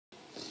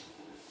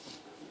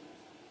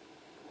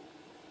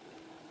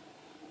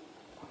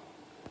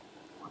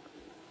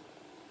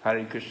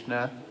Hare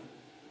Krishna.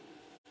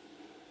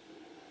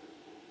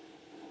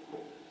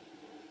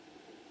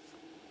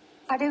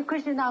 Hare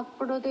Krishna，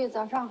部落队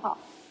早上好。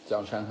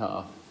早上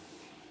好。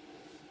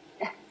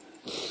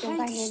顶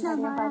拜您，大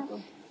家好。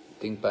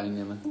顶拜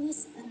你们。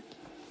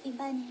顶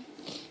拜您。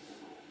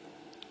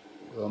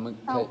我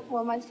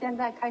们现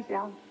在开始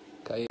啊。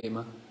可以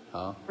吗？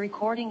好。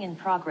Recording in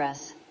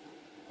progress.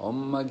 可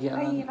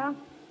以吗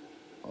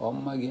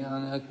？Om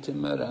Jnana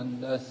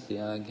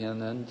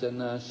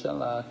Jnananjana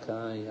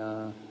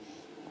Shalakaya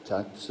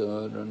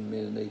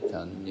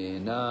Chaksurunmilitan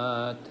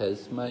Yena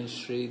Tasmai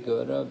Shri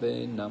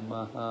Gurave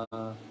Namaha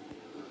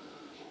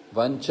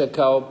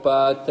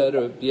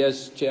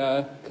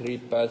Vanchakalpatarubhyascha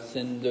Kripa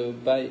Sindhu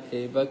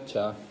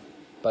Bhaivacha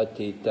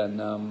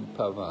Patitanam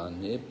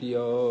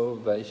Pavanebhyo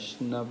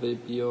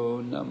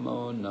Vaishnavibhyo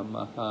Namo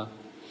Namaha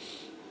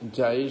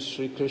Jai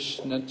Shri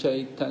Krishna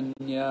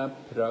Chaitanya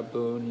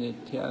Prabhu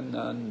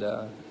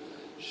Nityananda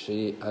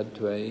Shri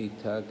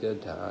Advaita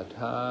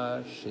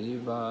Gadadhar Shri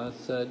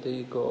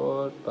Vasadi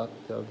Gaur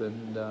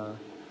Bhaktavinda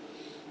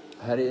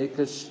Hare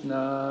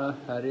Krishna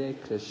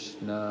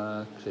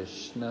Krishna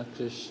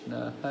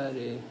Krishna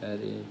Hare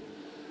Hare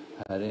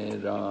Hare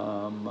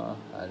Rama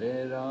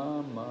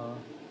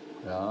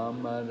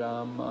Rama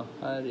Rama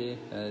Hare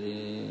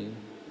Hare.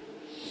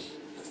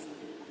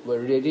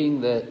 We're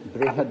reading the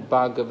Brihad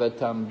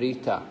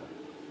Bhagavatamrita,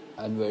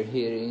 and we're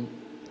hearing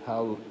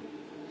how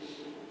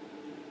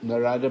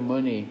Narada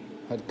Muni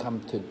had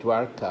come to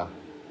Dwarka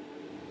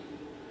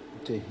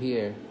to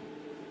hear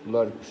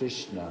Lord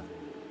Krishna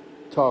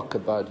talk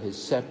about his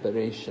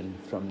separation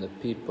from the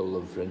people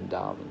of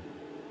Vrindavan.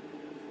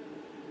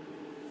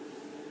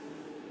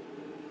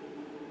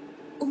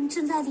 我们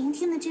正在聆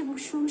听的这部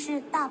书是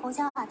《大伯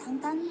加瓦唐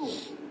甘露》。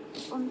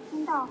我们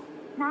听到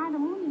拿尔的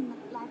穆尼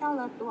来到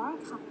了朵尔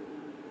卡。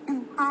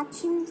他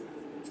听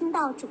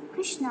到主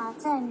Krishna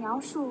在描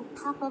述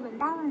他和文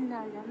达文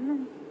的人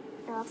们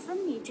的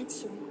分离之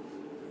情。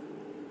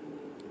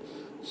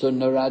So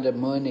Narada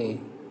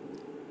Muni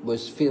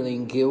was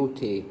feeling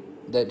guilty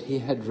that he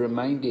had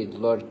reminded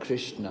Lord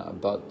Krishna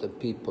about the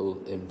people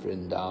in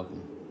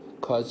Vrindavan,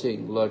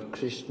 causing Lord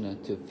Krishna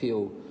to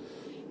feel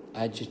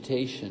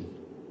agitation.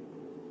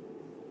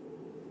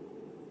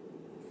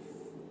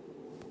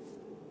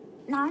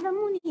 拿尔的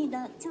穆尼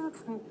的就是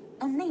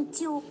很内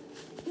疚，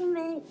因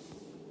为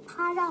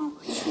他让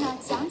Krishna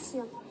想起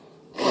了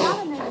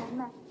他们的人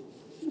们，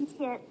并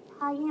且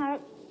他因而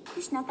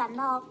Krishna 感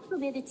到特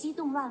别的激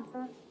动万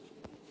分。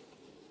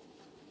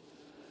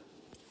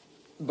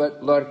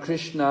But Lord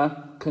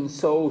Krishna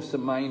consoles the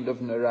mind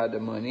of Narada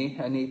Muni,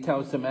 and he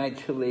tells him,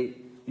 actually,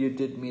 you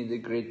did me the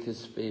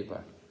greatest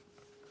favor.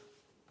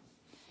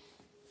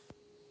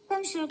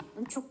 但是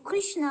主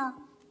Krishna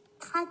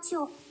他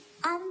就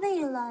安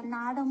慰了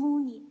拿尔的穆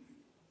尼，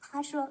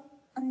他说：“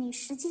你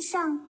实际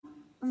上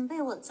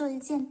为我做一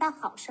件大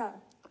好事儿。”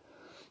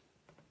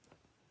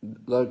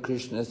 Lord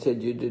Krishna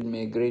said, you did me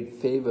a great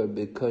favor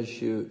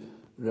because you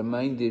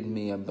reminded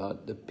me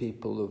about the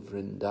people of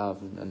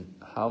Vrindavan and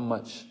how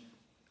much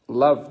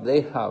love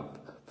they have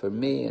for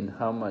me and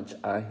how much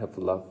I have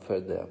love for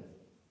them.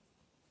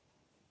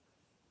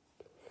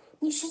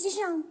 你实际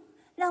上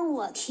让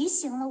我提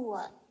醒了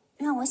我，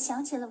让我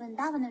想起了文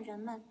达文的人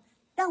们，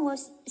让我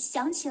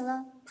想起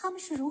了他们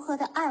是如何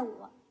的爱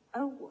我，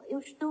而我又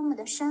是多么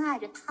的深爱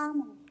着他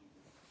们。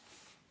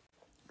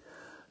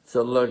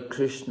So Lord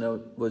Krishna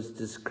was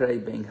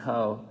describing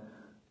how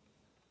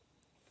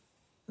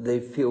they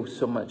feel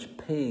so much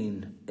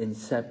pain in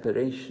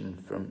separation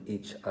from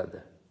each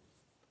other.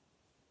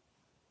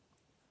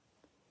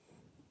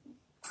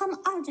 他们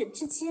二者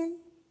之间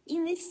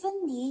因为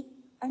分离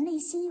而内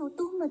心又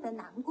多么的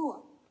难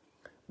过。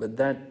But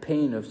that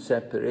pain of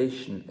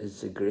separation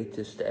is the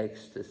greatest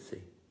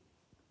ecstasy.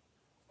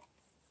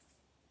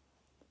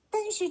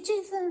 但是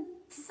这份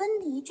分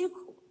离之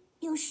苦，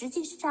又实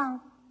际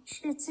上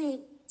是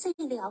最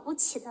了不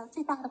起的、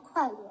最大的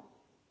快乐。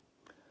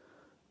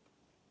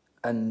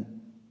And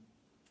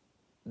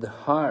the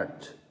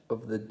heart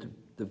of the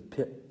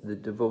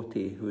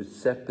devotee who is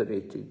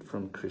separated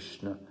from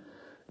Krishna,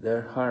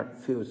 their heart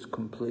feels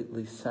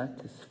completely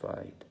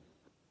satisfied.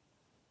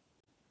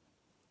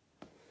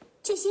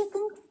 这些跟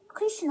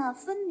Krishna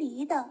分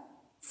离的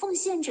奉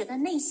献者的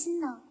内心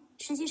呢，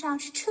实际上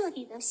是彻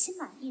底的心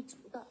满意足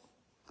的。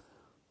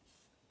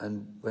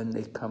And when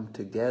they come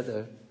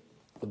together,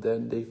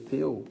 then they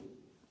feel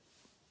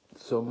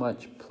so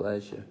much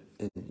pleasure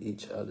in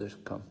each other's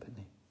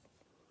company.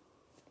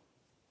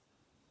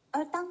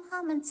 而当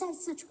他们再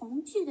次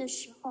重聚的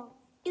时候，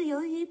又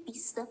由于彼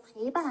此的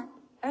陪伴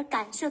而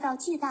感受到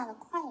巨大的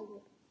快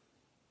乐。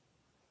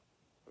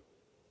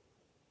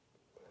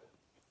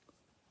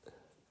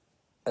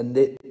And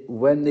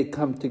when they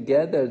come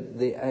together,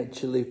 they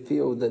actually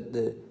feel that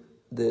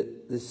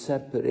the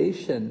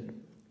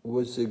separation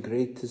was the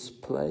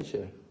greatest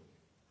pleasure.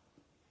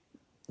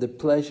 The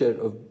pleasure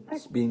of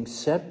being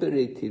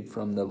separated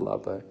from the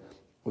lover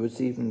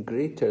was even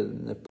greater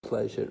than the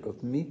pleasure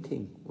of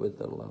meeting with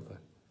the lover.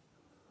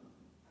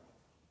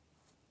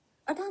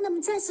 而当他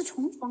们再次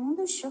重逢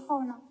的时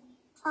候呢，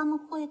他们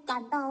会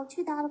感到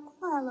巨大的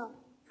快乐。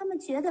他们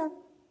觉得，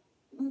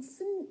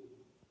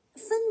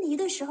分离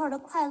的时候的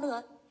快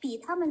乐比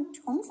他们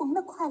重逢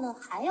的快乐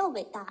还要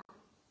伟大。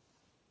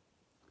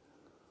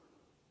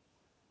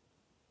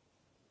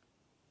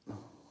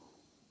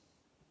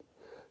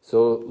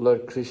So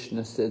Lord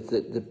Krishna says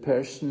that the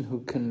person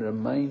who can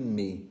remind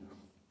me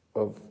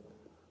of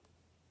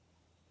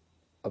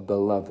a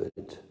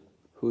beloved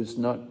who's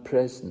not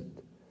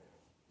present,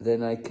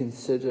 then I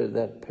consider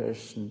that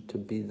person to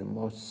be the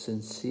most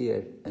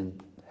sincere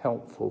and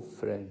helpful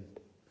friend.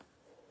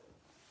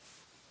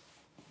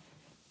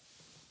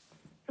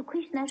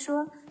 Krishna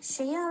说，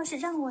谁要是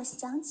让我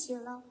想起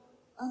了，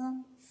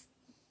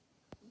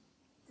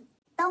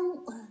当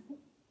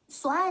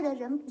所爱的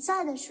人不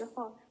在的时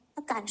候，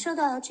他感受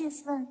到了这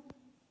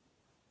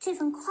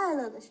份快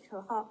乐的时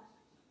候，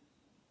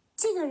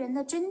这个人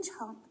的真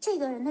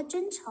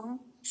诚，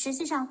实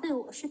际上对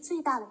我是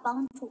最大的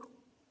帮助。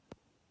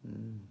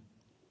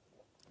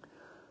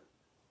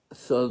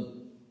So,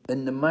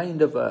 in the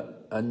mind of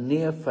a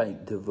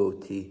neophyte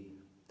devotee,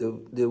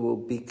 they will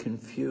be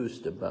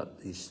confused about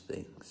these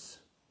things.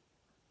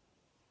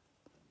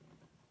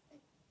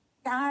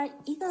 然而，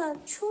一个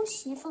出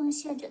席奉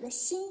献者的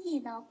心意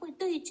呢，会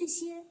对这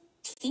些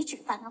体旨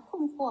感到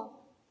困惑。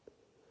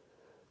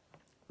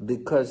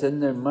Because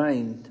in their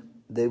mind,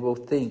 they will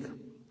think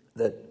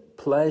that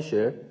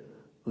pleasure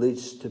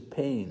leads to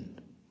pain,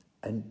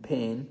 and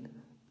pain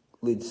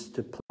leads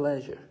to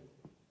pleasure.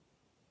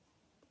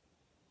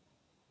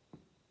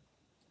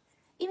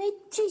 因为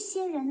这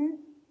些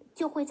人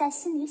就会在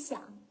心里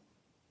想，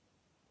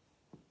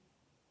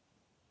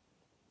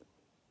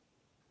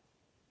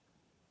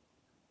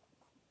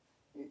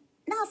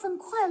那份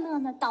快乐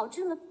呢，导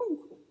致了痛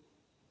苦，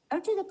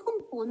而这个痛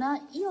苦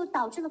呢，又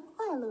导致了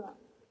快乐。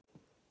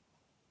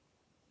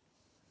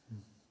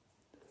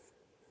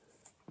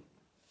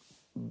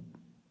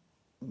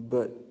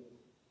But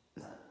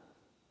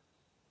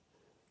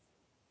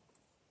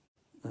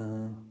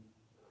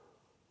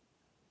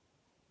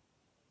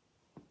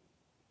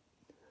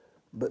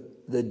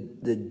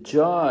the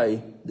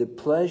joy, the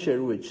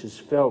pleasure which is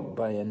felt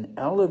by an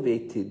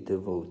elevated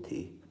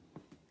devotee,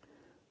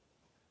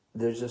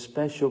 there's a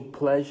special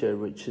pleasure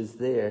which is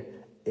there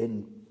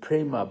in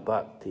prema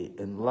bhakti,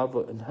 in love,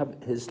 and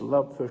his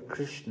love for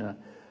Krishna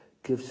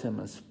gives him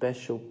a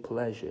special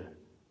pleasure.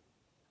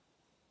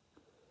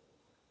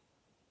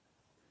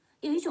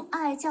 有一种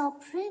爱叫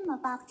prema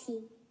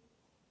bhakti，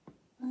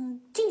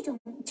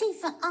 这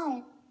份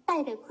爱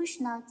带给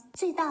Krishna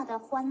最大的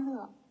欢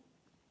乐。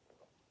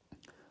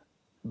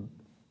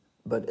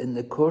But in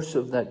the course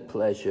of that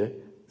pleasure,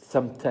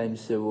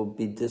 sometimes there will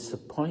be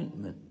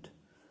disappointment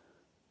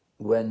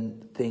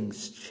when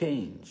things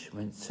change,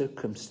 when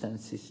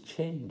circumstances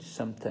change.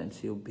 Sometimes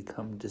he'll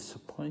become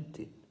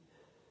disappointed.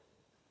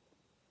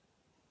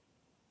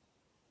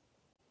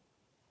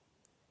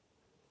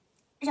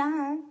 然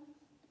而，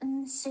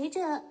随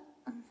着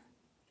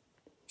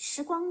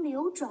时光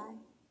流转，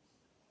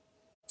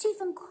这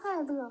份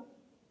快乐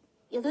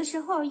有的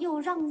时候又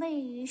让位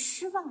于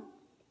失望。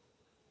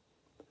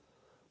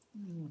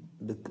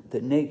The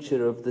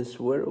nature of this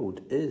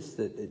world is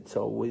that it's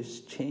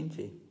always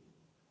changing.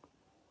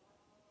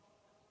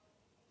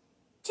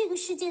 这个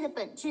世界的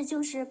本质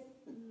就是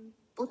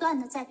不断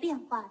的在变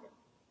化的。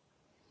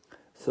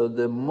So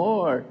the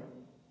more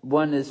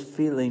one is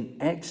feeling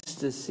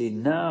ecstasy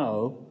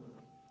now,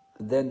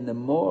 then the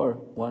more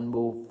one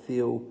will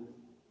feel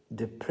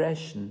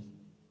depression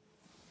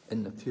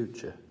in the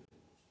future.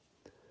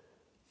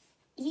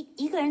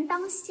 一个人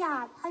当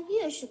下他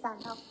越是感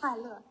到快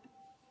乐，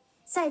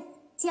在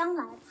将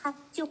来他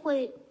就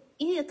会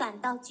越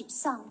感到沮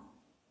丧。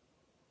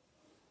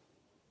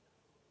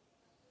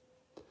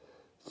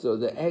So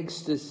the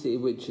ecstasy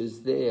which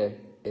is there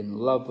in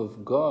love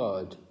of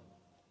God,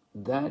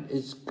 that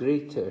is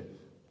greater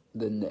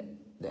than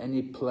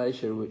any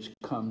pleasure which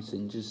comes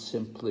in just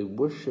simply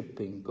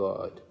worshipping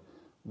God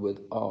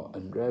with awe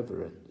and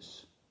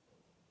reverence.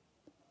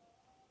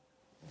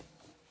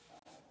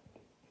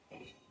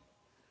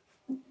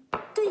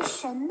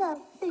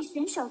 对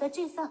神手的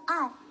这份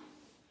爱，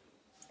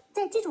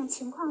在这种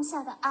情况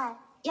下的爱，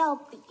要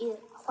比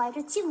怀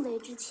着敬畏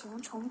之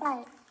情崇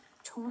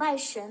拜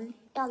神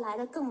要来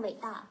得更伟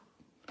大。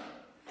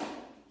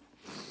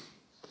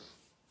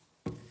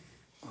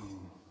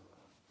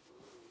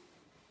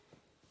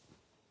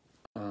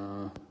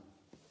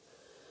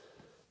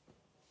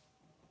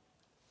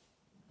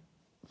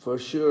For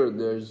sure,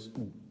 there's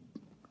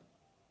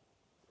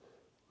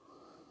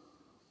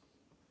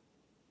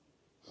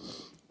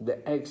the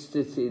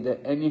ecstasy,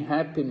 that any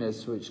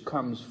happiness which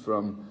comes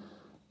from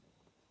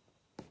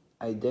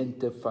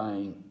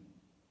identifying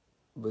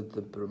with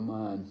the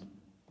Brahman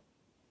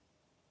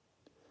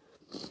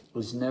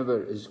is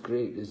never as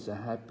great as the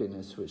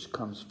happiness which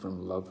comes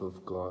from love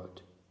of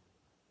God.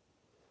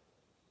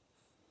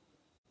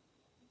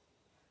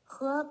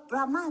 和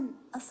Brahman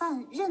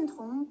犯认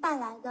同带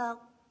来的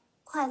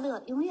快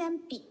乐，永远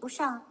比不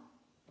上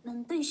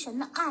对神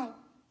的爱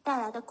带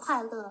来的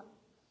快乐。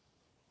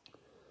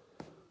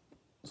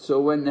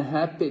So when the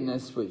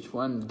happiness which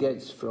one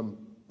gets from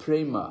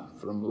prema,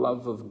 from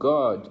love of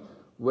God,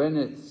 when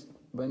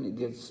it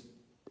gets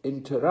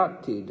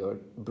interrupted or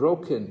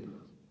broken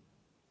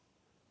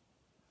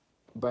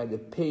by the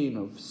pain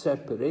of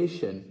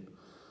separation,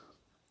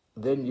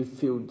 then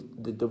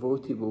the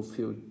devotee will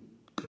feel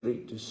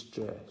great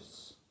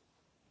distress.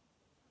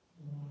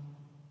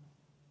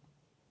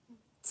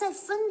 在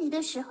分离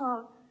的时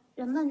候，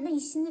人们内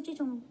心的这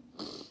种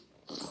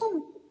痛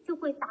苦就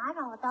会打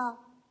扰到，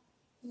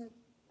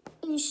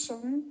对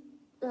神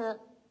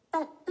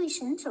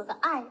者的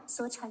爱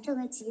所产生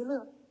的极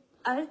乐，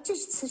而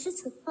此时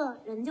此刻，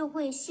人就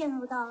会陷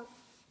入到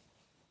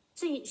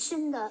最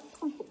深的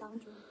痛苦当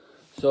中。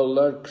So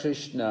Lord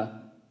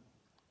Krishna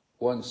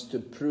wants to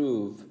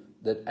prove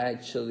that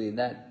actually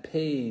that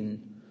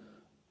pain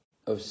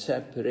of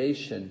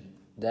separation,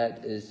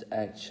 that is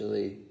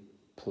actually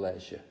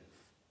pleasure.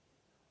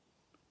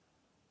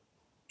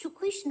 主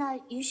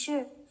Krishna 于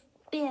是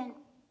便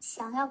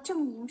想要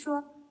证明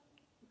说，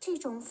这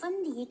种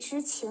分离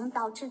之情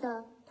导致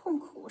的痛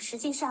苦，实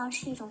际上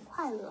是一种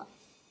快乐。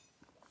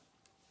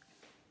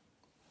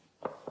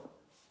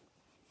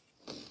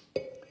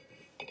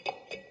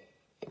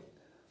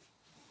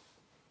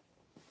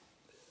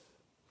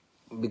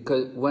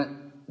Because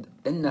when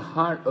in the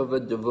heart of a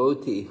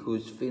devotee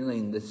who's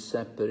feeling this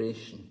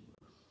separation,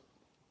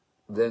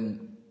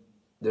 then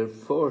they're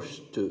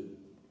forced to,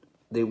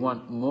 they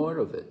want more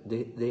of it.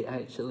 They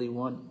actually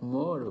want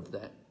more of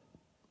that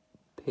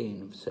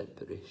pain of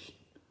separation.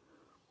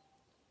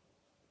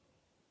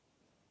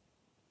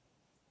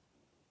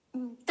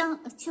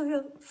 就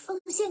是奉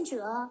献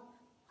者，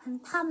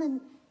他们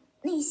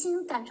内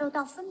心感受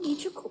到分离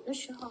之苦的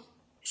时候，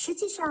实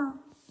际上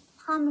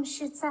他们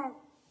是在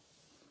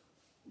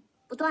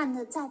不断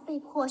的在被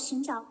迫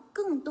寻找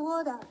更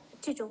多的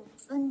这种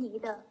分离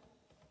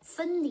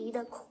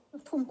的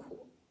痛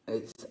苦。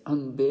It's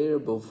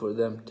unbearable for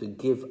them to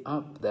give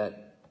up that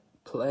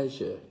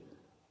pleasure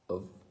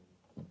of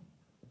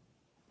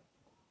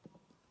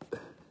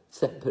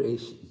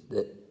separation,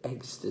 that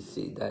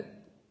ecstasy, that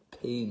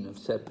pain of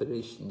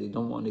separation. They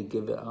don't want to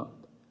give it up.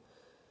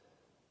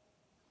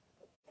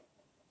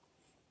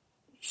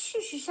 事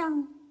实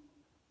上，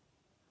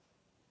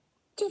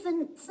这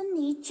份分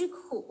离之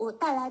苦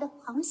带来的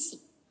狂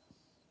喜，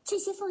这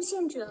些奉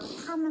献者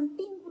他们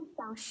并不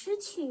想失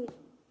去，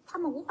他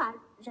们无法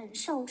忍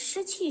受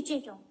失去这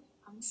种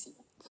狂喜。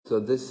So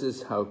this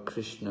is how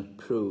Krishna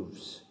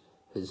proves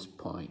his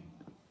point.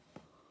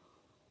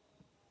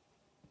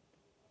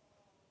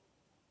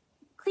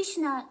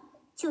 Krishna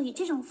就以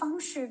这种方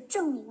式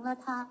证明了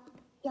他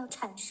要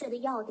阐释的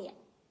要点。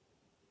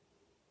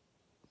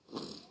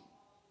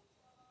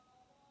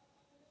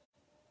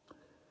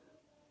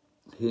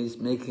He's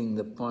making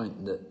the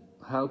point that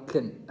how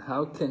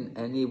can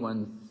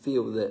anyone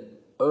feel the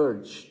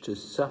urge to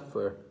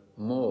suffer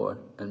more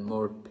and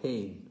more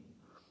pain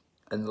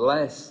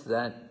unless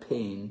that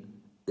pain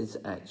is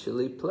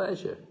actually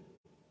pleasure?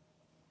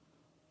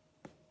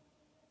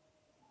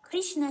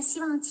 Krishna 希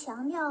望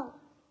强调，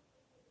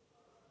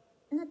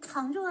那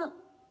倘若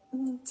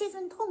你这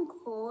份痛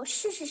苦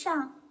事实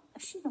上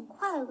是一种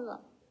快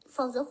乐，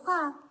否则的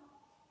话，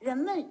人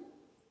们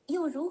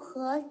又如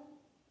何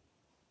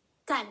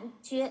感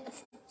觉，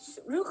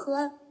如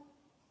何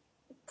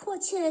迫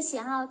切的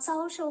想要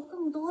遭受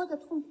更多的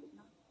痛苦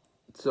呢？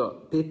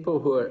 So people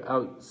who are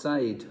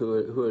outside,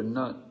 who are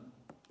not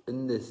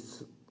in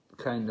this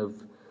kind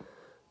of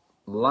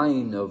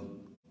line of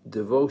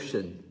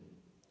devotion,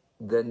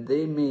 then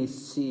they may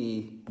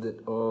see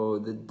that, oh,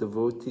 the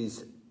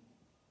devotee's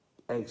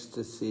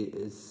ecstasy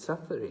is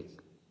suffering.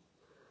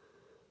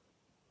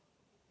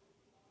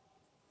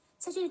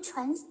 在这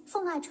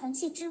奉爱传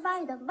系之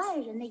外的外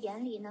人的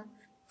眼里呢，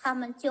他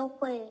们就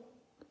会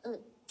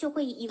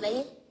以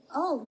为，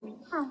哦，你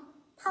看，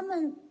他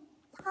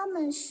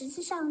们实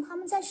际上他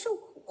们在受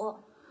苦。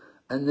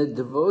And the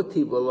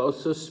devotee will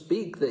also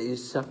speak that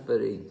he's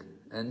suffering,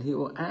 and he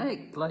will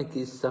act like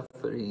he's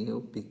suffering.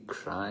 He'll be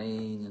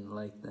crying and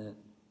like that.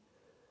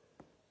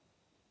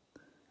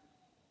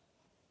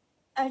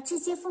 而这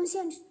些奉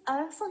献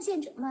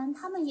者们，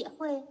他们也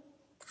会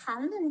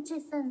谈论这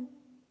份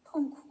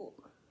痛苦，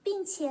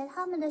并且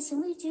他们的行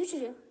为举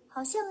止，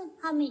好像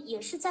他们也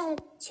是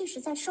确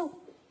实在受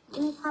苦，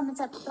因为他们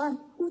在不断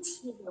哭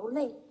泣流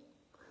泪。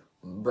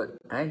But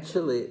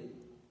actually,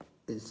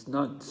 it's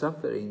not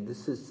suffering.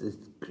 This is the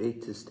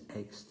greatest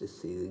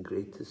ecstasy, the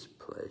greatest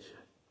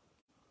pleasure.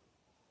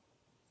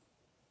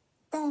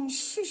 但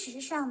事实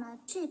上呢，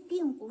这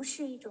并不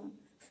是一种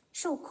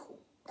受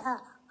苦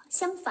的，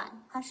相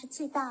反，它是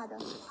最大的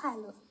快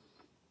乐。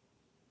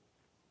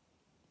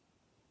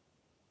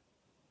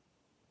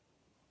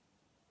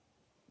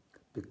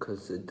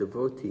Because the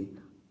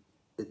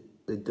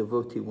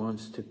devotee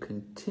wants to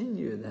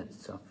continue that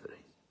suffering.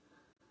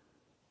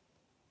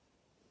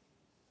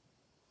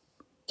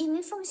 因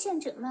为奉献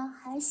者们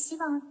还希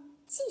望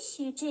继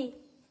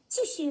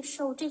续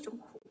受这种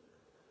苦。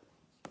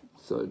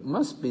So it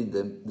must be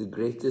the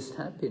greatest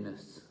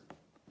happiness.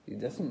 He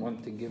doesn't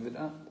want to give it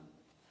up.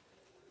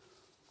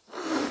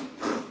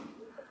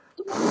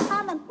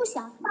 他们不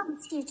想放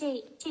弃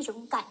这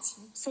种感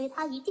情，所以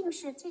它一定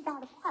是最大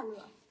的快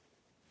乐。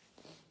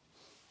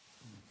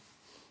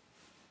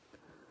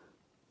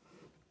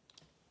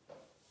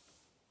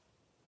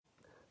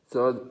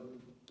So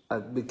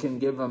we can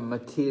give a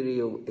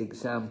material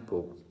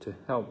example to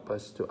help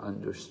us to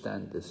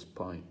understand this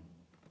point.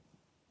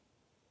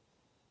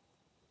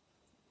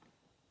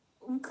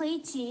 我们可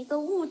以举一个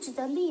物质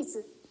的例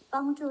子，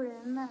帮助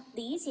人们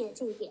理解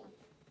这一点。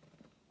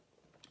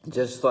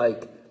Just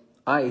like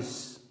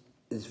ice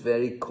is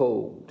very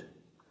cold,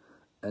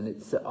 and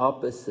it's the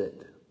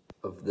opposite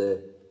of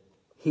the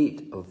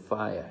heat of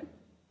fire.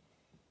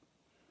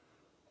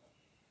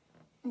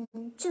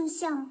 正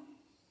像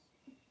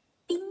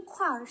冰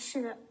块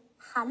是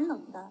寒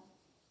冷的，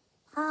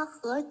它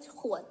和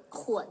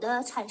火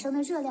的产生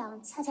的热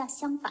量恰恰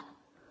相反。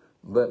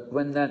But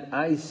when that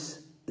ice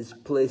is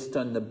placed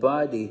on the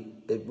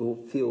body, it will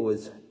feel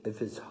as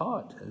if it's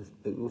hot.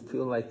 It will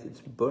feel like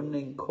it's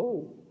burning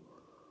coal.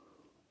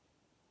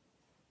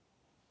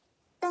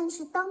 但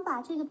是当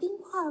把这个冰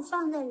块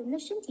放在人的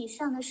身体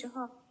上的时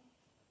候，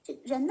这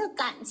人的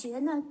感觉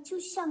呢，就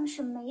像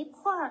是煤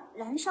块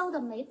燃烧的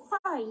煤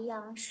块一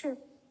样，是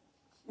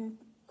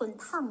滚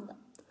烫的。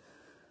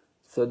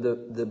So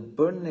the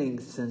burning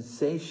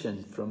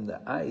sensation from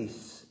the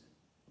ice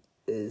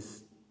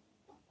is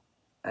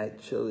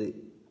actually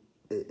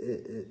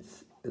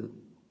it's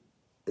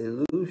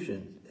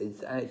illusion.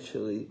 It's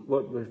actually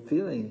what we're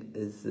feeling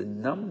is the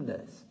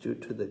numbness due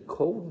to the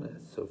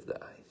coldness of the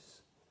ice.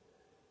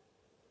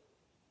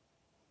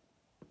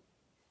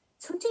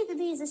 从这个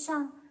例子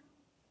上，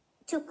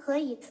就可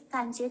以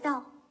看出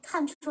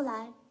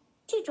来，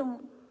这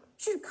种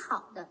炙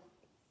烤的，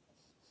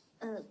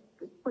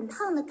滚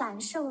烫的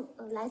感受，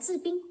来自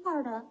冰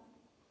块的，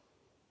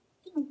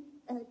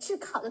炙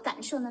烤的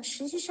感受呢，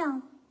实际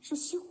上是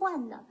虚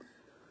幻的。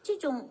这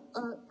种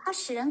它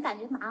使人感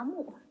觉麻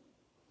木。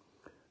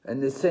In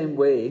the same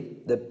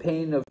way, the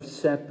pain of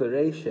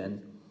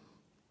separation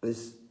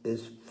is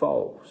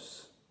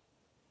false.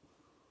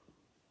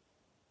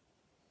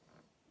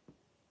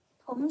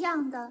 同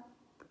样的，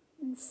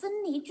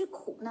分离之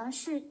苦呢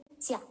是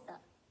假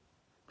的。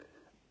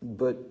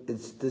But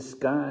it's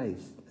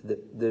disguised.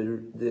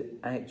 The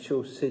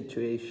actual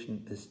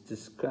situation is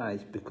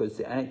disguised because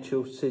the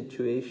actual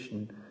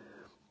situation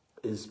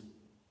is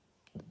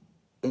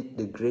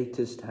the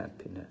greatest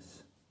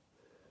happiness.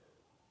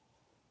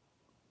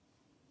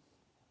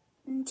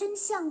 真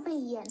相被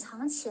掩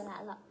藏起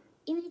来了，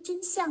因为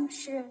真相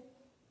是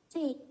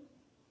最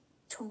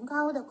崇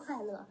高的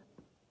快乐。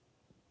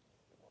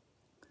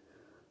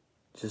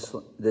Just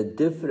like the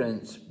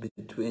difference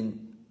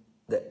between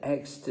the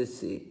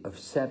ecstasy of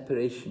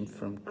separation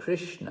from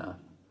Krishna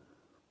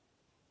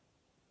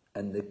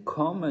and the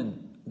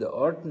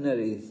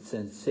ordinary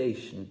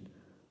sensation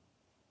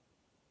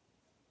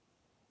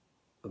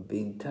of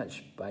being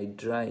touched by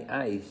dry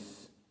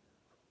ice.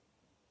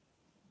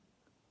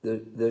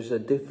 There's a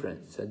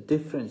difference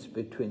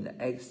between the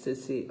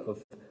ecstasy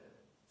of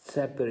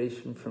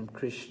separation from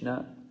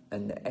Krishna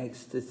and the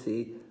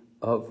ecstasy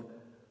of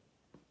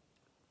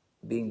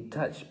being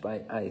touched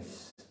by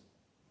ice.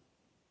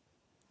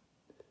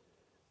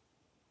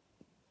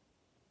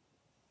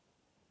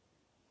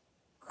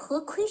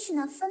 和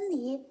Krishna 分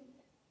离，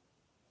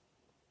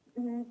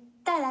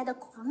带来的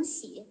狂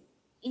喜，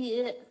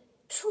与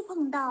触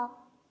碰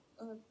到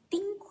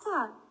冰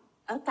块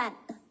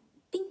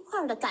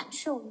的感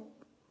受呢，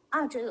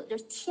二者有着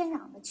天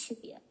壤的区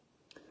别。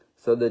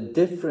So the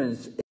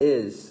difference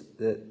is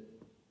that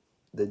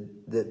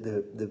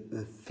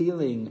the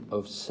feeling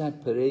of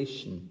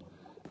separation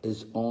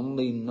is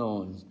only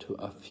known to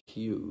a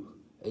few.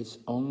 It's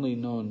only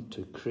known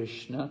to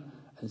Krishna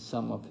and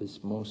some of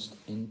his most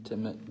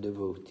intimate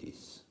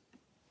devotees.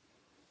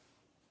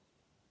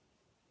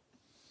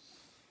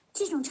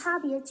 这种差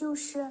别就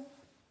是，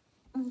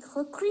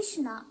和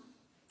Krishna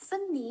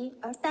分离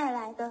而带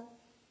来的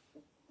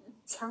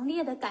强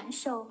烈的感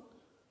受，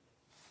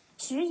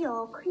只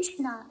有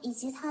Krishna 以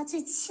及他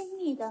最亲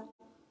密的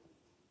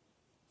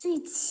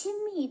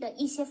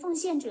一些奉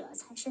献者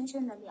才深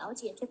深的了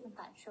解这份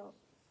感受。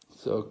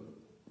So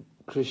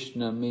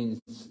Krishna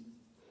means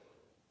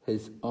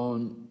his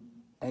own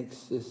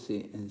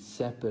ecstasy and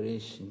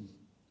separation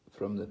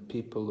from the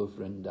people of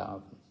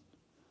Vrindavan.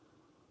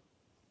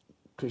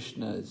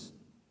 Krishna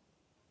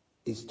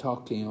is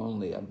talking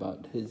only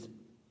about his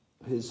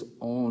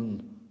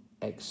own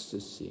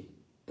ecstasy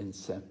and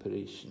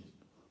separation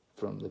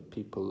from the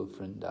people of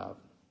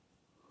Vrindavan.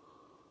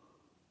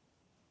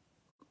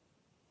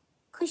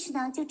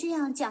 Krishna 就这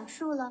样讲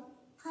述了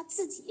他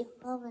自己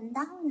和文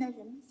达文的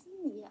人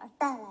分离而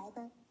带来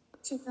的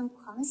这份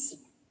狂喜。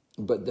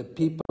But the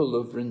people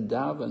of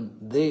Vrindavan,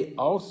 they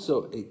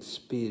also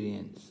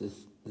experience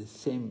the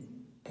same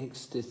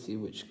ecstasy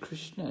which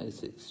Krishna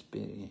is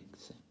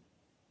experiencing.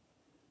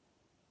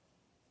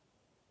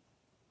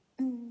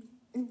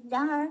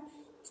 然而，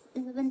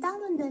文达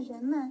文的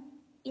人们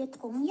也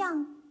同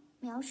样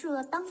描述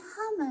了当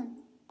他们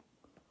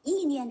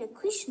意念着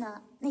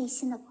Krishna 内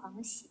心的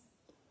狂喜。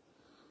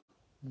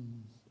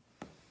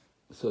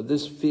So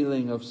this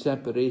feeling of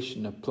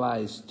separation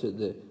applies to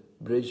the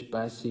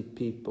Brijbasi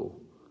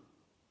people,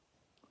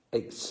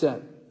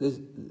 except this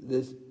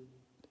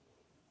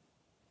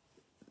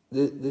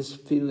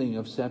feeling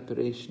of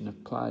separation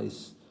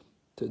applies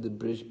to the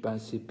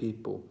Brijbasi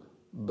people,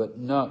 but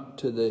not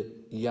to the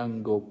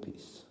young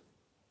gopis.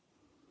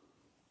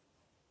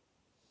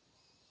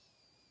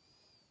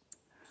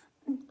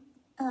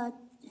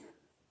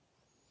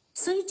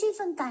 所以这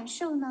份感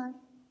受呢，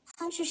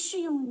它是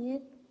适用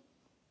于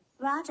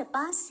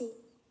Rajabasi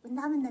文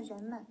达文的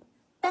人们，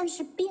但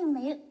是并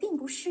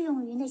不适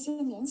用于那些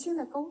年轻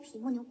的狗皮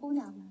牧牛姑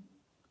娘们。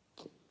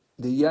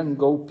The young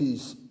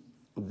gopis,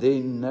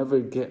 they never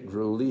get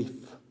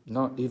relief,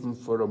 not even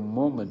for a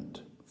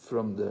moment,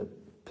 from the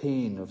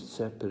pain of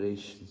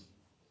separation.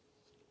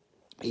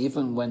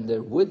 Even when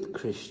they're with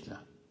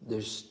Krishna,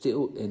 they're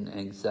still in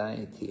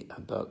anxiety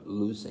about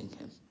losing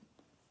him.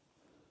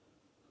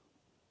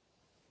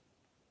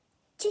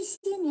 这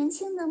些年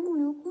轻的牧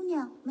牛姑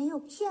娘没有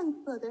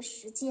片刻的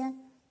时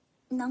间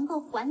能够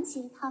缓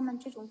解他们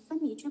这种分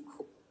离之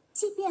苦，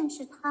即便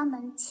是他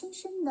们亲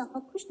身的和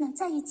Krishna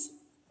在一起，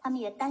他们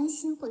也担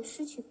心会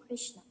失去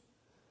Krishna。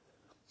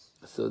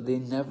 So they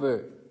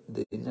never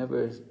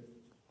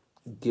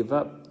give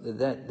up.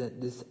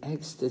 That this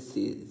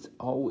ecstasy is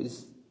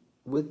always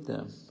with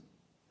them.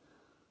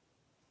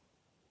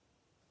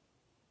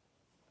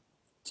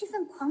 这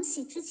份狂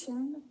喜之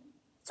情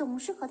总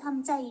是和他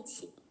们在一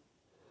起。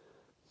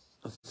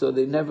 So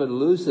they never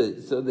lose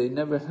it, so they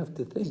never have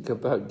to think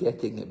about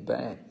getting it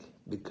back,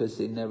 because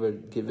they never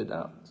give it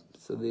up,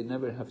 so they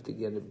never have to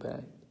get it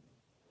back.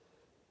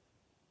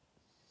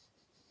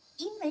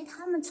 因为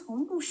他们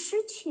从不失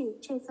去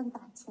这份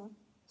感情，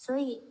所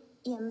以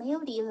也没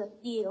有理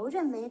由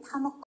认为他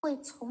们会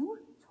重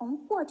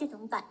获这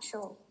种感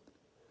受。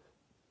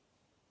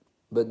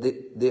 But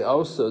they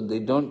also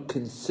don't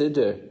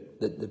consider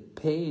that the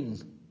pain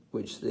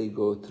which they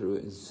go through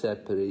in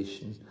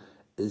separation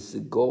is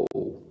the goal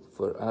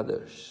for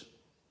others.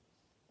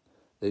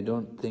 They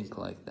don't think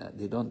like that.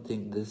 They don't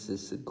think this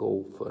is the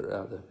goal for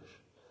others.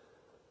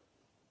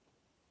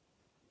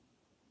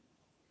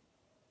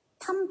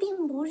 他们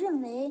并不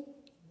认为，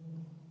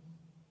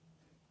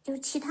就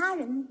是其他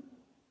人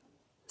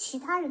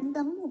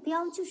的目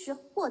标就是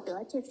获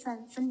得这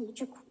份分离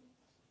之苦。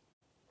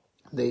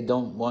 They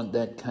don't want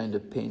that kind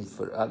of pain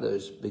for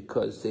others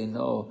because they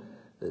know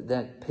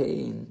that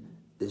pain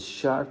is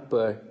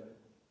sharper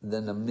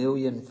than a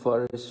million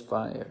forest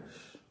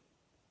fires.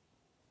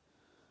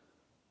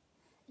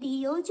 理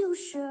由就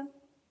是，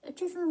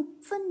这份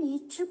分离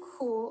之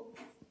苦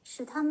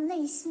使他们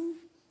内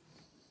心，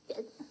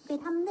给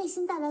他们内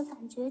心带来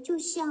感觉，就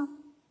像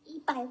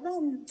100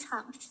万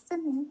场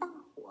森林大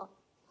火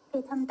给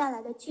他们带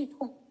来的剧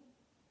痛。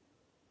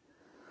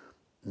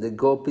 The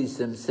gopis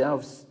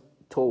themselves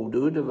told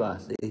Uddhava,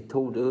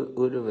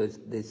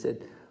 they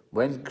said,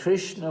 when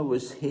Krishna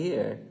was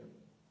here,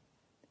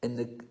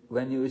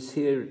 when he was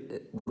here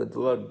with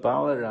Lord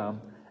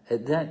Balaram,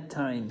 at that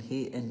time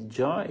he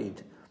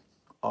enjoyed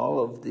all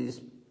of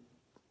these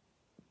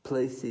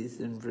places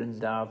in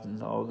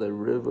Vrindavan, all the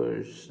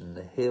rivers and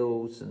the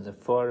hills and the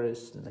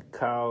forests and the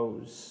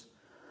cows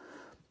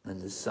and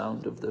the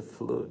sound of the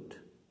flute.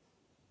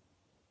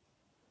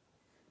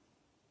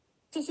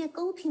 这些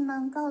狗皮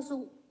们告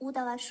诉乌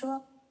达瓦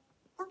说，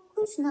当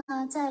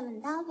Krishna 在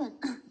文达文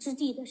之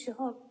地的时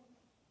候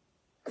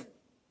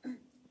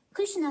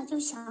，Krishna 就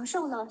享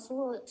受了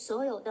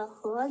所有的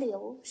河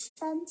流、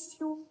山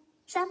丘、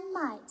山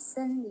脉、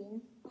森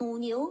林、母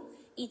牛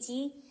以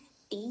及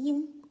笛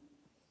音。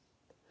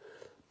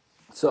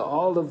 So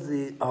all of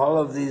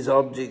these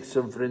objects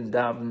of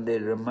Vrindavan, they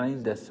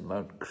remind us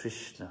about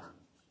Krishna.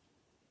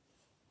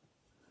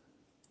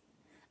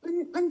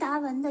 温达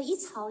文的一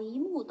草一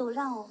木都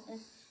让我们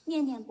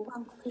念念不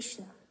忘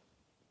Krishna。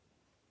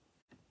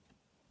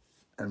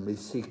 And we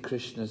see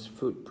Krishna's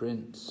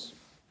footprints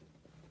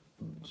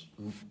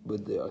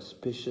with the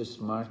auspicious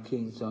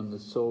markings on the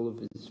sole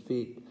of his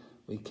feet.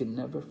 We can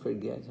never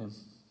forget him.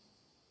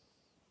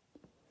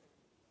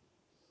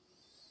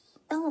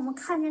 当我们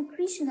看见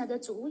Krishna 的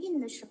足印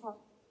的时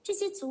候，这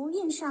些足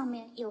印上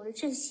面有了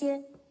这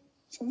些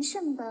神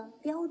圣的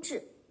标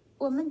志，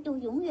我们就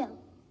永远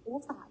无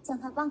法将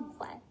它忘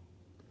怀。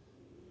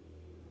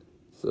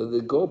 So the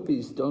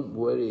gopis don't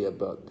worry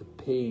about the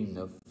pain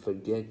of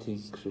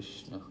forgetting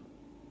Krishna.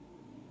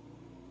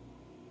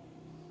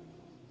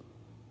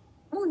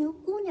 牧牛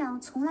姑娘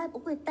从来不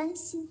会担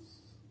心，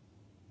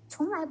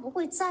从来不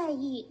会在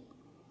意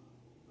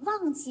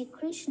忘记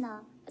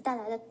Krishna 带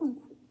来的痛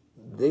苦。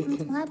 They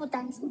从来不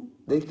担心，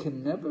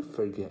 can never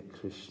forget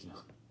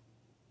Krishna.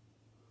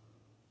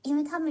 因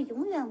为他们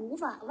永远无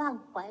法忘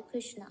怀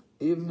Krishna。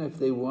 Even if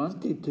they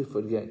wanted to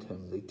forget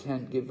him, they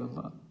can't give him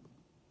up.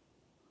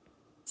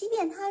 即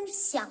便他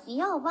想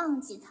要忘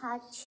记他，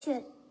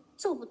却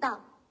做不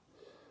到。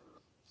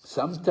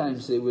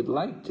 Sometimes they would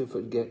like to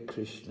forget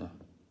Krishna,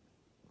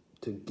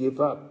 to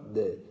give up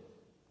the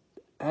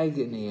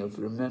agony of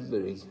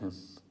remembering him.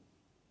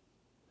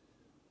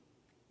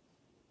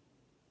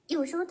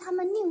 有时候他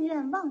们宁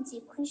愿忘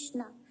记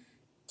Krishna，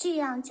这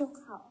样就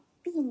好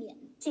避免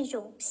这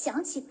种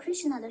想起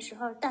Krishna 的时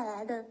候带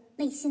来的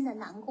内心的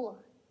难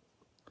过。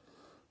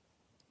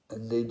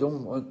And they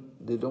don't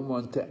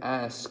want to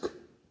ask,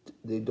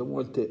 they don't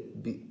want to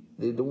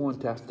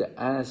have to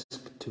ask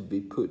to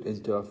be put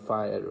into a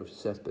fire of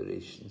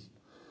separation.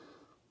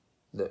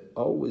 They're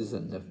always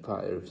in the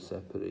fire of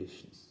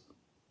separation.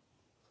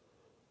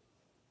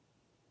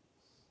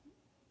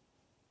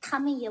 他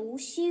们也无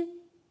需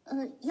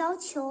要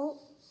求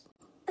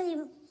被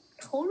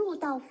投入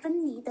到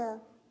分离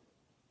的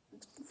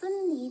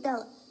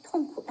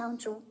痛苦当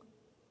中。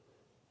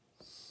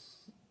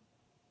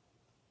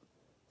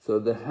So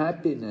the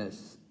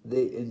happiness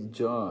they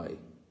enjoy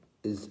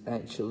is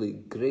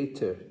actually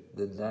greater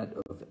than that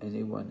of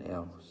anyone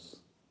else.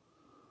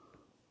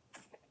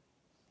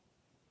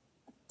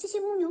 这些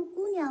牧牛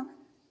姑娘，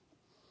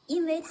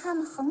因为她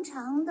们恒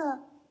常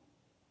的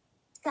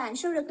感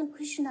受着跟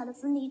Krishna 的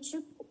分离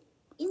之苦，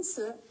因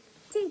此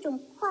这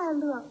种快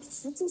乐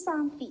实际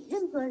上比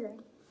任何人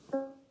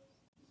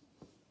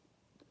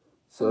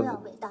都要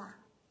伟大。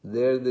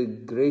They're the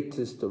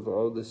greatest of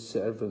all the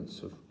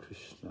servants of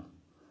Krishna,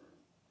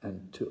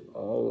 and to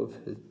all of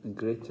his,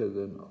 greater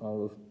than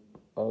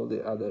all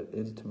the other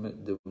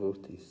intimate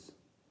devotees.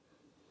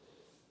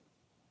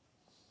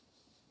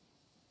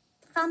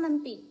 他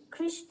们比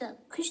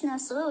Krishna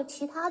所有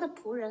其他的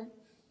仆人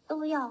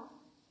都要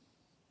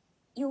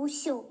优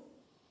秀，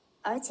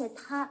而且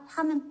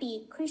他们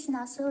比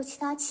Krishna 所有其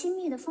他亲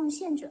密的奉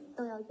献者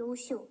都要优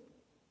秀。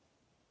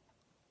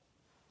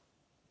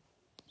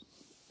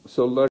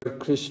So Lord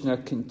Krishna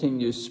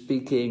continues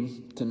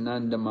speaking to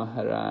Nanda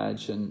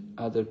Maharaj and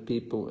other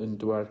people in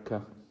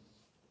Dwarka.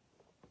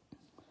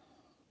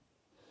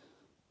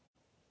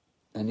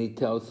 And he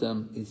tells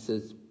them, he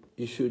says,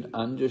 you should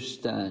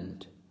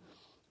understand,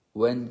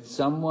 when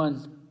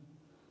someone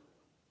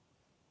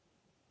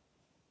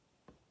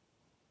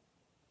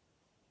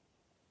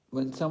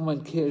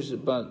cares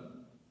about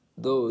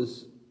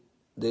those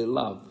they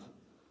love,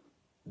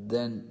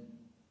 then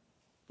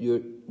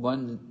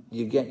one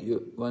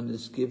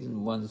is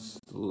given one's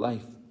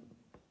life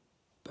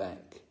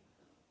back.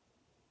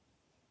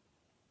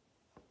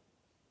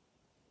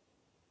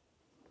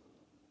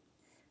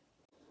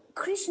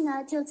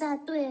 Krishna 就在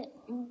对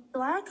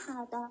朵尔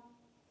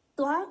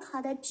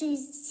卡的这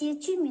些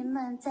居民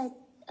们在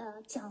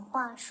讲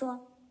话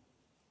说，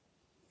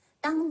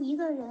当一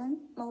个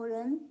人某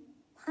人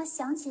他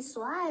想起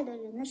所爱的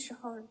人的时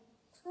候，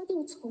他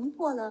就重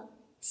获了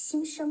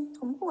新生，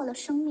重获了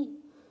生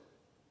命。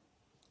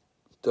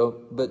So,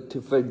 but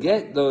to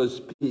forget those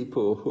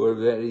people who are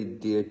very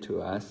dear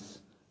to us,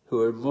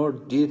 who are more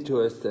dear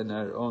to us than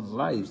our own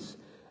lives,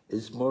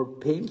 is more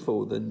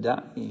painful than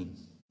dying.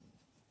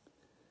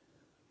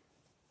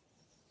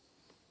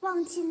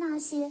 忘记那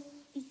些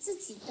比自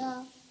己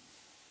的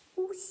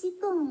呼吸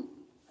更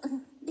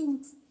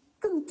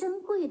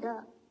珍贵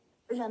的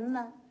人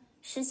们，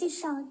实际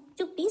上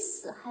就比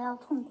死还要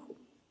痛苦。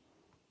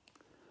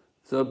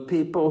So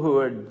people who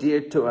are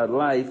dear to our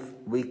life,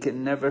 we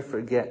can never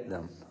forget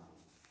them.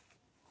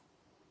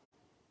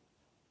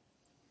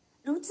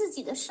 如自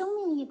己的生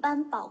命一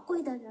般宝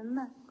贵的人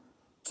们，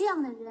这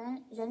样的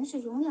人是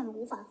永远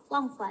无法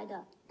忘怀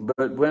的。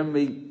But when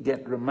we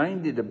get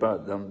reminded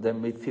about them,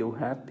 then we feel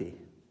happy.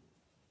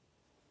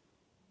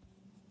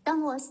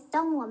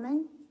 当我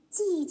们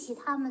记忆起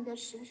他们的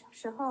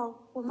时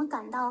候，我们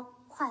感到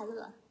快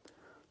乐。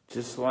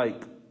Just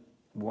like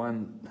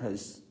one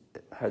has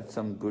had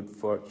some good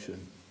fortune.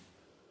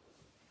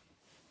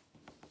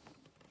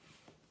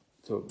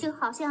 So 就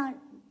好像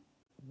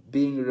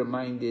being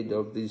reminded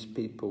of these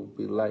people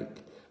we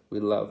like, we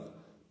love,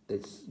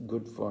 it's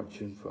good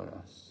fortune for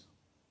us.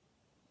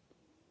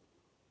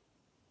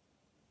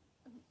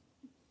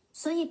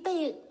 所以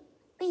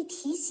被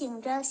提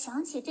醒着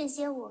想起这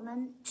些我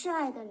们挚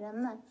爱的人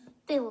们，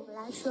对我们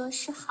来说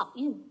是好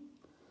运。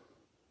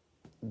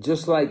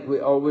Just like we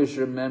always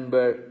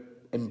remember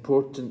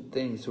important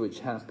things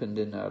which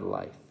happened in our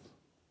life.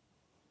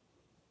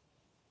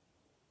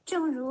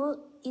 正如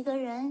一个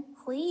人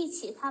回忆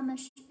起他们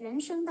人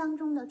生当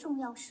中的重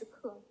要时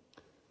刻。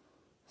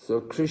So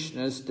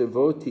Krishna's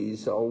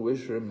devotees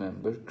always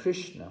remember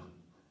Krishna,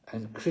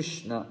 and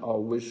Krishna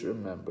always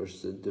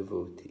remembers the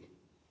devotee.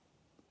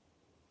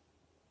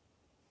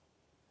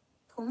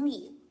 同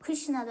理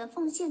 ，Krishna 的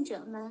奉献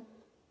者们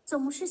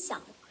总是想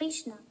着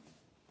Krishna，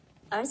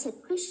 而且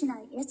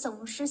Krishna 也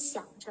总是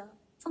想着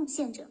奉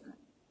献者们。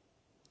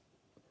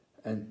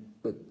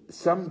But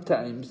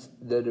sometimes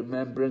the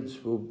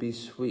remembrance will be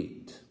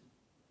sweet.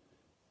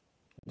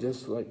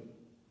 Just like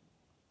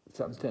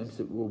sometimes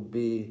there'll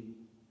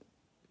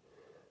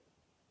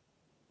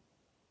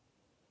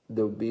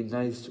be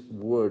nice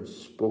words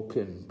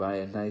spoken by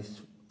a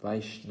nice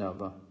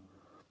Vaishnava,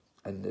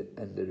 and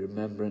the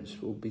remembrance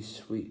will be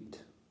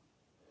sweet.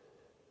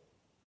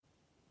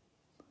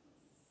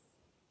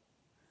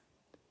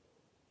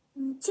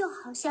 就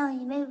好像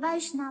一位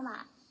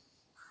Vaishnava，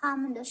 他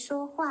们的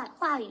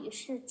话语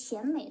是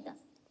甜美的，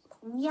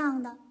同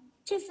样的，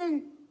这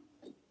份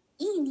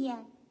意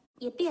念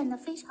也变得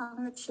非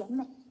常的甜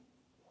美。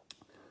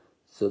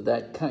So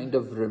that kind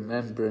of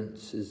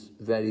remembrance is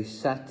very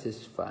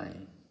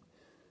satisfying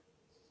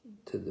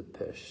to the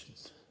person.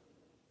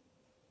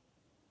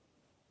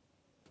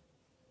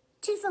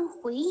 这份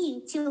回忆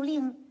就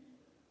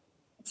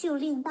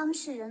令当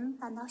事人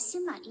感到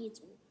心满意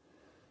足。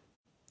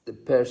The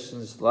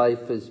person's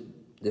life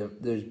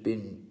there's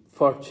been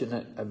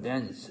fortunate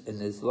events in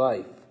his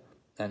life,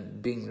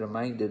 and being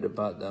reminded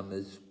about them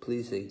is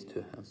pleasing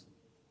to him.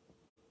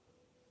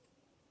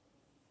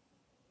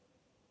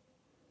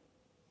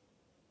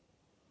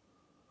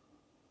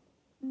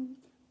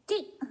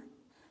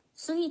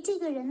 所以这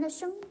个人的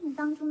生命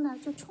当中呢，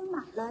就充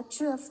满了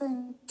这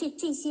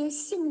些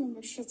幸运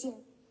的事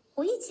件，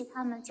回忆起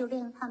他们就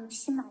令他们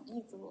心满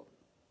意足。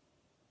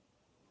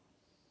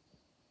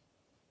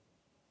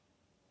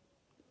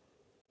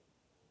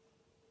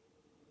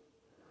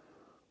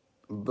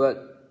But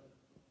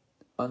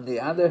on the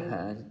other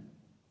hand,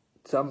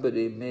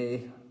 somebody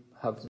may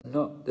have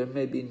there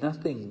may be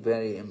nothing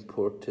very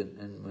important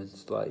in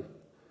one's life,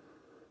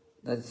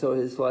 and so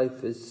his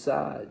life is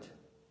sad.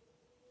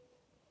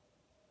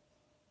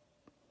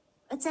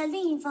 而在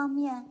另一方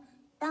面，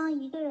当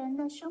一个人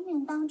的生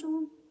命当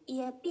中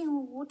也并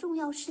无重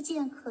要事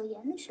件可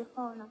言的时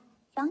候呢，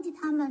想起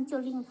他们就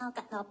令他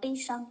感到悲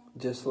伤。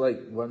Just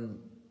like one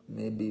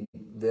may be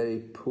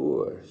very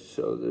poor,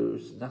 so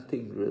there's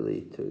nothing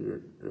really to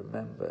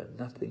remember,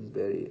 nothing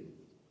very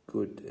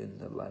good in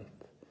the life.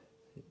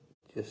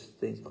 Just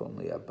think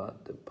only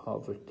about the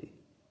poverty.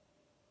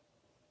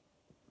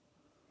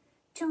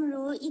 正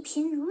如一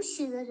贫如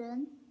洗的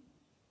人，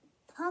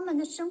他们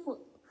的生活，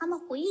他们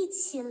回忆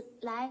起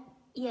来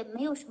也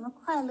没有什么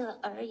快乐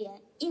而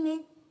言，因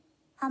为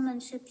他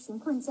们是贫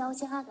困交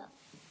加的。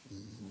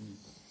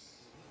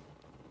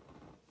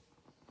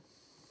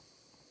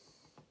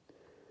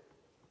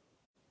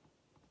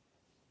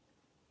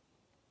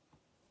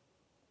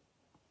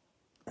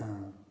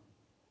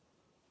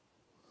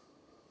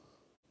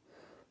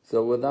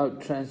So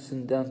without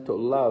transcendental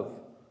love,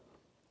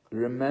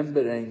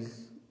 remembering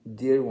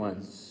dear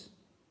ones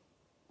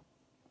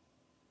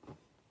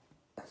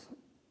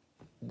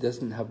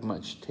doesn't have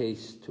much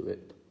taste to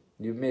it.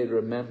 You may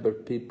remember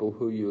people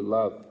who you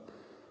love,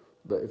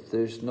 but if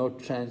there's no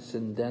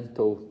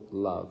transcendental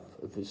love,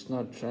 if it's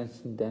not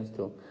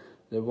transcendental,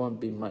 there won't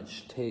be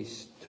much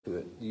taste to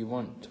it. You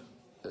won't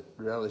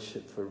relish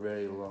it for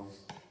very long.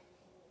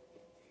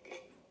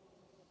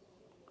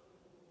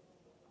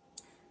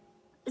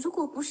 如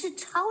果不是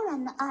超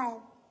然的爱，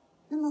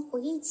那么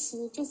回忆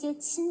起这些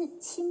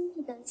亲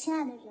密的、亲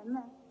爱的人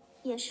们，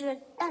也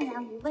是淡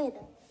然无味的，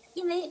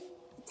因为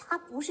它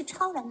不是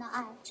超然的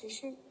爱，只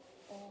是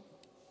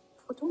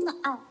普通的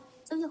爱，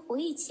所以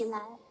回忆起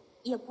来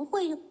也不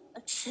会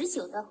持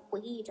久的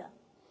回忆着。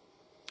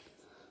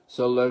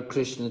So Lord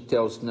Krishna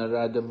tells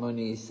Narada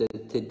Muni, he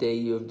said, "Today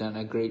you have done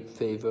a great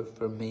favor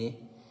for me,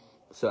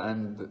 so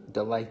I'm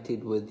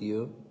delighted with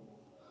you."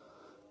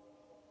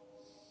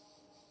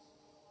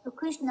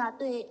 Krishna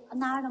对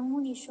纳尔达穆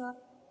尼说：“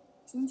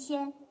今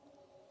天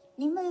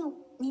您为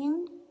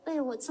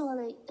我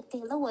给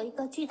了我一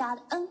个巨大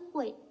的恩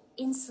惠，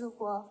因此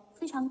我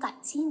非常感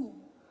激您。”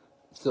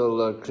 So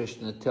Lord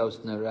Krishna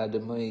tells Narada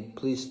Muni,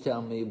 "Please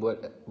tell me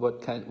what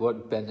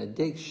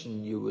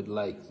benediction you would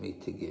like me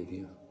to give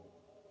you."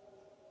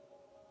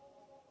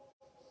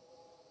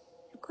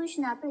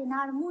 Krishna 对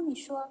纳尔达穆尼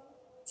说：“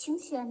请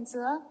选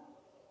择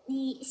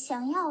你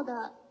想要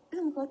的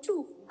任何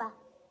祝福吧。”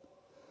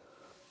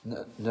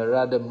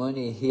 Narada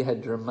Muni, he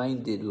had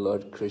reminded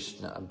Lord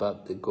Krishna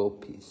about the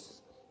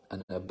gopis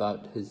and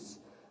about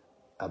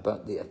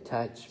the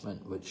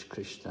attachment which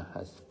Krishna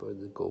has for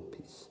the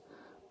gopis.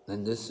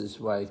 And this is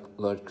why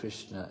Lord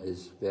Krishna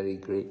is very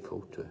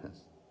grateful to him.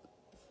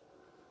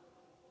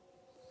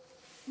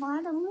 纳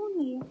尔达穆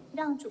尼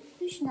让主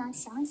Krishna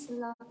想起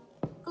了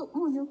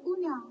牧牛姑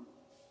娘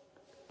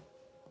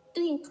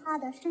对他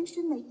的深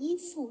深的依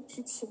附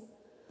之情，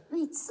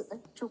为此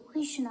主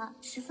Krishna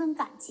十分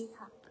感激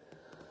他。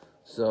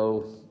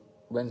So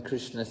when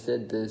Krishna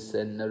said this,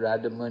 then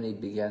Narada Muni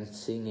began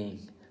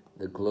singing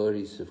the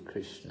glories of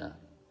Krishna,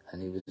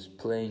 and he was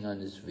playing on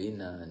his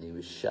Vina and he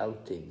was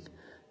shouting,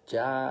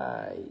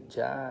 "Jai,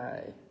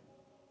 Jai."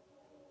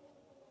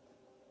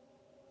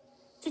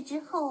 这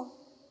之后，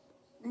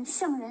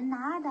圣人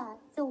纳尔达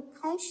就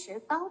开始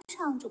高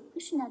唱主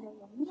Krishna 的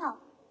荣耀，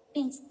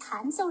并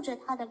弹奏着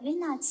他的维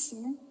纳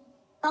琴，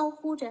高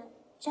呼着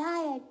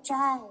 "Jai,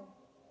 Jai."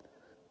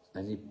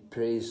 And he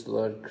praised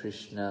Lord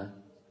Krishna,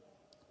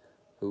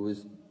 who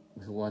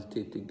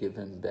wanted to give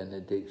him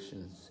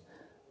benedictions.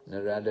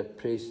 Narada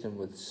praised him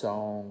with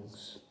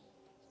songs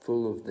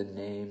full of the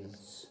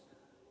names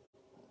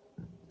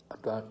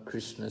about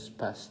Krishna's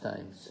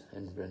pastimes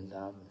in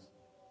Vrindavan.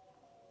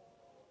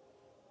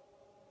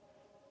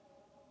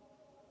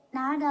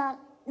 纳尔达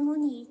穆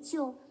尼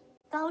就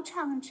高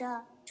唱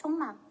着充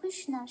满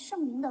Krishna 圣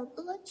名的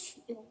歌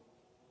曲，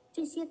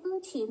这些歌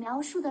曲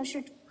描述的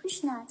是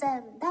Krishna 在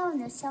Vrindavan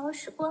的生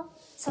活，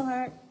从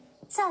而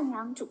赞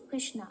扬主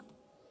Krishna。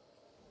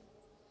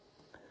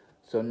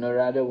So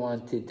Narada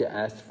wanted to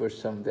ask for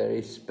some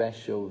very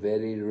special,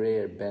 very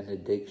rare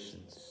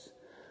benedictions.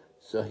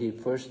 So he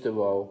first of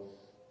all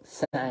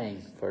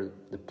sang for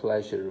the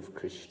pleasure of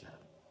Krishna.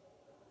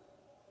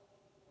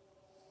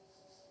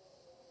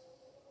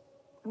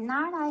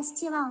 Narada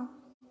希望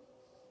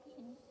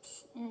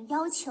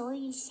要求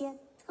一些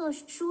特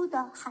殊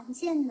的罕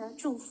见的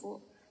祝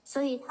福，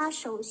所以他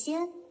首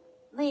先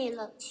为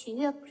了取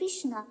悦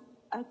Krishna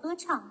而歌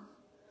唱。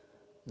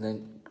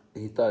Then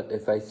he thought,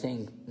 if I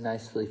sing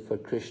nicely for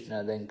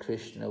Krishna, then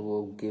Krishna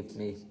will give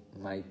me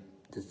my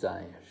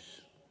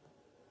desires.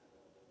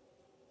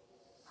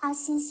 他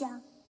心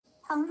想，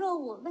倘若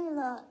我为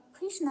了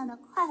Krishna 的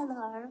快乐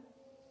而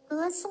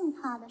歌颂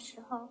他的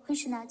时候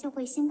 ，Krishna 就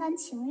会心甘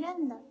情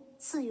愿的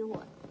赐予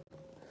我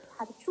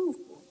他的祝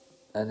福。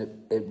And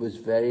it was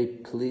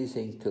very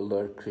pleasing to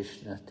Lord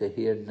Krishna to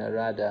hear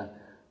Narada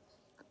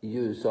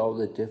use all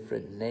the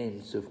different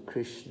names of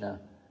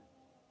Krishna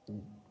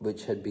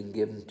which had been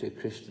given to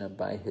Krishna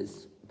by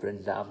his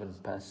Vrindavan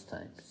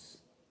pastimes.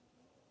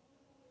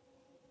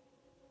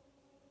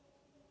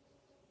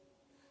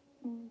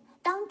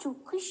 当主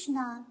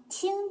Krishna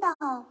听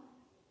到，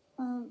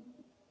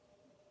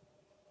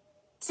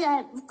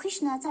在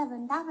Krishna 在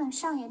文达文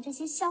上演这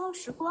些逍遥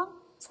时光，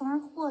从而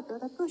获得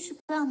的各式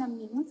各样的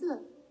名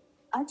字，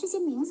而这些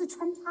名字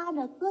穿插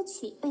着歌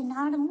曲被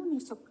Narada Muni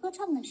所歌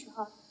唱的时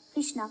候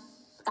 ，Krishna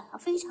感到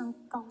非常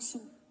高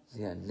兴。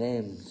Yeah,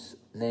 names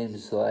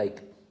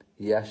like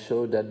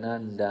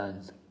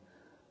Yashodanandan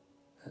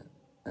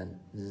and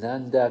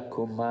Nanda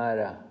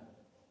Kumara,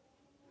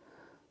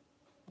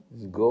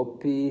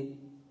 Gopi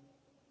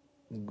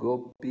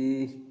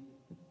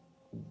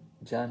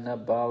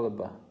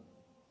Janabalaba,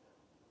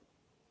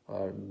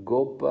 or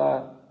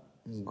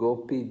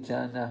Gopi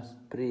Jana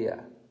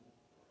Priya,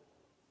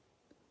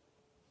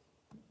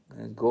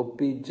 and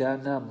Gopi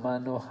Jana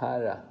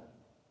Manohara,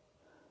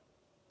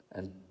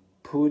 and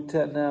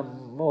Putana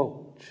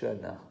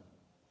Mokshana.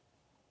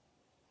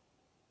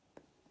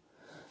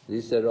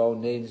 These are all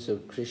names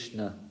of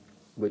Krishna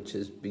which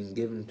has been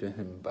given to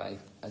him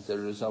as a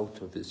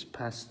result of his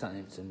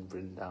pastimes in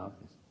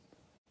Vrindavan.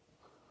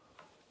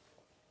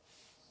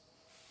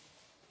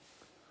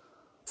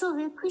 作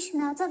为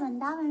Krishna 在文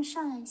达文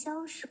上演逍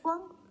遥时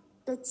光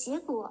的结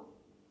果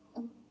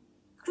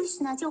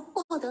，Krishna 就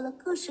获得了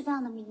各式各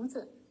样的名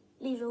字，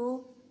例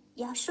如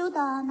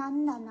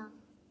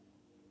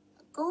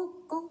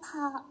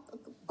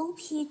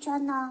Yashodanandana、Gopi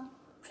Jana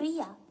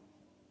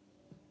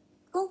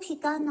Priya、Gopi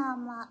Gana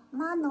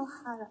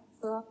Manohara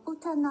和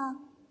Putana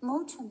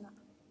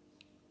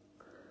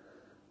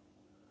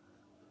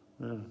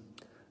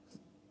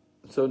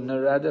Mochana。So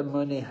Narada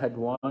Muni had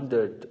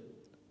wandered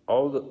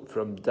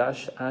from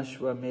Dash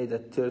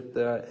Ashwamedha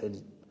Tirtha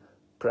in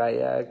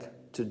Prayag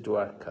to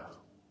Dwarka.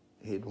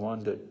 He had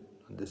wandered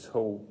this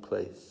whole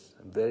place,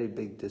 a very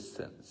big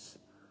distance.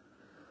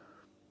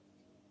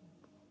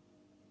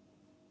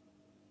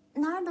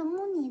 Narada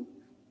Muni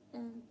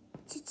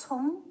就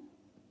从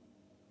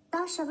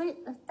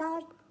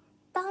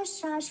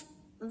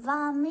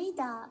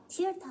Dashashvamedha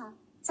Tirtha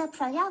在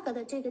Prayag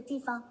的这个地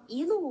方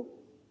一路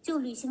就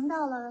旅行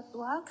到了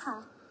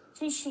Dwarka，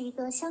 这是一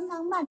个相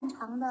当漫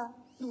长的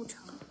路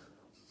程。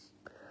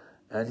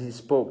And he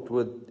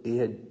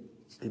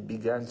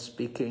began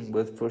speaking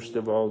with, first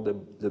of all,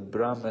 the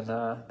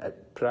Brahmana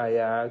at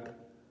Prayag.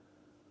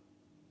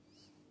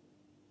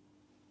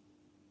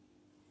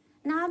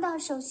 Narada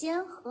首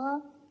先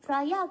和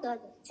Prayag 的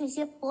这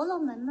些婆罗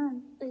门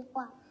们对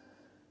话。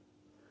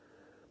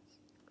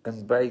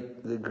And by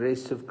the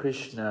grace of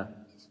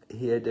Krishna,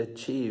 he had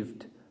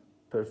achieved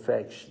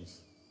perfection.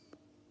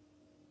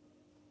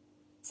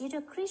 藉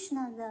着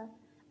Krishna 的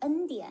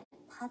恩典，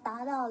他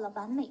达到了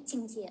完美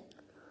境界。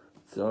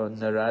So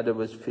Narada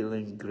was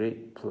feeling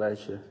great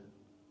pleasure.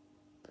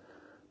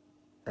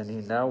 And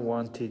he now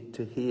wanted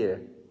to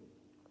hear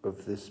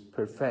of this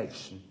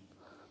perfection.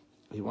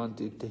 He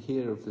wanted to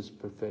hear of this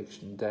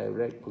perfection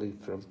directly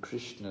from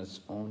Krishna's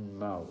own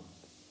mouth.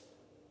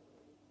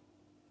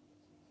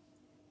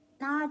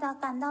 Narada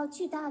感到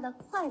巨大的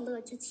快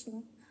乐之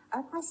情，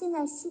而他现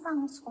在希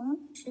望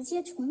直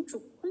接从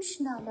主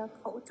Krishna 的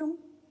口中，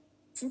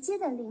直接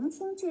的聆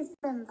听这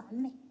份完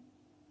美。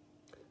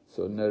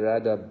So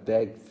Narada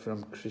begged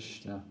from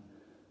Krishna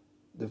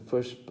the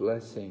first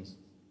blessing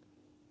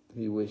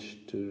he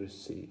wished to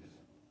receive.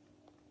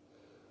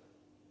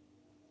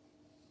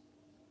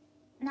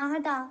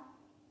 Narada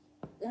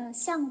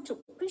向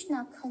主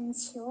Krishna 恳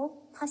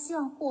求他希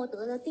望获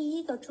得的第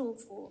一个祝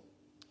福。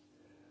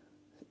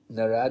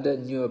Narada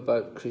knew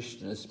about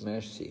Krishna's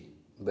mercy,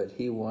 but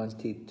he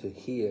wanted to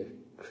hear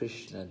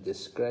Krishna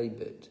describe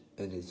it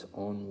in his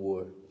own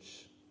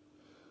words.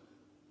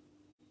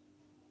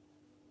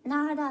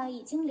 Narada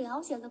已经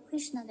了解了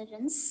Krishna 的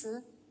仁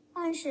慈，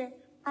但是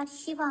他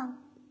希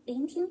望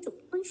聆听主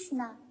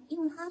Krishna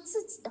用他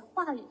自己的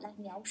话语来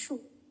描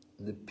述。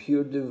The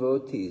pure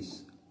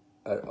devotees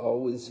are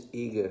always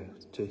eager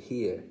to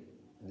hear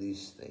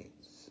these things.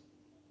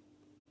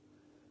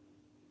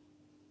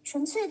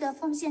 纯粹的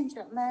奉献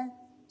者们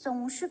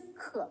总是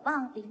渴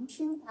望聆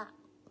听他。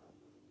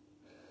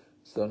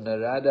So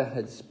Narada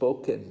had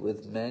spoken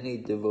with many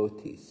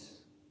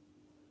devotees,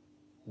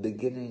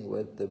 beginning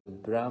with the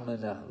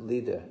Brahmana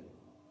leader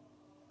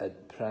at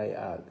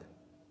Prayag.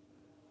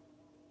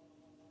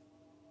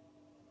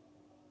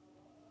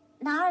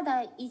 拿尔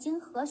达已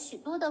经和许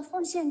多的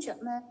奉献者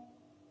们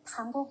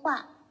谈过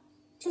话，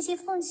这些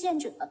奉献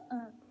者，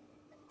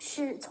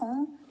是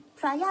从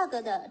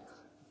Prayag 的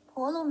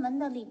婆罗门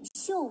的领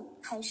袖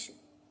开始。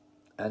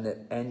And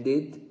it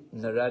ended,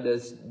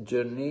 Narada's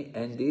journey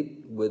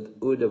ended with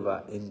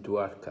Uddhava in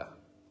Dwarka.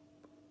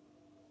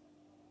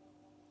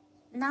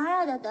 拿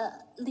尔达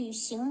的旅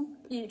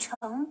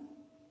程，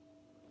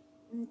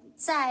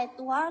在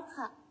杜尔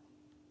卡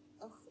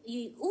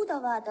与乌德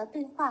瓦的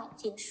对话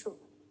结束。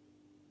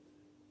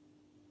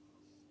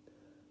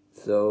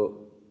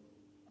So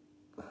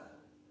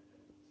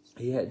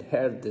he had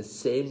heard the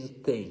same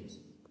thing,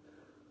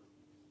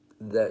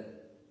 that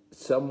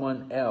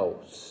someone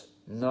else,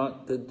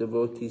 not the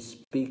devotee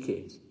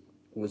speaking,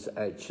 was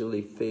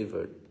actually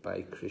favored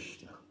by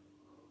Krishna.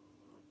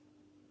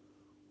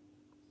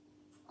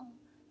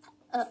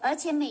 而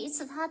且每一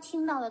次他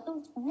听到的都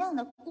是同样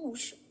的故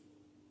事，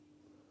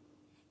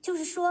就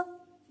是说，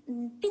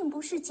并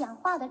不是讲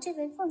话的这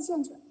位奉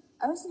献者，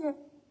而是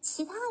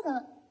其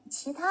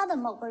他的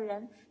某个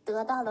人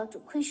得到了主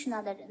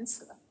Krishna 的仁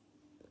慈。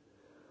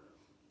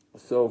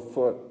So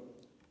for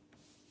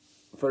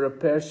a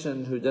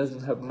person who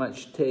doesn't have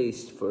much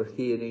taste for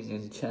hearing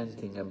and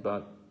chanting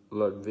about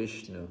Lord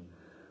Vishnu,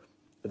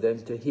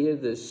 then to hear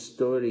this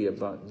story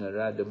about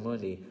Narada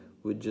Muni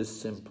would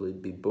just simply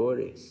be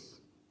boring.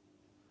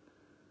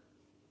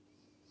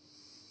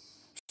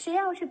 谁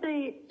要是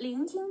对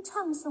聆听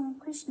唱诵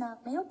Krishna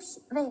没有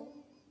品味，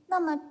那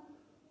么，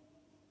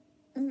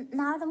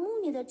拿着穆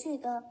尼的这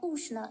个故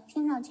事呢，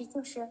听上去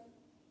就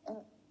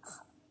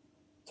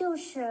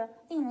是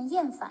令人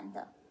厌烦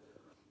的。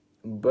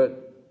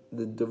But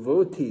the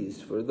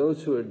devotees, for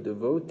those who are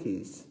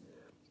devotees,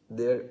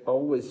 they're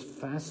always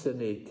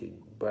fascinated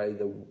by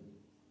the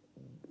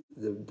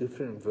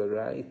different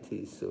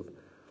varieties of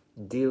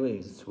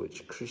dealings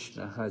which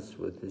Krishna has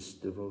with his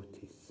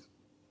devotees.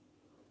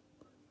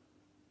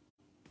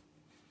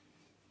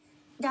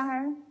 然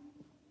而，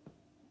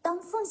当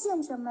奉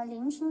献者们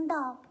聆听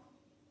到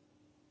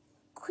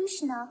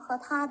Krishna 和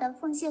他的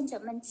奉献者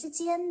们之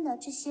间的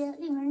这些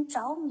令人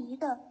着迷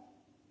的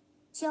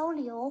交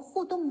流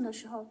互动的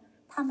时候，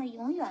他们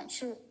永远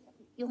是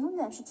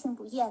听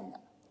不厌的。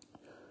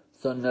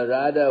So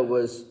Narada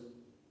was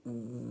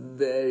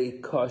very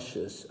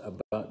cautious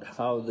about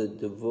how the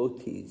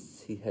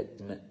devotees he had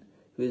met.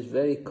 He was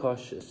very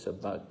cautious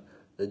about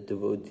the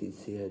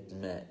devotees he had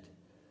met.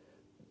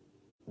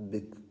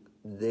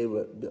 They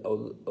were,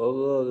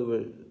 although they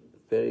were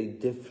very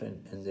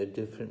different in their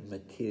different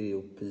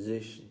material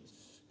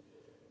positions,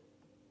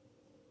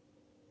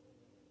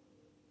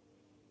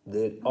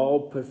 they had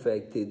all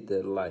perfected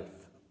their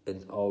life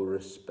in all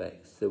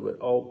respects. They were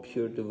all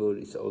pure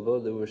devotees,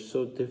 although they were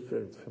so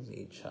different from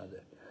each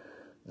other.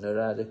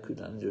 Narada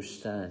could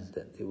understand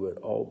that they were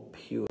all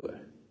pure.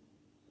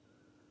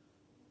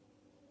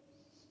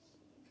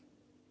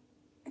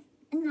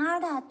 拿尔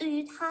达对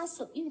于他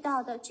所遇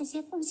到的这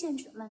些奉献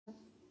者们，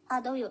他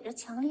都有着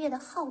强烈的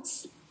好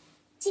奇，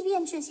即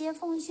便这些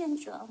奉献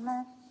者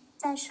们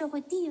在社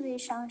会地位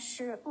上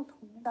是不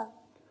同的，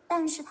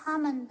但是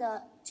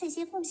这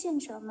些奉献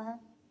者们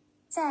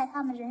在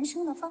他们人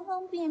生的方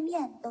方面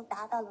面都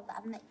达到了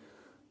完美。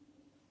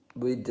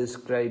We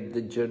described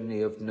the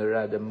journey of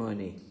Narada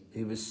Muni.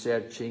 He was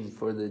searching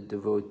for the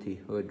devotee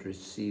who had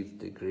received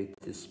the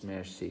greatest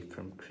mercy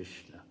from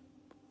Krishna.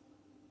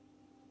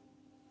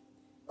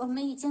 我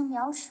们已经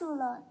描述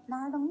了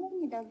拿尔达穆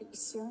尼的旅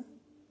行。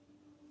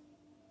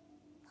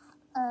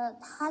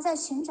他在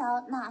寻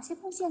找哪些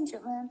奉献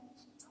者们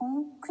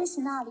从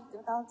Krishna 那里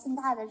得到更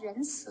大的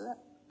仁慈。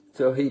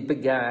So he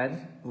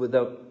began with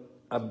the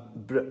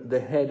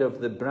head of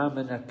the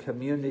Brahmana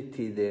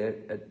community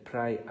there at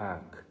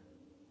Prayag.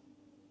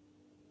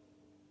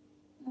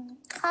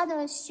 他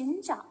的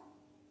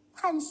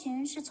探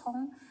寻是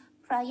从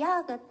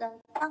Prayag 的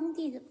当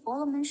地的婆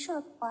罗门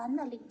社团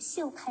的领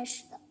袖开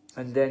始的。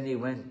And then he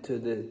went to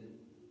the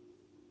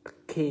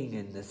king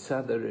in the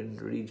southern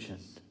region.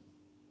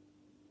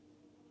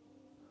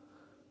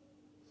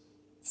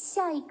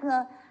 下一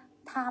个，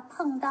他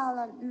碰到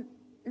了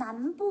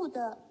南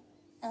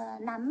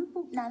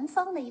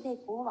方的一位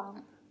国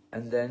王。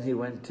And then he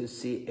went to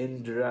see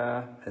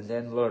Indra, and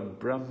then Lord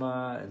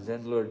Brahma, and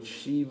then Lord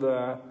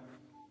Shiva,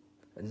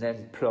 and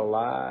then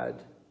Prahlad.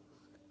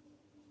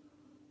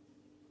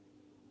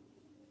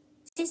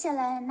 接下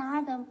来，拿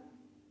尔达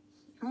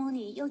穆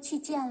尼又去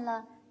见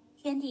了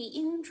天帝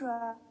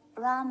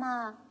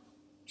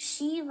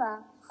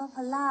Indra、Brahma、Shiva 和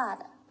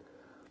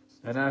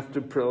Prahlad。And after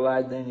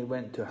Prahlad, then he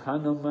went to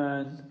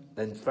Hanuman,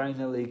 and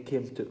finally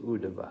came to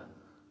Uddhava.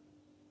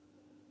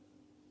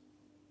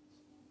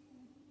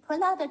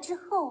 Prahlad 之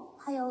后，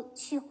他又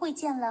去会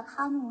见了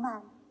哈努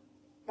曼，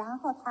然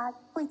后他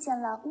会见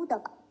了乌德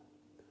瓦。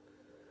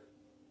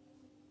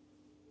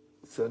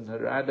So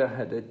Narada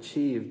had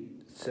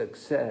achieved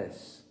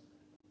success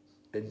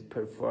in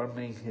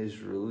performing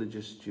his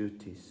religious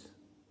duties.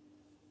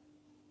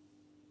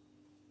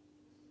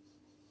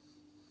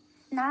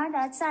 然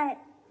而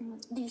在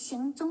履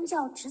行宗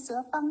教职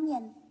责方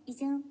面已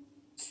经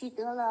取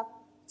得了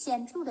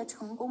显著的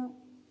成功。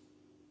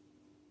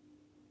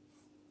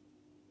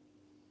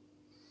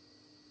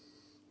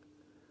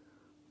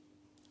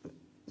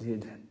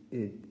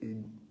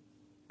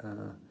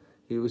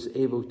He was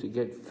able to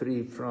get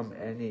free from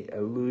any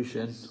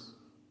illusion,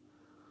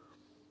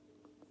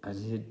 and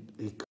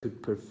he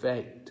could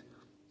perfect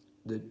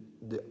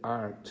the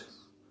art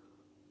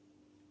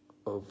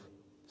of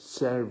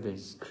serving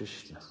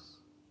Krishna.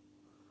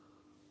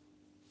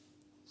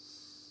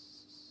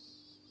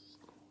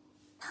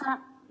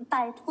 他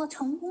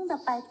成功的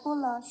摆脱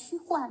了虚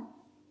幻，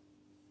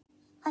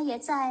他也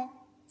在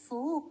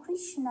服务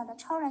Krishna 的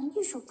超然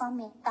艺术方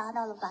面达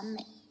到了完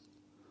美。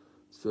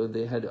So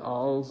they had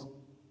all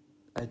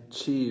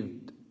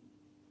achieved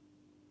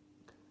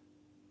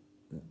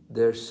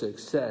their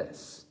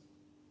success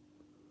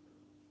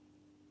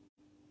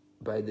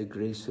by the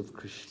grace of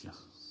Krishna.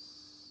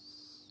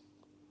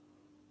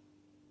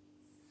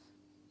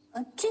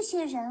 这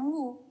些人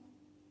物，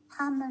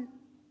他们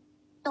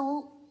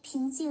都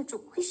凭借主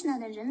Krishna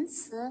的仁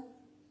慈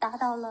达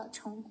到了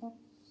成功。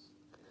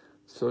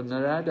So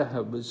Narada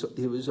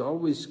he was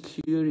always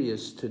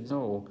curious to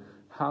know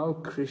how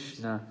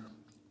Krishna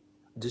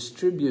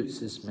distributes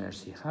his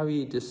mercy, how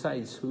he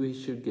decides who he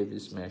should give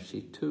his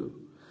mercy to.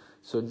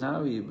 So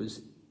now he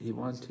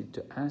wanted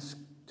to ask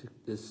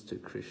this to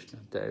Krishna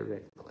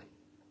directly.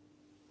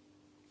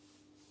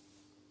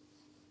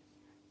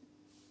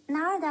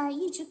 纳尔达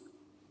一直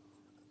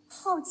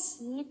好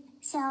奇，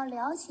想要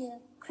了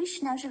解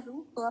Krishna 是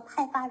如何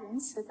派发仁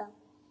慈的，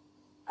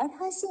而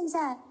他现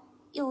在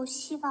又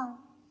希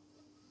望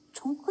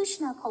从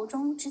Krishna 口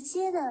中直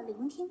接的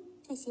聆听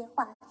这些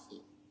话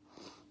题。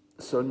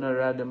So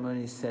Narada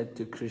Muni said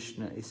to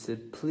Krishna, he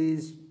said,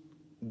 please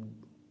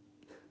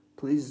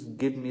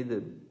give me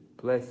the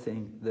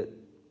blessing that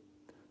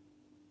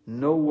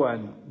no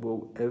one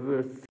will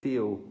ever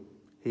feel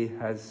he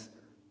has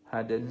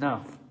had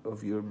enough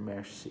of your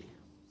mercy.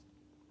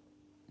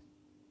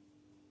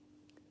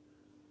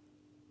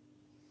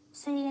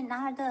 所以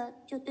纳尔达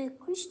就对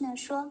Krishna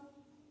说，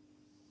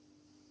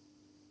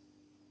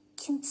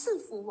请赐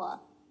福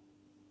我，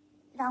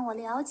让我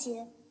了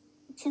解，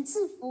请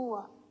赐福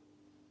我，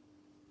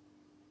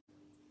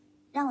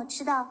让我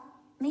知道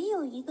没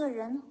有一个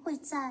人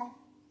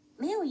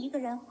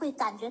会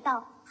感觉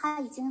到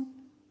他已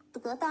经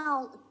得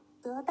到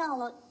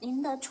了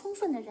您的充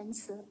分的仁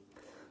慈。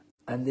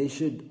And they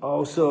should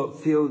also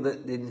feel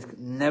that they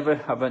never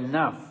have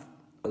enough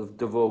of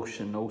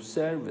devotional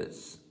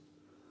service.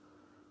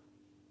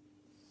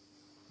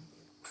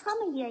 他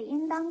们也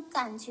应当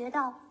感觉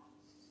到，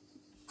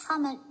他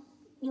们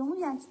永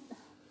远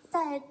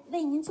在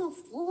为您做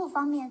服务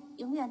方面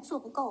永远做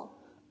不够。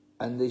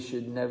And they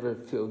should never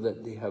feel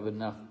that they have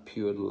enough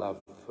pure love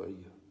for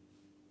you.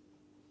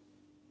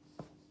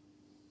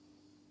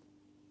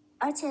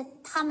 而且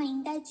他们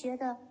应该觉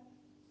得，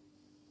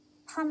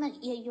他们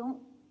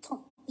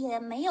也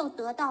没有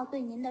得到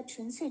对您的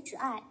纯粹之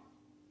爱。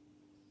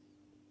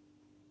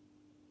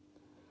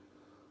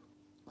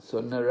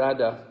So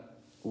Narada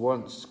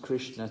wants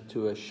Krishna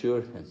to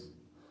assure him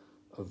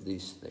of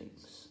these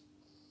things.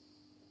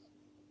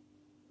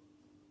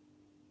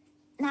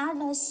 纳尔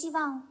达希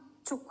望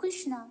主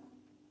Krishna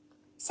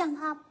向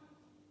他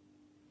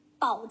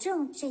保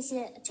证这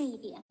一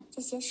点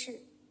这些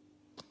事。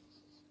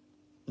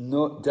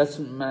No, it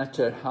doesn't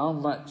matter how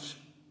much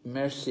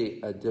mercy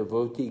a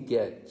devotee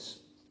gets,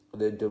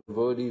 the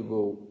devotee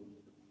will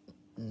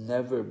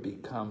never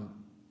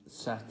become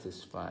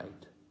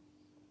satisfied.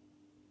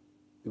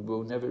 He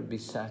will never be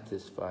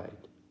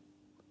satisfied.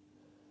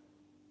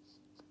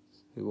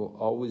 He will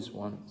always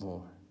want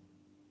more.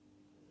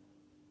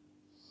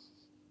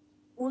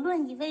 无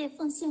论一位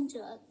奉献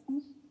者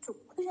从主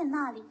Krishna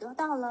那里得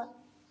到了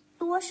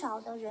多少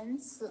的仁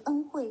慈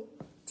恩惠，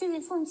这位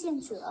奉献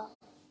者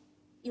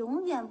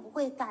永远不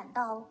会感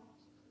到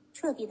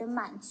彻底的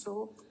满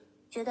足，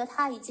觉得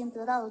他已经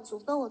得到了足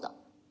够的。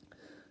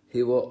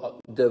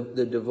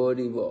The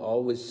devotee will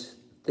always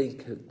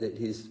think that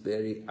he's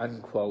very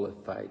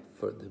unqualified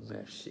for the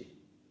mercy.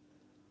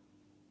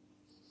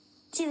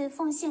 这位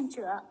奉献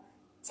者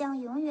将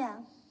永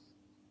远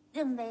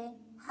认为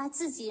他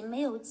自己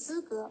没有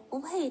资格，不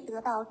配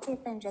得到这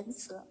份仁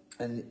慈。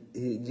And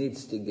he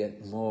needs to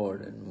get more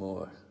and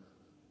more.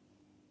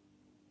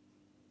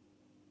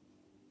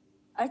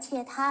 而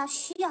且他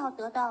需要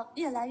得到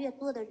越来越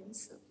多的仁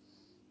慈。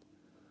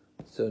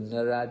So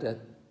Narada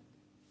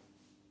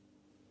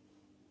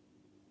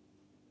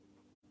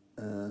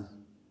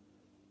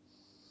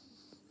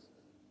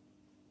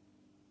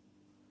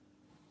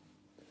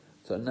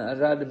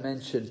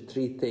mentioned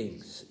three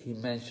things. He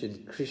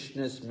mentioned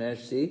Krishna's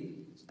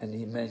mercy, and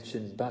he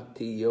mentioned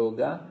Bhakti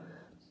Yoga,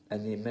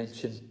 and he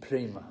mentioned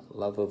Prema,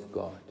 love of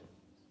God.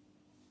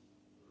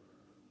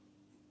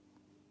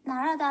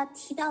 纳尔达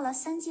提到了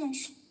3件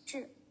事，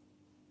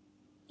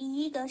第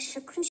一个是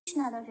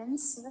Krishna 的仁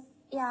慈，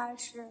第二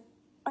是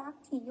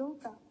Bhakti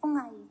Yoga 奉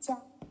爱瑜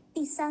伽，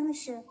第三个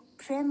是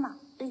Prema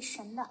对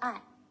神的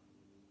爱。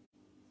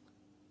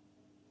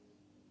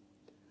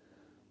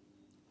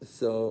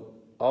So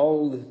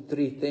all the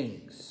three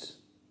things,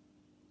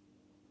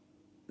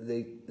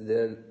 there's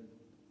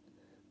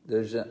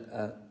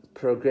a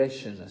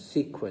progression, a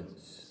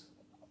sequence.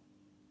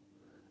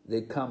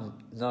 They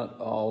come not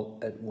all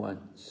at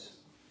once.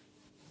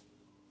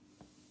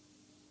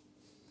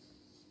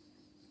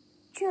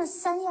 这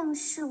三样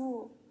事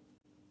物，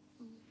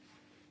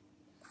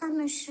他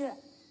们是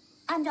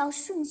按照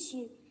顺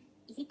序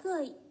一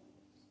个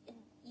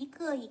一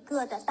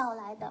个的到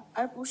来的，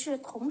而不是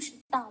同时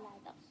到来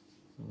的。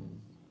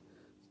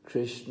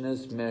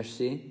Krishna's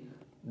mercy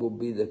will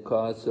be the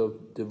cause of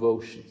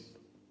devotion,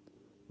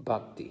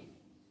 Bhakti.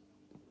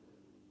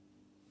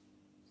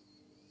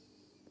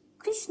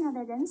 Krishna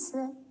的仁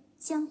慈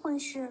将会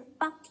是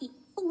Bhakti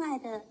奉爱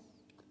的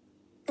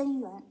根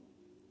源。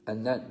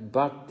And that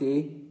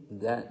Bhakti,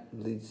 that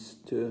leads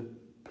to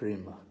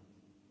Prema.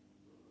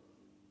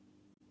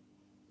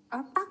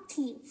 而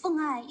Bhakti 奉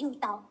爱又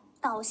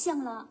导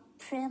向了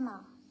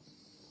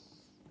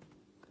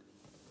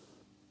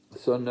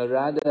Prema。So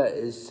Narada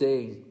is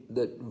saying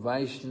that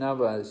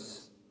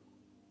Vaishnavas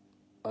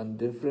on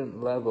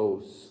different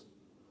levels,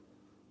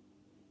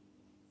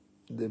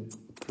 they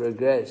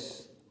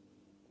progress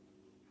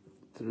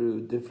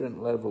through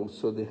different levels,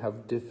 so they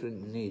have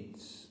different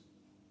needs.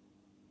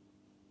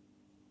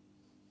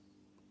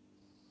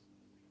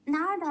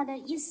 Narada 的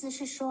意思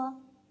是说，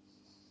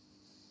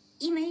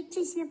因为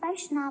这些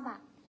Vaishnava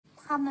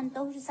他们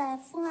都是在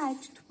奉爱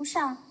之途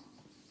上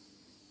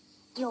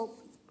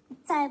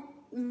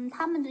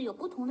他们的有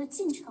不同的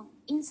进程，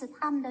因此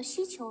他们的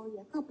需求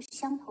也各不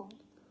相同。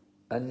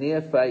A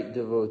neophyte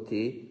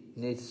devotee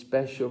needs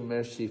special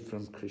mercy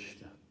from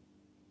Krishna.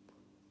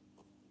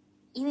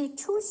 一位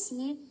出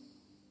席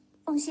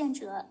奉献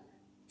者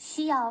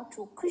需要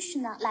主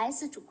Krishna 来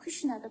自主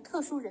Krishna 的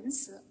特殊仁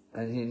慈。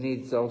And he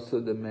needs also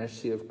the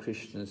mercy of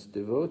Krishna's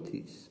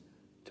devotees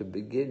to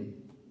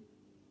begin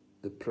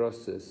the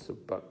process of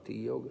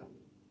Bhakti Yoga.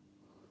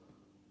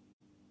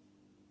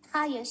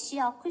 他也需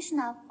要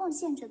Krishna 奉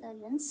献者的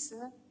仁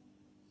慈，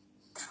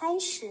开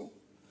始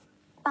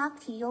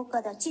Bhakti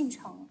Yoga 的进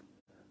程。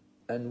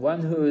And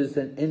one who is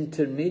an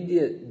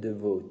intermediate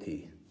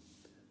devotee,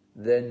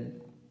 then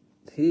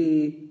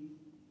he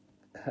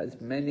has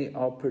many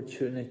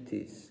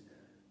opportunities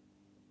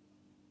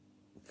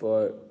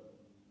for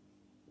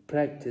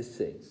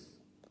practicing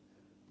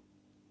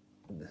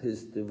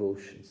his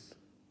devotion.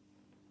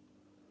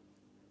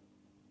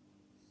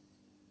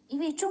 一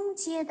位中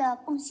阶的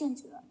奉献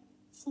者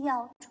需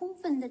要充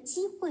分的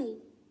机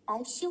会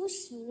来修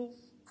习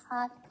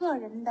他个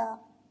人的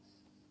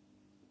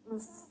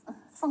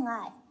奉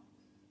爱。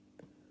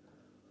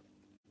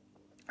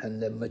And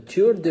the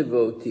mature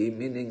devotee,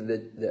 meaning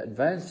the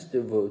advanced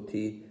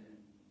devotee,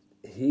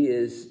 he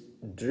is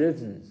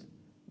driven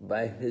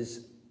by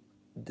this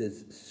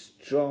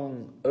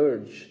strong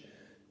urge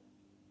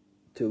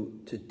to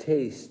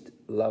taste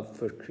love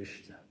for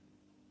Krishna.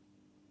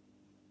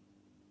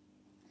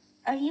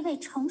 而一位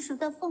成熟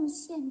的奉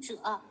献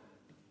者，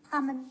他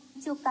们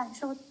就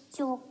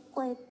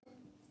会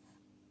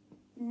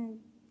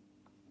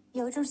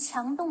有一种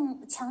强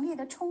烈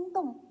的冲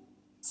动，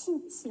去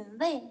品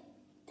味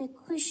对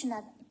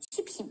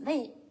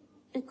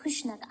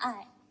Krishna 的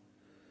爱。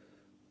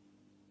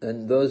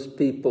And those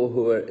people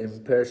who are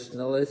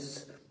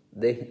impersonalists,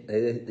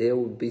 they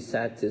will be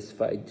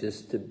satisfied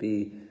just to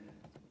be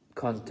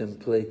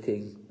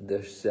contemplating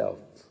their self.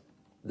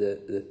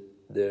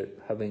 They're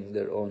having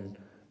their own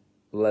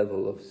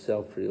level of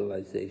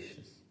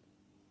self-realization.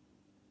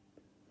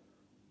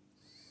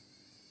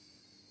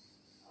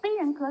 非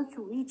人格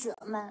主义者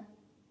们，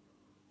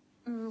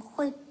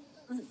会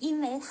因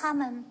为他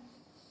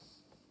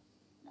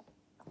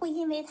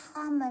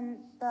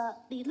们的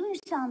理论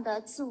上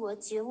的自我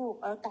觉悟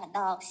而感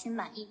到心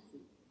满意足。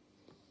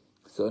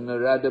So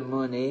Narada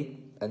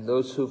Muni and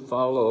those who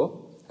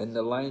follow in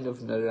the line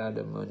of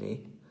Narada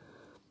Muni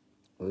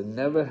will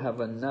never have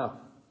enough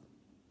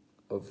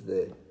of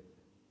the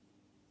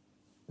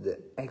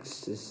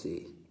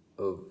ecstasy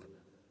of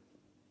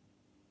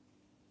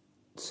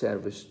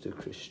service to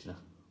Krishna.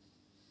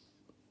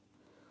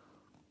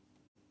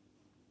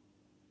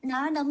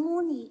 Narada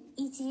Muni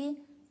以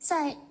及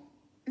在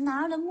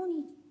Narada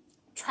Muni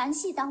传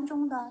系当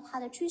中的他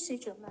的追随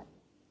者们，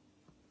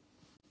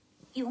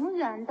永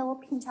远都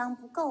品尝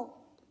不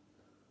够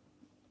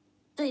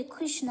对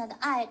Krishna 的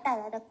爱带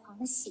来的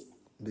狂喜。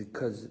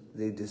Because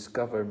they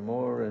discover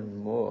more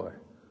and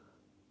more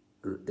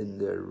in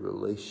their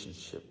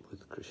relationship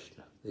with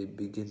Krishna. They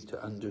begin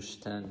to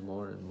understand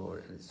more and more,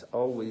 and it's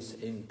always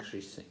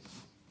increasing.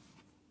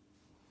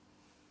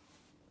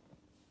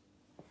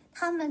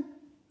 他们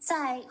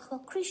在和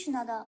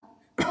Krishna 的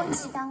关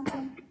系当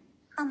中，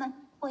他们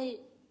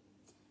会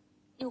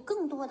有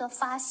更多的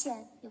发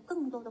现，有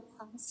更多的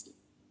狂喜。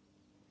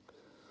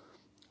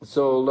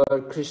So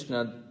Lord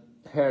Krishna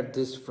heard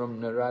this from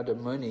Narada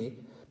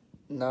Muni.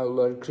 now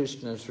Lord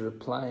Krishna is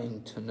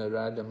replying to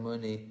Narada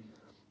Muni,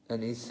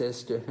 and he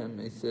says to him,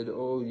 he said,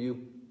 "Oh, you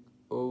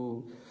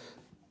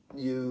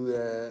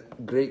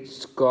great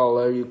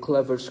scholar, you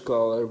clever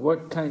scholar,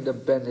 what kind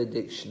of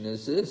benediction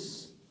is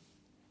this?"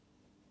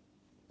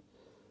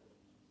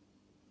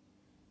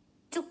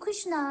 主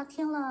Krishna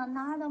听了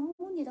拿了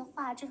穆尼的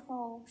话之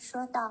后，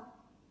说道：“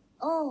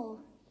哦，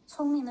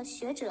聪明的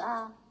学者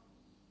啊，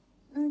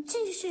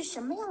这是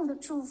什么样的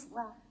祝福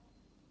啊？”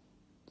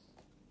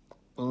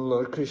 And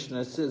Lord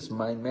Krishna says,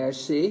 "My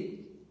mercy,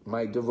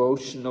 my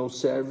devotional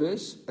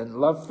service, and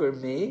love for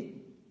me,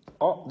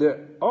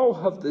 they all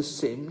have the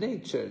same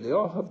nature. They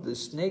all have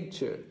this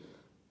nature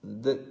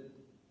that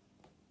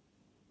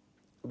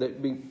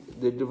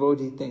the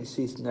devotee thinks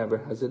he never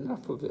has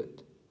enough of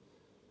it."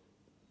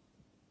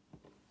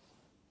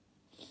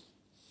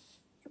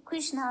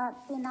 Krishna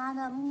对拿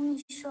的穆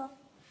尼说：“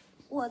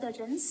我的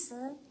仁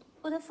慈，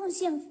我的奉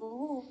献服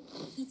务，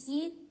以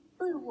及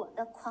对我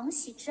的狂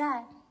喜之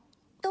爱，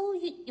都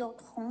有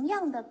同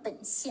样的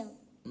本性。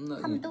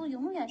他们都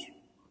永远是。”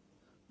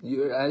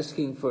 You're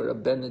asking for a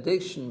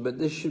benediction, but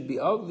this should be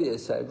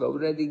obvious. I've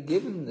already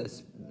given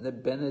this. The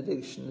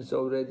benediction is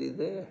already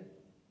there.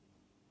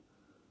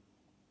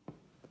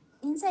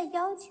 您在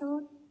要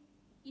求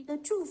一个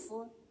祝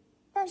福，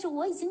但是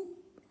我已经，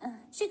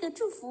这个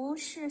祝福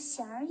是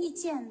显而易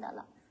见的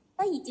了，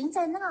它已经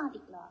在那里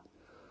了。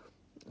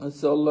And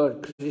so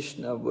Lord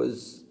Krishna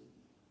was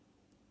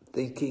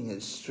thinking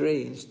it's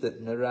strange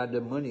that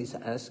Narada Muni is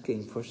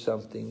asking for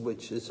something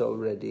which is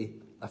already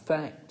a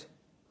fact.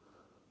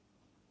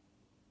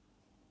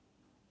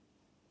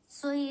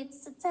 所以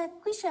在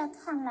Krishna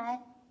看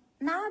来，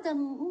拿的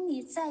穆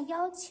尼在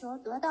要求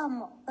得到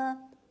某个，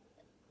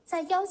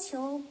在要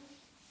求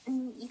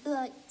一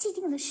个既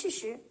定的事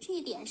实，这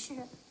一点是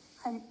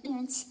很令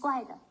人奇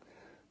怪的。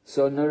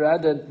So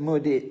Narada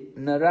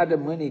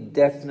Muni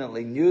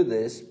definitely knew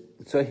this,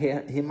 so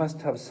he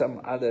must have some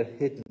other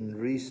hidden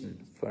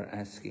reason for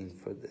asking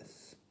for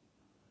this.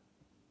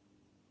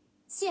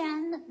 既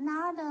然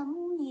拿的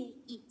穆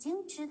尼已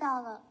经知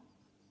道了，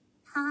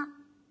他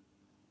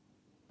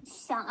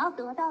想要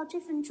得到这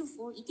份祝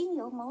福，一定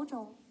有某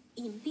种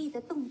隐蔽的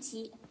动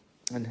机。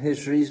And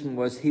his reason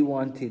was he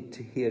wanted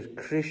to hear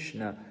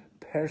Krishna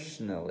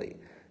personally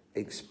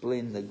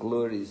explain the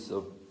glories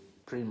of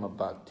Prema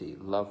Bhakti,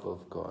 love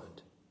of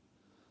God.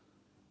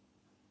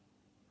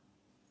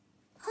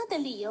 他的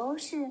理由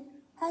是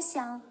他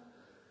想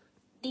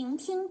聆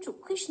听主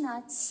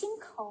Krishna 亲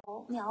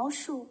口描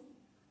述，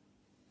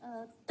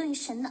对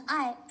神的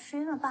爱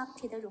Prema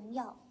Bhakti 的荣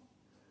耀。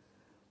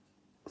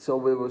So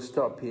we will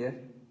stop here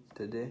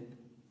today.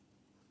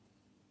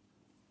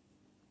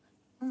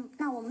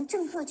 那我们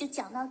正课就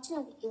讲到这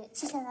里，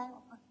接下来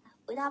我们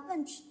回答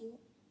问题。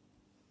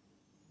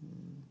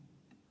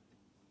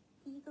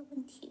第一个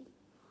问题。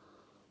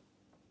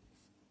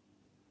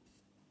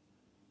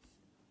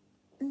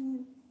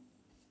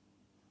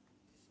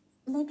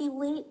Maybe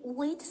we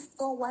wait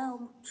for 1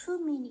 or 2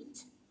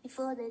 minutes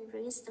before they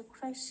raise the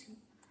question.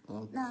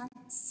 那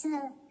现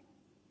在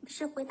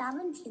是回答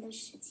问题的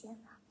时间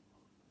了。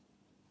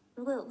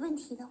如果有问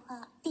题的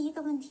话，第一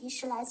个问题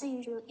是来自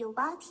于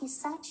Yovati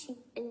Sachi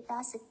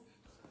Dasi.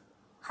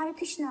 Hare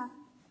Krishna,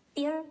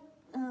 dear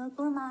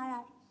Guru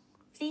Maharaj,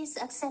 please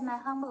accept my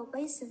humble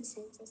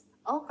obeisances.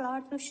 All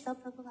glory to Srila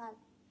Prabhupada.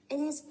 It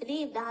is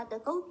believed that the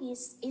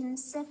gopis in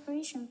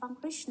separation from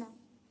Krishna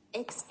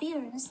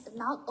experienced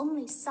not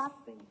only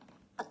suffering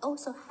but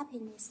also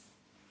happiness.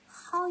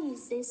 How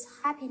is this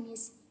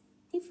happiness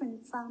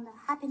different from the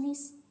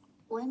happiness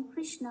when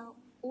Krishna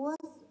was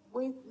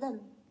with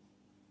them?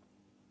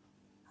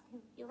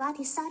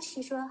 Yovati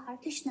Sachi 说 Hare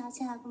Krishna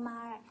亲爱的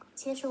妈儿，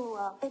接受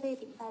我卑卑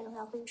顶拜荣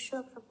耀归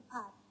Srila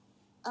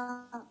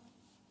Prabhupada。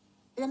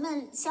人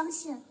们相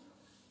信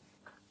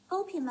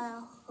Gopi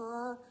们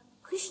和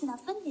Krishna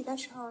分离的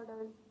时候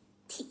的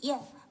体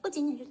验不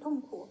仅仅是痛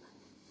苦，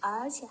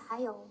而且还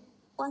有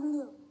欢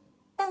乐。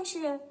但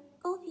是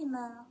Gopi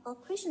们和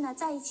Krishna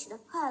在一起的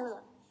快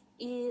乐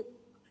与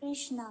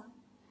Krishna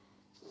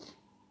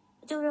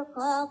就是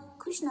和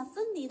Krishna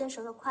分离的时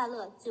候的快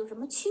乐有什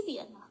么区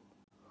别呢？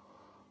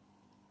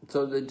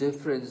 So the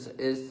difference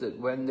is that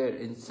when they're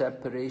in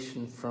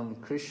separation from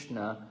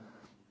Krishna,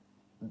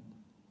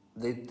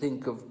 they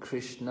think of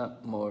Krishna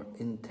more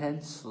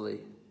intensely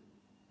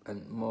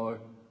and more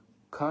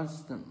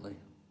constantly.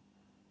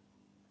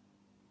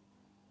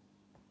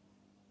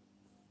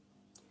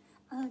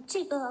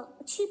 这个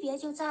区别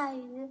就在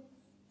于，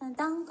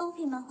当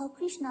Gopi 们和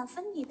Krishna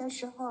分离的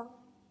时候，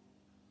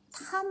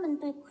他们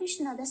对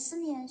Krishna 的思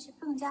念是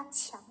更加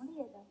强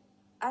烈的，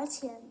而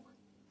且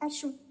它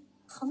是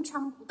恒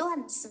长不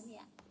断的思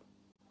念。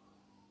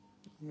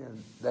Yeah,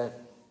 that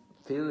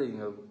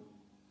feeling of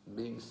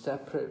being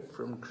separate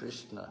from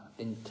Krishna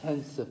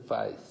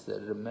intensifies the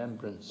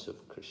remembrance of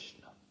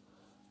Krishna.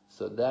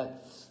 So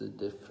that's the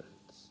difference.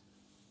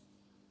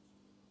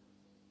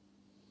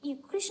 与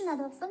Krishna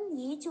的分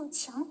离就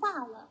强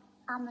化了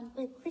他们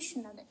对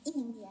Krishna 的意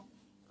念，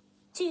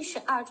这是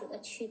二者的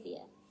区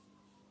别。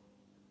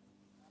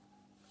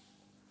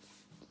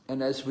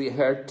And as we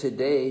heard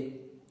today,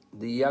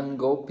 the young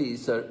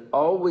gopis are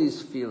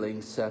always feeling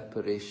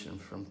separation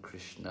from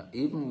Krishna,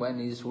 even when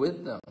he's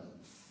with them.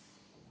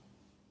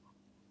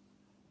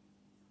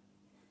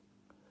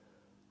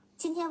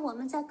 今天我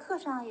们在课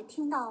上也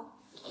听到，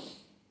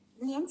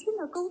年轻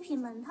的勾皮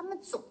们，他们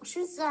总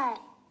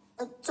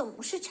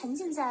是沉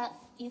浸在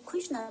与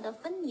Krishna 的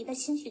分离的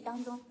心绪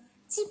当中，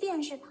即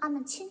便是他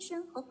们亲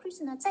身和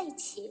Krishna 在一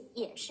起，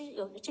也是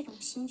有着这种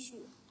心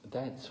绪。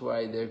That's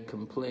why they're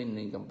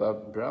complaining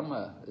about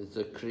Brahma as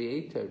a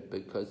creator,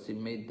 because he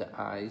made the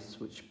eyes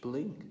which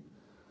blink.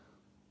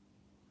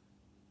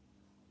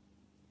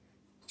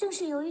 正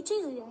是由于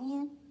这个原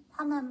因，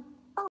他们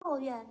抱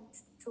怨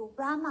主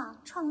Brahma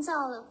创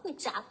造了会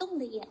眨动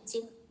的眼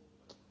睛。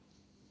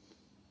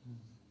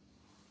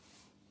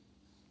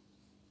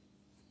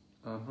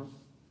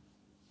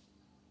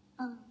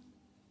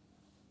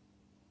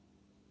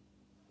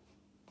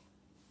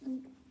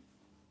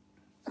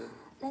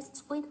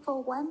Let's wait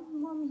for 1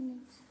 more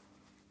minute.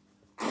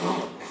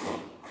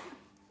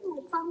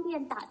 不方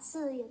便打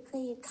字，也可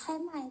以开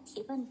麦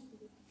提问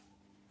题。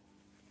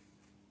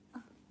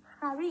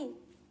Hare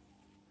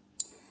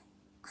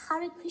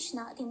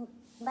Krishna， 顶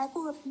白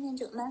Guru拼念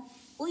者们，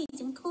我已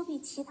经托庇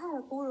其他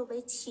的Guru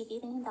为启迪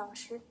领导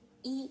师。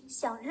一，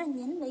想认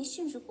您为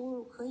训示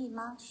Guru可以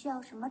吗？需要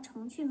什么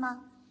程序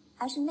吗？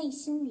还是内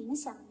心冥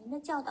想您的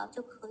教导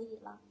就可以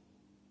了？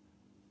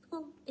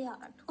第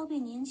二，托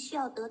庇您需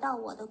要得到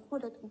我的Guru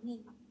的同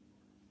意吗？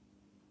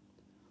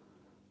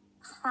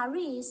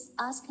 Hari is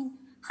asking,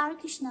 Hare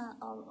Krishna,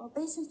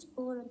 obeisance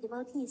Guru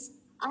devotees,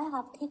 I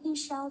have taken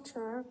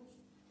shelter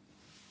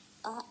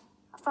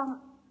from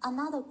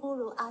another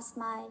Guru as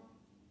my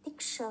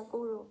Diksha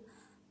Guru.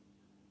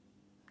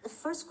 The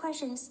first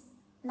question is,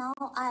 now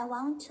I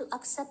want to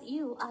accept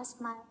you as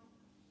my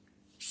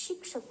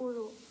Shiksha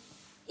Guru.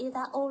 Is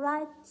that all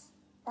right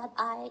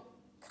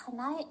can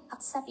I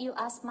accept you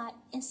as my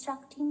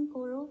instructing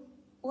Guru?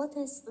 What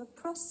is the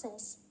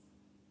process?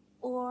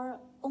 Or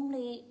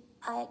only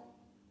I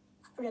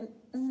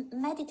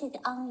meditate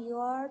on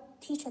your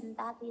teaching,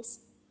 that is,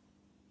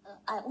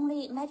 I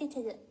only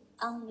meditate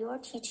on your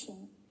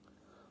teaching.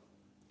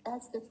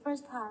 That's the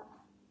first part.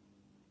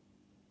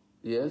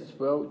 Yes,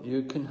 well,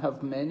 you can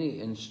have many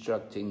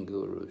instructing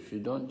gurus. You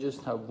don't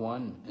just have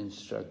one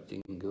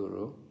instructing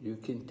guru. You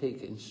can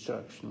take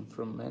instruction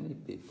from many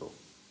people.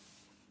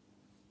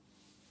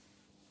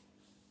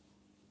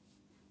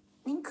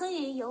 您可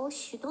以有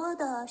许多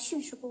的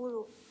训示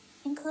Guru，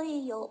您可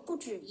以有不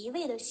止一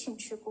位的训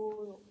示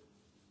Guru。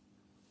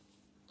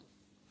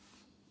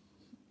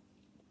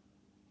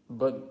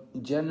But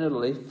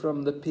generally,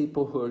 from the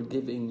people who are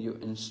giving you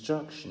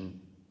instruction,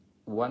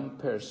 one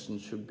person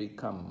should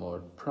become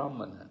more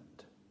prominent.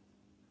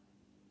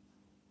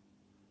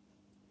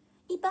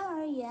 一般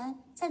而言，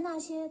在那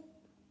些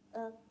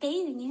给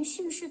予您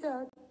训示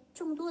的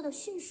众多的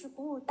训示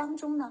Guru当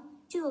中呢，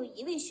就有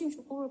一位训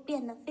示Guru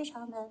变得非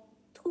常的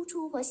突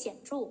出和显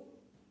著。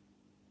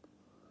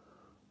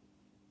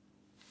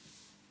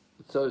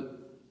So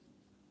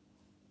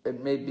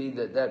it may be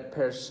that that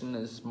person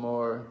is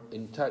more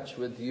in touch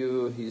with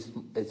you,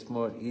 it's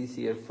more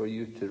easier for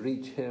you to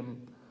reach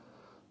him,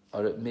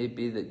 or it may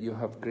be that you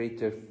have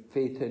greater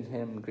faith in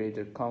him,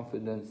 greater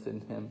confidence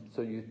in him,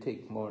 so you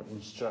take more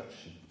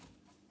instruction.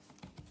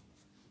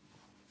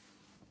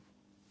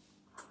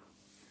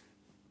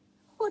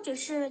 或者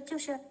是就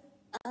是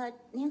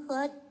您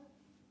和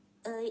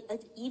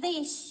一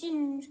位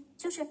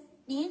就是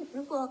您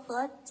如果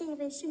和这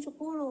位训示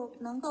Guru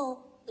能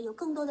够有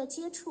更多的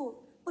接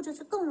触，或者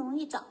是更容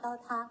易找到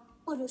他，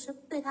或者是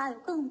对他有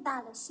更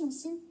大的信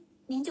心，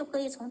您就可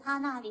以从他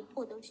那里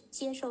获得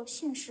接受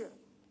训示。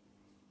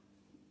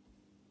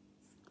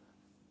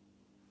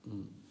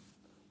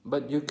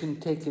But you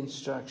can take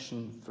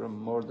instruction from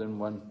more than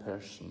one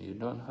person. You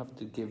don't have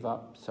to give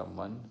up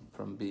someone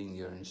from being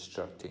your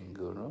instructing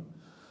guru.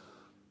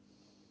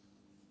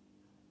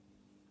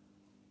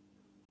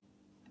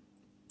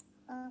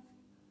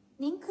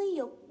 您可以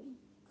有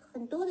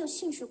很多的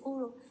训示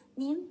Guru，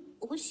您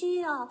不需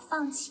要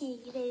放弃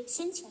一位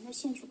先前的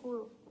训示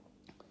Guru。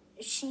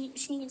He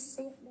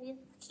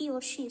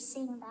or she is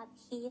saying that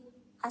he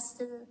has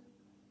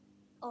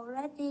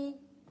already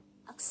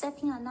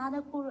accepting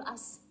another Guru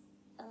as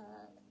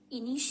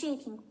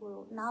initiating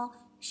Guru. Now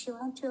she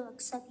wants to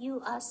accept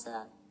you as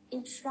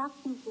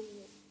instructing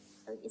Guru.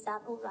 Is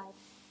that all right?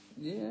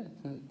 Yeah,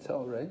 it's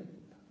all right.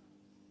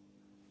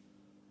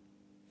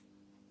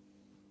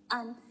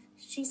 And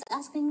she's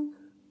asking,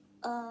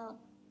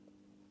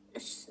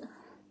 is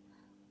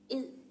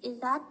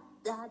that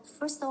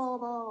first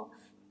of all,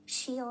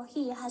 she or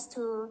he has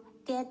to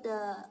get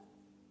the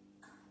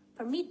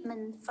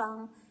permission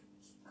from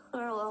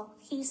her or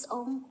his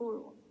own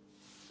Guru?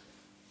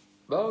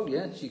 Well,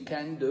 yes, you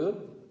can do.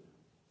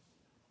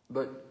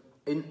 But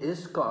in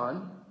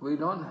ISKCON, we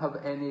don't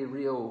have any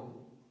real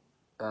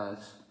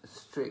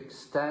strict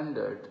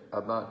standard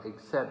about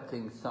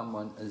accepting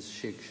someone as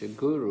Shiksha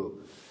Guru.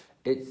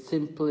 It's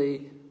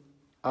simply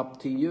up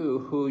to you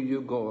who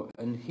you go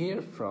and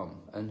hear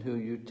from and who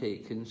you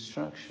take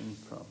instruction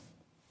from.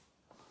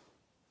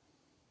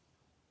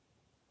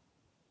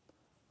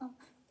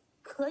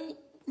 可以，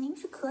您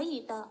是可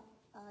以的，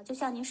就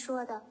像您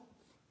说的，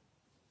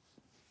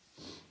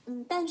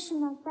但是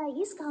呢，在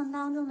ISKCON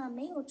当中呢，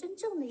没有真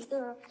正的一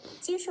个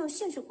接受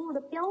信使guru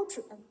的标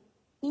准，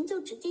您就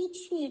直接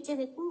去这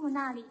位guru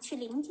那里去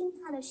聆听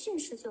他的训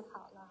示就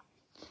好了。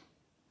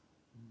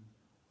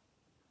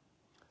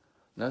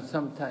Now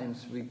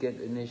sometimes we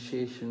get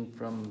initiation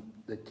from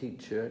the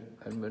teacher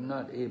and we're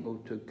not able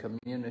to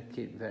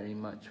communicate very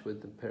much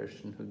with the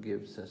person who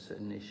gives us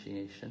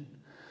initiation.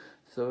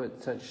 So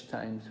at such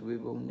times we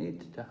will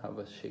need to have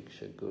a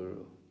Shiksha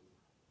Guru.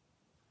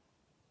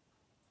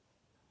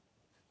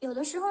 有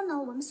的时候呢，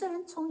我们虽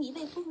然从一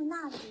位guru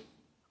那里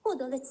获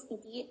得了启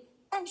迪，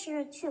但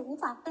是却无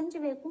法跟这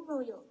位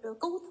guru有着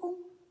沟通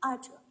二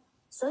者，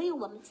所以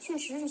我们确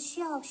实是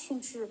需要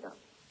训示的，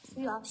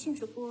需要训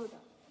示guru的。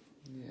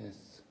Yes.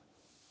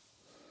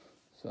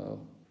 So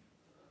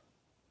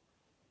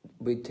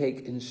we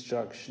take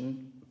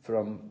instruction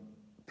from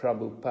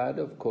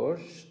Prabhupada, of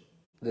course.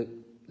 The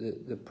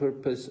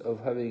purpose of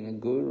having a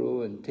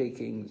guru and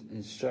taking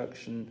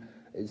instruction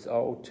is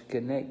all to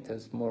connect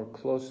us more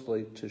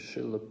closely to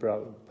Srila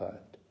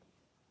Prabhupada.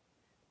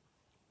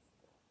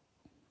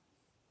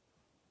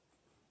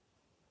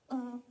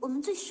 我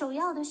们最首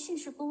要的训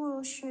示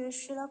guru是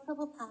Srila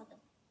Prabhupada。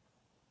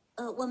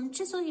我们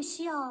之所以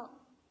需要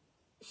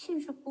训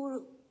示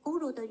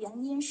guru的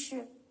原因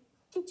是，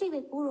这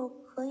位guru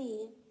可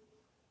以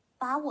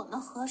把我们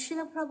和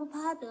Srila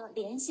Prabhupada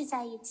联系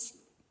在一起。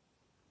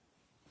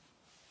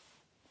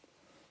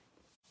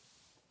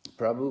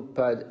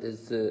Prabhupada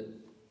is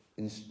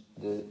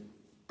the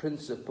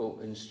principal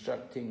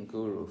instructing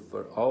guru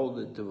for all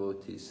the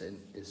devotees in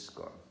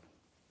ISKCON.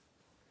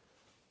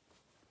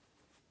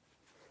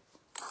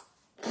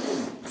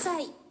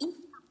 在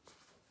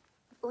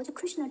国际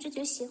Krishna 知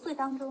觉协会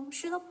当中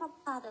，Srila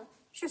Prabhupada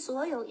是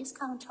所有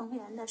ISKCON 成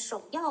员的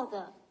首要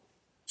的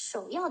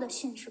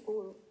训示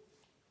guru。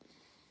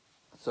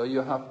So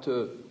you have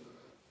to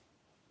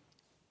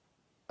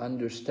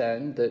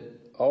understand that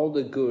all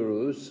the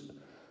gurus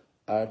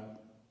are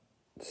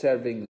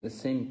serving the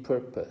same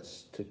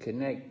purpose, to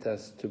connect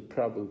us to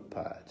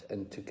Prabhupada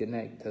and to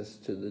connect us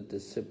to the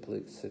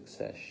disciplic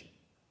succession.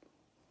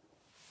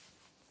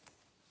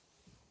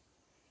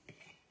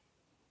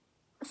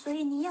 所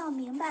以你要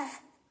明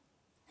白，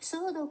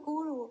所有的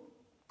guru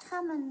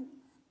他们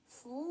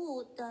服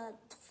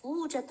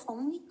务着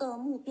同一个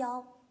目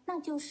标，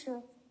那就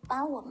是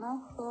把我们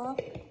和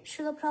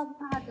Srila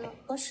Prabhupada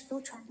和使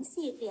徒传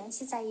记联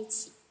系在一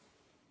起。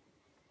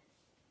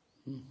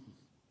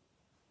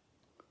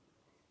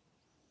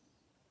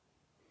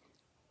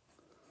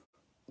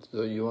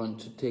So you want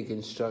to take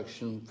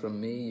instruction from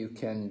me, you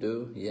can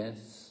do,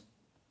 yes,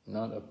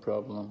 not a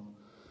problem.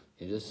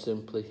 You just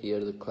simply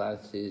hear the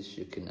classes,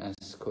 you can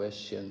ask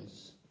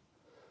questions.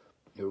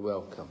 You're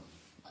welcome.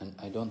 And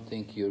I don't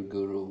think your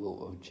guru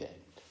will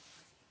object.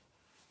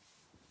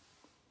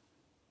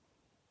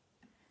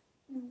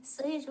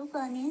 所以如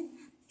果您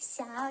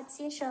想要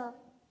接受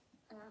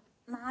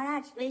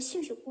Maharaj为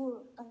训示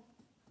guru，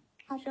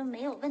他说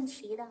没有问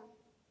题的，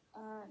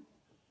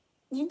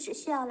您只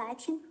需要来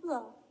听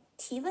课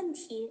提问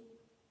题，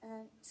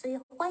所以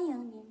欢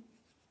迎您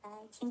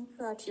来听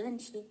课提问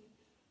题。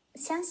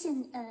相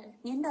信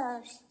您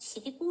的启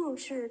迪guru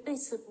是对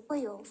此不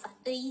会有反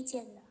对意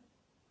见的。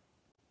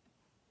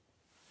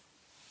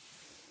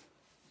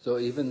So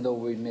even though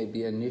we may be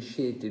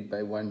initiated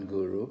by one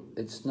guru,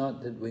 it's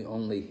not that we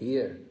only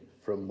hear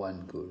from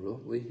one guru,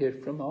 we hear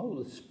from all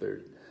the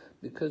spirit.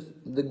 Because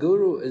the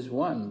guru is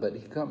one, but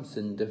he comes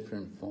in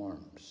different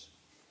forms.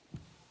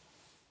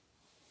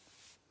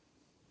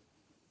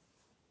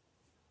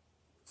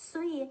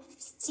 所以，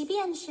即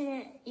便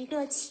是一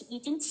个已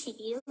经启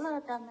迪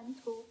了的门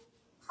徒，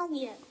他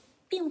也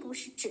并不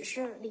是只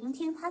是聆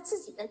听他自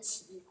己的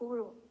启迪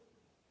guru，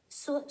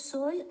所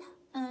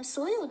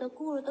有的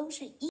guru都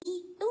是一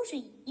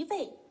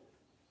位，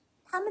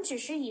他们只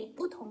是以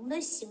不同的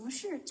形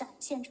式展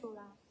现出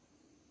来。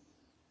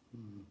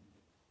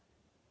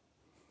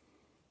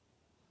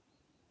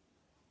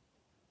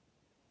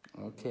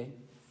Okay.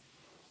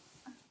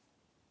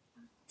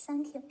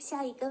 Thank you。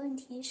下一个问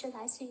题是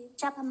来自于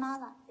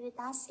Japamala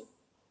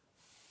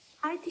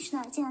Vidasi。Hare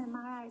Krishna， 敬爱的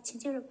Maharaj，请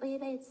接着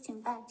B.V.V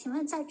请拜。请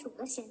问，在主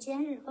的显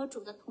现日和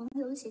主的同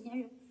游的显现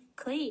日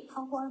可以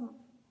抛花吗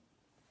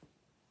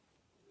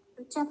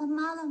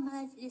？Japamala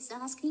Maharaj is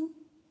asking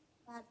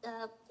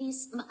that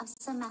please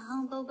send my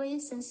humble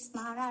obeisance,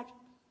 Maharaj,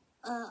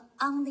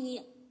 on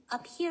the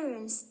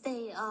appearance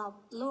day of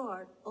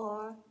Lord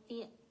or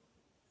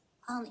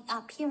on the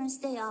appearance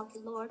day of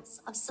the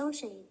Lord's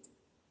associate,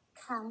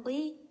 can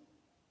we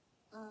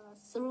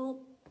throw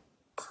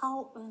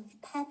flower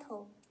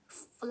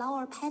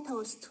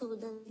petals to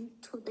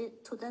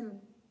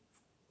them?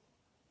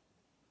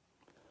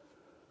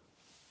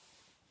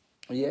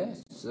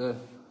 Yes,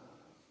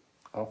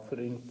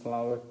 offering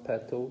flower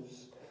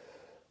petals,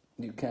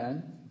 you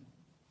can,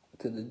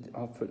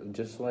 offer,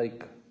 just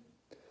like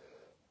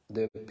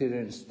the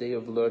appearance day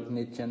of Lord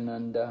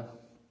Nityananda,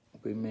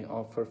 we may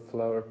offer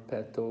flower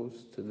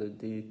petals to the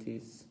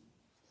deities.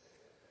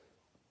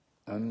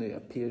 on the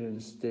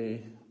appearance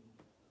day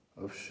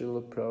of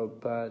Srila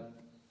Prabhupada,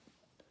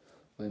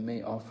 we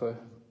may offer,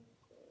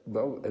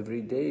 well,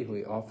 every day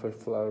we offer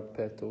flower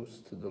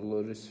petals to the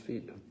lotus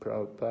feet of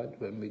Prabhupada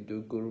when we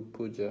do Guru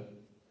Puja.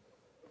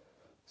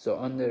 So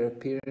on their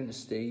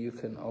appearance day, you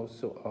can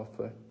also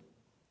offer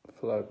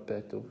flower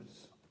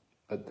petals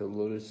at the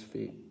lotus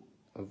feet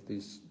of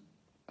these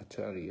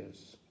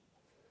acharyas.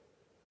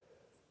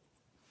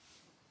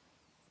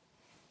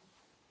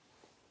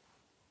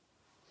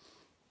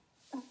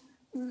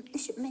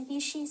 Maybe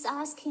she's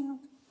asking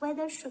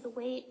whether should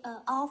we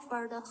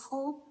offer the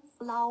whole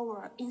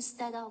flower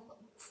instead of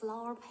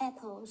flower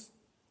petals.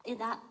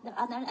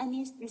 Are there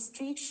any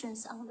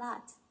restrictions on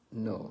that?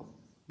 No,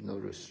 no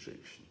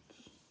restrictions.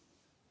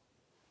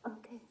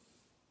 OK，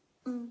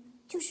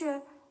 就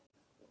是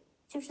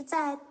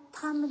在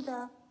他们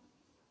的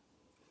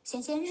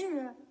显现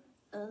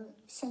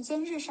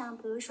日上，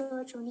比如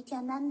说主尼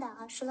天南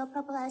达、施罗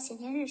帕布拉显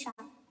现日上，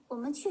我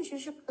们确实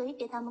是可以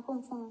给他们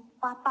供奉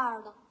花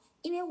瓣的，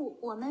因为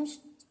我们实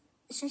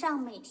际上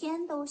每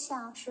天都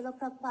向施罗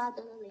帕布拉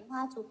的莲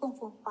花组供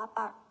奉花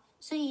瓣，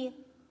所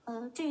以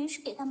至于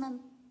是给他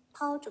们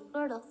抛整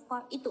个的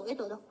花，一朵一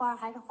朵的花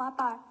还是花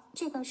瓣，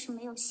这个是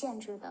没有限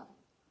制的。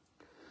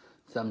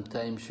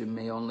Sometimes you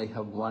may only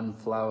have one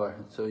flower,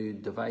 so you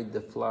divide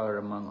the flower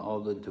among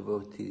all the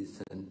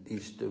devotees, and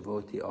each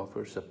devotee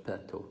offers a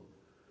petal.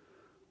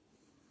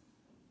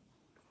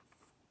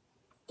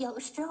 有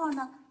时候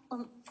呢，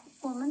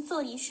我们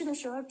做仪式的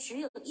时候只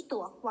有一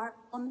朵花，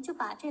我们就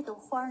把这朵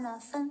花呢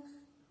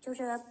就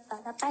是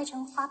把它掰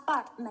成花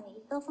瓣，每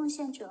一个奉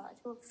献者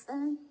就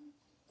分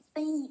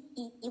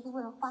一部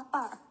分花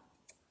瓣。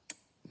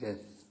Yes.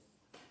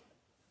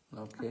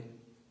 Okay.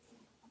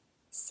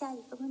 下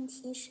一个问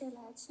题是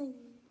来自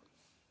于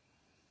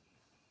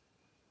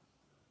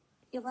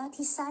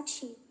Yavati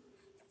Sachi.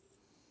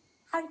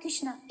 Hare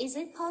Krishna, is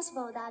it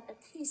possible that the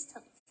taste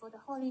for the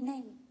holy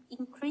name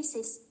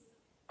increases,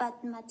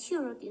 but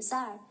material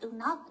desire do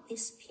not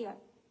disappear?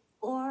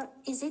 Or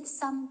is it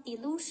some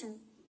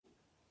delusion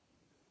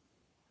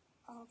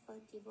of a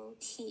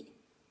devotee?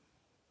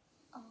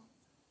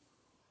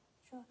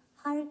 说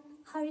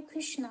Hare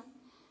Krishna,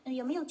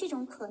 有没有这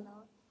种可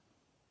能？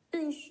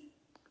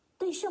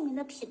对圣名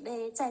的品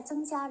味在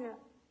增加着，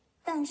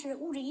但是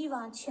物质欲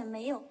望却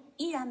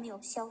依然没有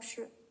消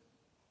失。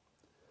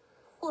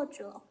或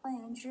者换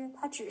言之，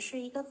它只是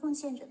一个奉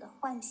献者的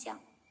幻象。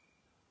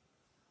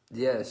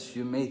Yes,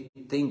 you may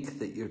think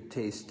that your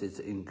taste is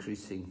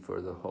increasing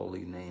for the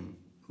holy name,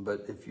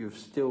 but if you're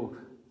still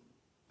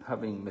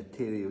having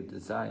material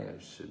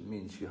desires, it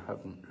means you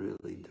haven't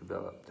really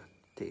developed a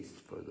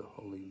taste for the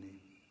holy name.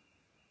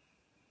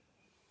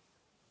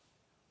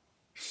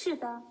 是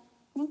的。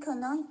你可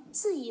能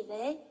自以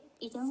为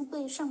已经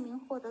对圣名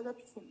获得了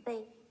品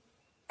味，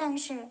但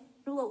是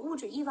如果物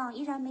质欲望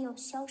依然没有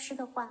消失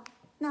的话，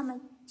那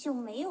么就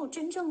没有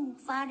真正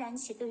发展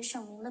起对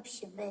圣名的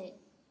品味。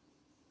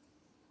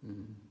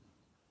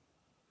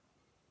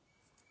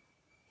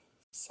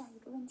下一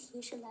个问题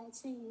是来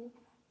自于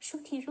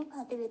Shruti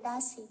Rupa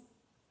Devidasi。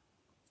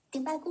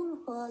顶拜姑如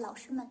和老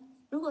师们，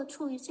如果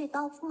处于最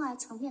高风爱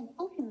层面的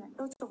OP 们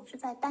都总是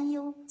在担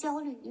忧、焦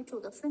虑与主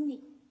的分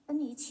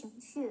离情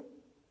绪。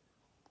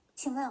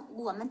请问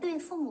我们对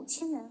父母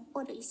亲人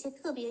或者一些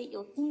特别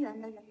有因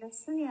缘的人的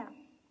思念、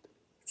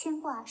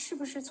牵挂，是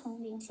不是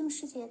从灵性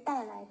世界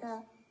带来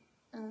的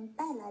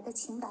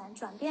情感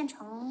转变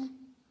成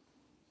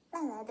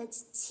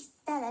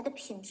带来的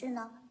品质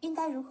呢？应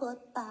该如何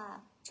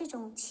把这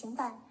种情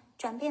感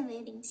转变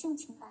为灵性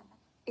情感呢？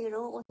比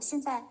如我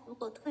现在如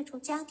果退出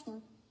家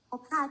庭，我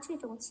怕这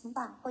种情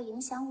感会影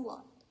响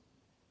我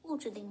物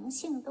质灵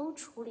性都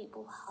处理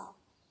不好，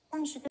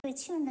但是对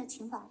亲人的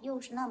情感又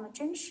是那么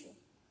真实。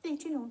对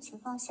这种情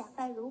况下，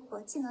该如何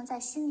既能在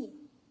心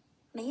里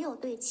没有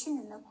对亲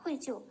人的愧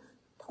疚，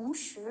同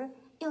时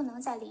又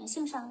能在灵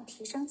性上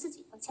提升自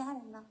己和家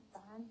人呢？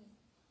感恩你。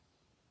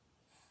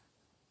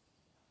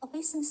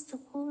Obeisance to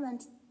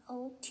current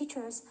old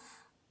teachers,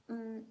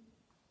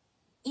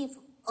 if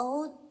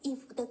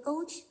the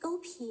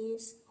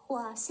gopis who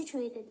are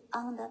situated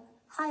on the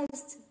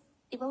highest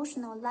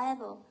devotional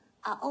level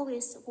are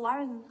always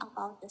worrying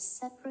about the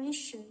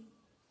separation,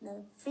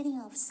 the feeling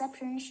of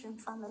separation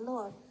from the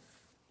Lord,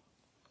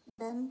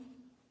 then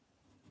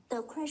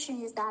the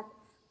question is that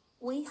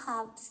we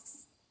have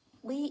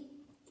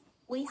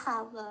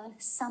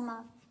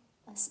some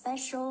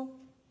special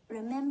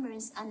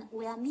remembrance, and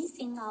we are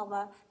missing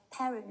our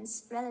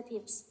parents,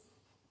 relatives,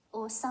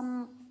 or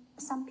some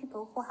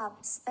people who have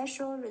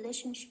special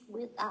relationship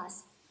with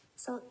us.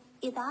 So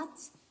is that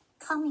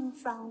coming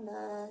from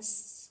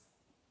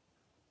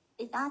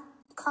is that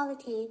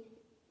quality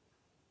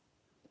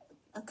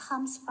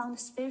comes from the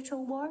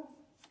spiritual world?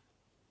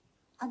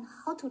 And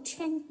how to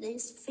change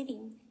this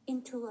feeling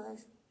into a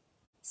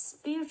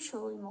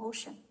spiritual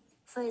emotion.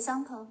 For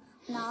example,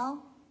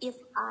 now if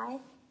I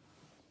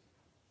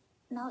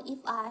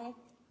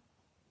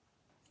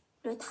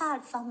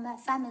retire from my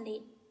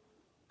family,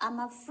 I'm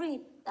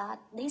afraid that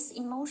this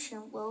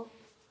emotion will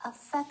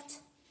affect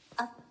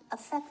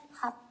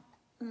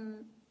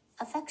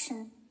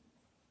affection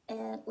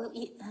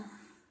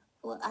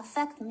will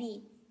affect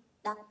me,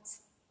 that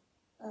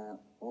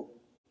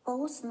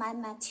both my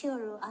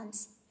material and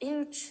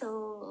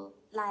spiritual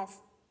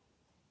life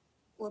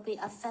will be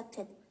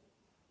affected.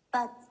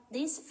 But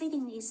this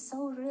feeling is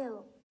so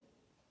real.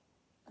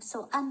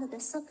 So under the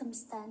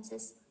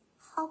circumstances,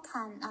 how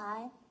can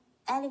I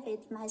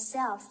elevate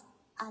myself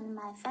and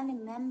my family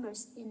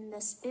members in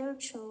the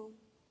spiritual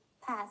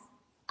path?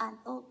 And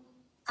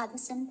at the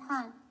same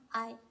time,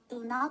 I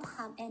do not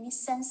have any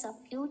sense of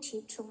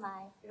guilty to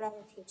my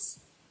relatives.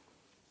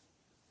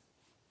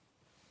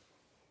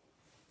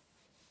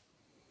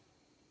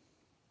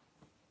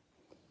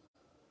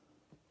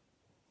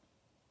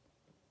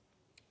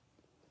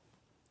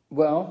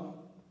 Well,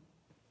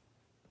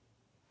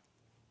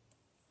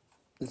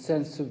 the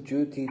sense of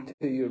duty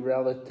to your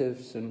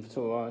relatives and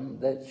so on,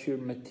 that's your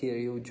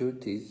material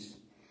duties.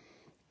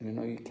 You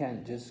know, you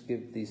can't just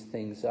give these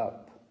things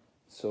up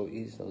so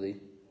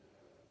easily.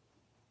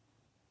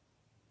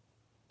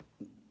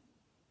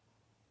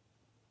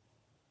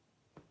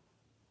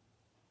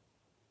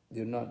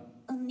 You're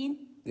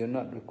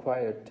not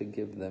required to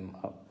give them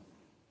up.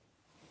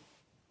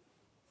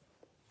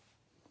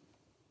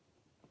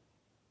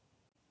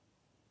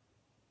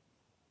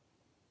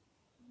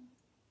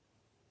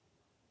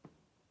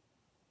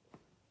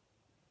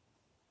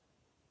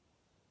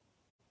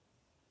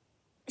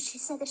 She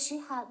said if she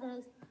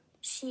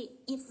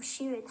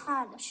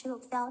retired, she will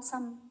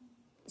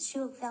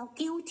feel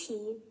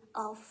guilty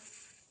of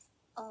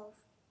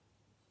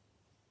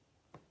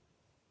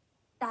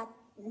that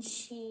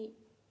she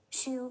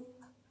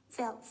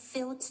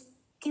felt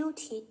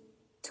guilty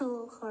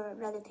to her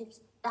relatives,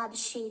 that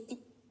she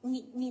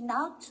need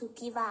not to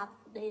give up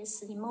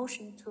this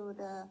emotion to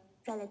the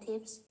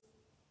relatives.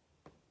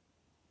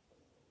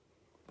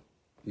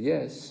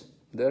 Yes,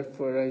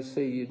 therefore I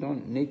say you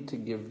don't need to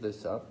give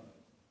this up.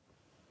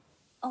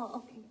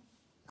 OK，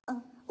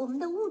 我们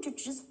的物质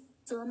职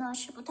责呢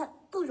是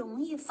不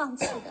容易放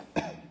弃的，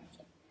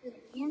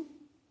您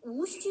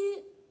无需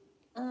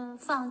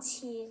放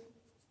弃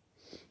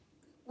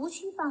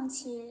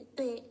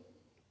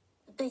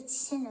对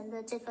亲人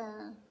的这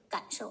份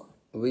感受。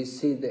We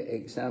see the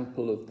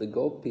example of the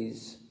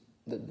gopis,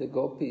 that the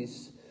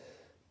gopis,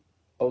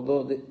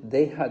 although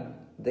they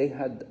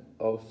had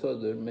also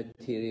their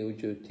material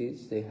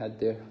duties, they had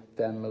their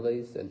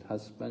families and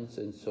husbands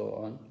and so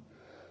on,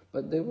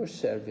 but they were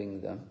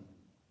serving them.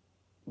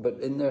 But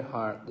in their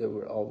heart, they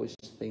were always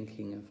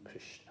thinking of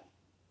Krishna.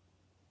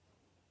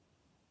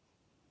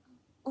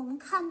 我们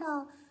看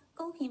到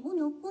高品乌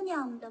牛姑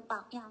娘的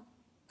榜样，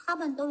她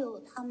们都有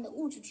她们的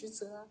物质职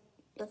责，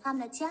有她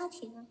们的家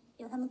庭，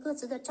有她们各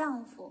自的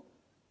丈夫，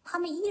她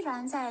们依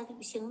然在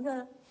履行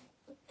着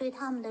对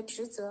他们的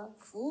职责，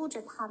服务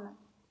着他们，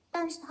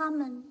但是他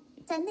们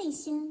在内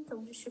心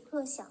总是时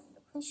刻想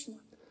着 Krishna。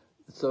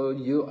 So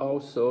you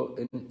also,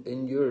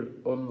 in your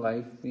own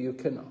life, you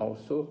can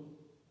also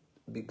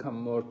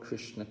become more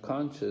Krishna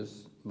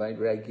conscious by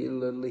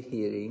regularly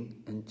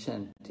hearing and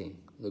chanting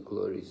the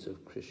glories of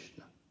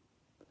Krishna.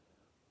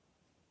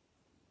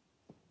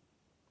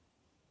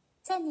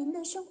 在您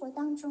的生活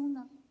当中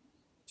呢，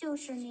就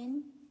是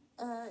您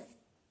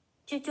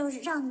就是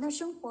让您的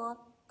生活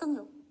更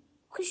有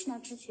Krishna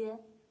之觉，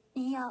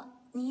您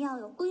要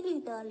有规律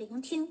的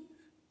聆听、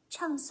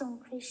唱诵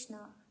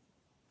Krishna。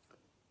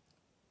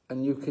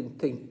 And you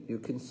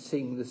can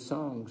sing the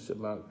songs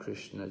about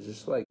Krishna,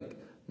 just like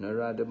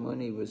Narada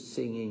Muni was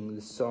singing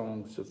the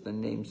songs of the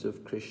names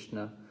of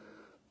Krishna.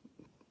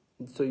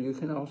 So you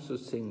can also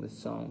sing the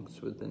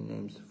songs with the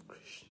names of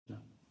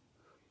Krishna.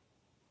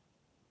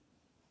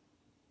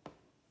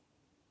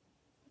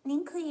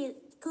 您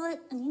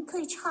可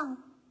以唱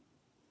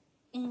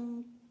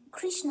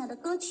Krishna 的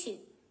歌曲，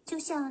就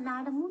像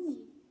Narada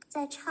Muni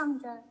在唱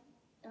着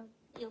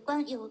有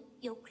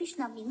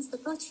Krishna 名字的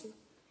歌曲。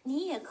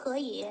 你也可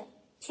以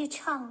去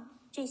唱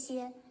这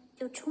些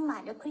就充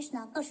满着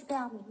Krishna 各式各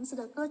样名字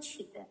的歌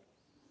曲。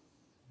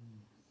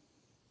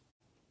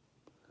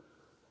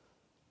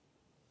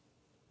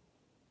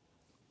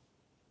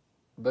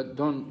But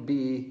don't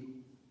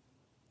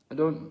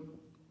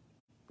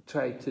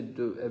try to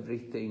do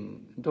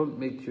everything, don't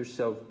make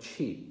yourself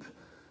cheap.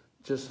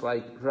 Just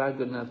like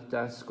Raghunath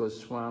Das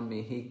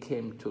Goswami, he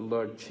came to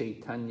Lord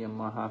Chaitanya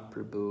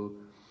Mahaprabhu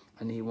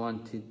and he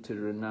wanted to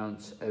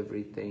renounce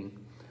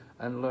everything.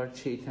 And Lord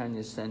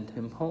Chaitanya sent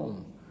him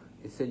home.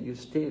 He said, you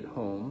stay at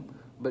home,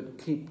 but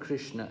keep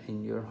Krishna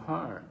in your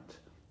heart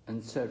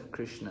and serve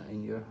Krishna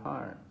in your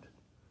heart.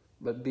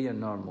 But be a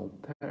normal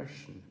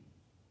person.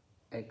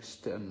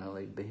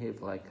 Externally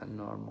behave like a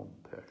normal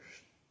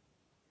person.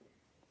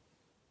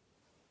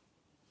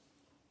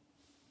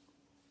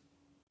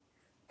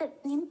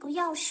 您不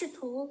要试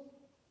图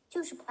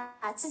就是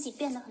把自己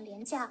变得很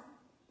廉价，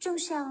正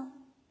像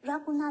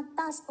Raghunath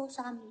Das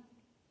Goswami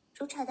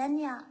主柴丹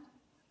尼亚。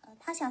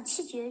 他想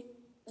弃绝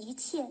一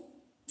切，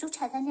主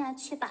柴丹尼亚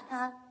却把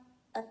他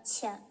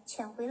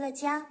遣回了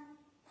家。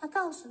他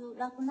告诉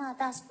拉古纳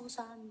达斯波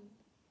萨米，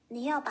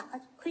你要把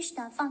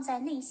Krishna 放在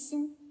内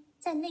心，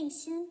在内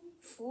心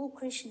服务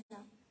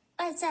Krishna。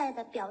外在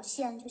的表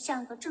现就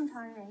像个正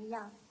常人一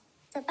样，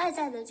在外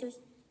在的就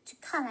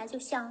看来就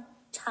像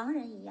常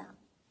人一样。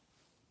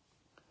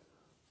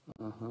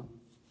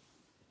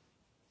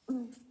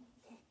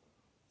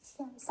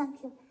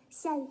Thank you。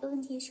下一个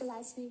问题是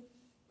来自于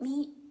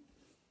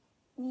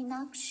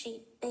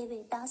Meenakshi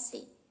David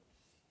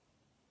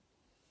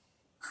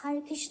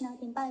Dasi。Hare Krishna，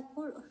 顶拜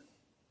Guru。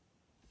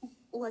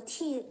我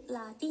替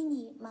拉蒂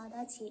尼马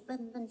达吉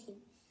问问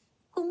题：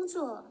工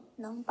作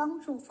能帮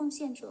助奉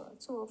献者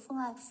做奉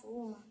爱服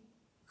务吗？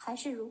还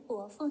是如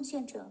果奉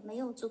献者没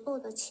有足够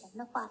的钱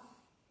的话，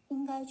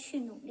应该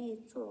去努力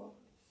做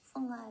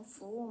奉爱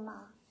服务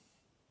吗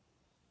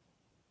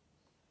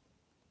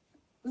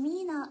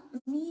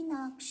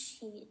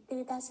？Meenakshi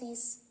Devidas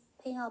is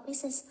paying our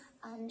business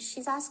and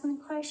she's asking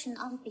a question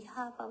on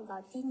behalf of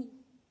Ladini.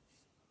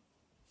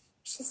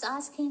 She's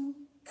asking,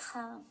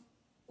 can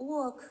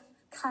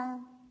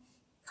kind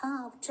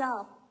of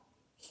job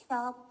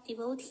help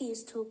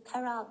devotees to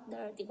carry out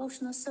their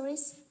devotional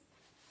service?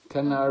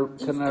 Can our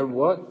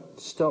what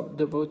stop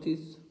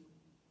devotees?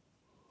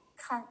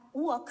 Can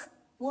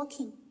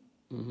working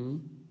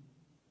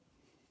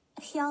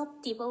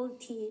help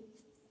devotee?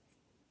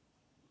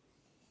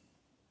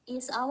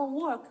 Is our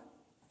work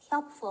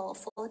helpful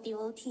for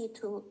devotee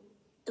to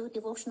do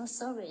devotional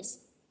service?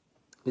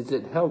 Is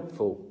it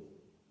helpful?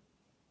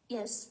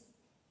 Yes.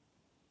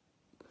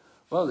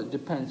 Well, it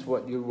depends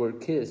what your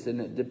work is, and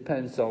it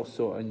depends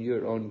also on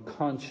your own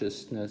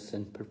consciousness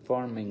in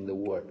performing the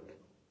work.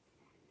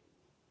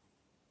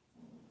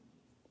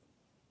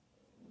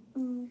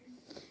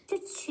 这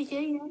取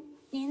决于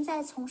您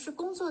在从事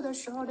工作的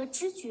时候的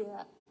知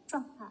觉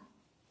状态。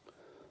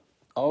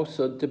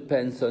Also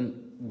depends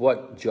on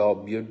what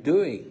job you're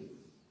doing.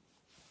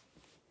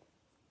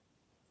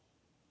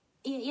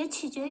 也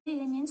取决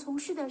于您从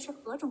事的是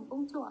何种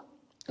工作。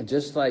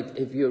Just like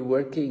if you're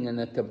working in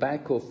a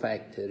tobacco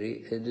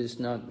factory, it is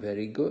not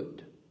very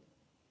good.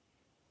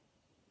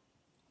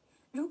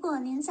 如果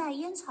您在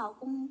烟草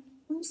公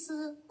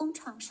司工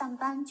厂上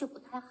班，就不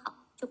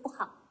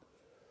好。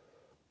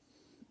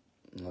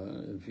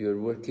If you're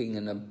working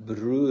in a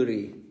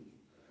brewery,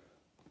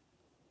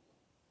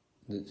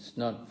 it's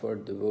not for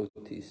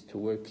devotees to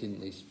work in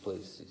these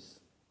places.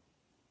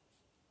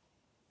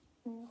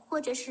 或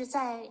者是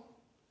在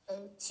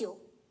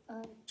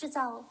制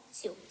造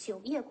酒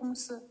业公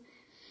司，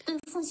对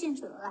奉献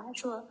者来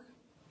说，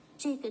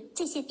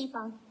这些地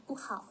方不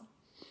好。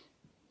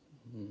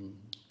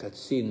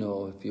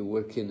Casino, if you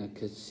work in a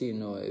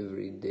casino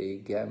every day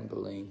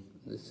gambling,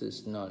 this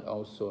is not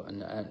also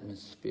an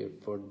atmosphere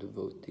for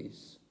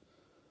devotees.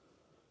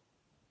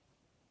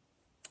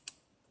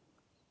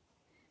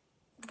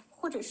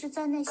 或者是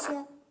在那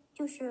些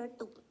就是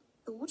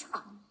赌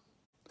场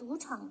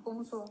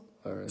工作，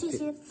这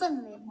些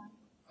氛围呢？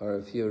 Or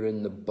if you're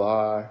in the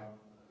bar,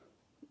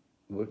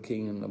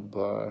 working in a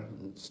bar,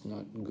 it's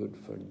not good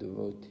for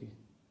devotee.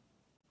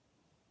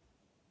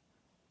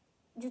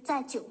 就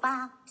在酒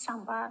吧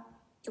上班，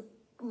就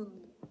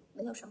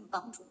没有什么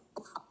帮助，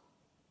不好。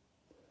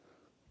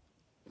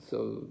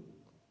So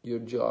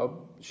your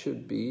job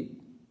should be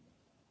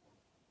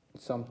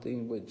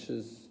something which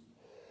is,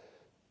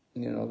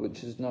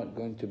 which is not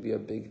going to be a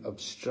big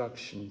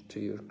obstruction to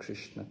your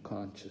Krishna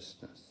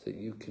consciousness. That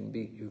you can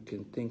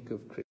think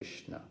of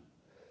Krishna.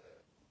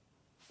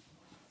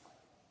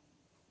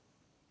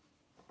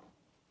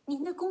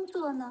 您的工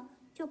作呢，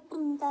就不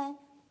应该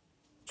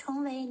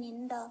成为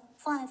您的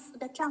奉爱服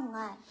的障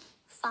碍，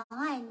妨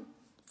碍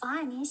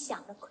您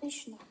想的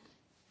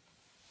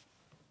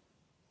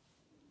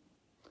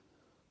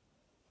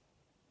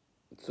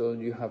Krishna。So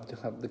you have to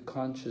have the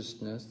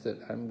consciousness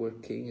that I'm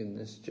working in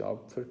this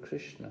job for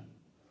Krishna.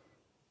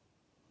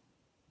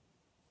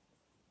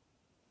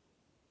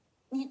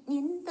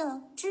 您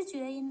的知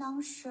觉应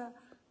当是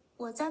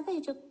我在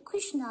为着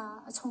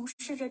Krishna 从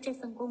事着这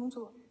份工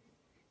作。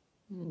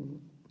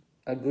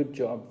A good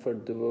job for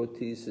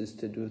devotees is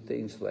to do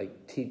things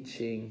like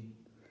teaching,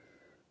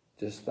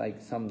 just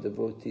like some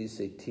devotees,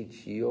 they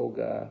teach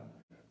yoga.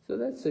 So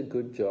that's a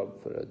good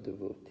job for a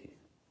devotee.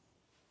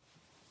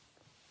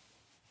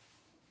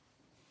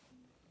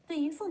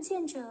 对于奉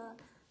献者，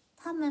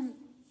他们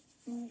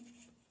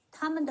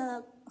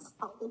的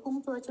好的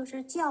工作就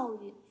是教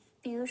育，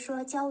比如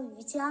说教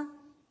瑜伽，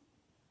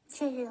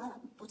这是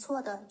很不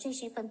错的，这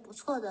是一份不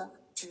错的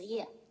职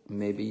业。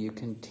Maybe you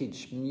can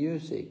teach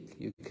music.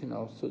 You can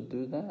also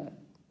do that.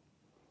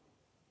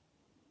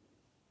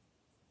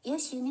 也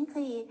许您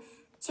可以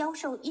教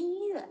授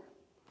音乐。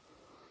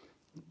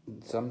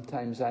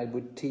Sometimes I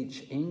would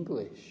teach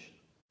English.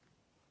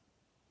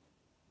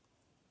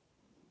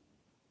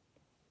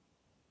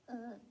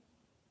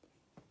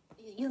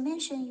 You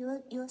mentioned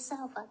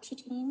yourself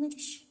teaching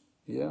English.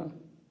 Yeah.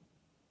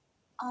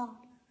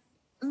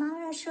 妈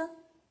妈说，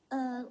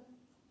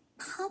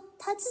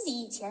他自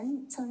己以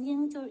前曾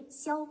经就是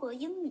教过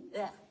英语。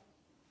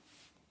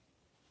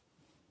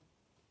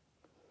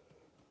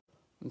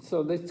And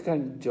so this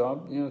kind of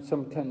job,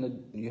 some kind of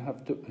you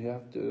have to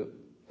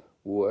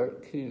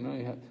work. You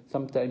know,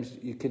 sometimes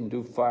you can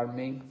do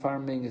farming.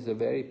 Farming is a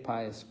very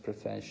pious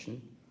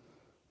profession.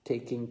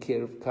 Taking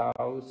care of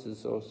cows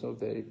is also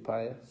very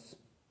pious.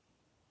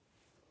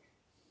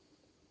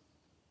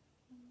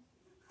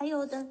 还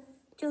有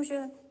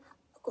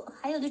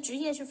的职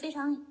业是非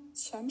常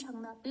虔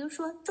诚的，比如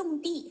说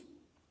种地，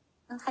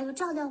还有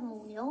照料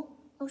母牛，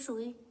都属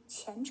于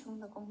虔诚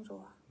的工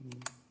作。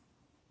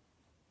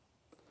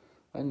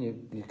And you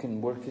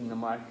can work in the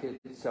market,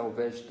 sell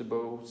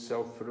vegetables,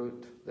 sell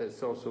fruit.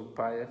 That's also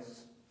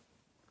pious.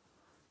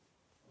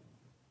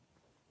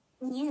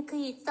 你也可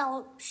以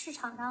到市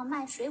场上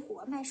卖水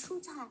果、卖蔬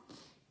菜。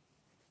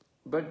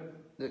But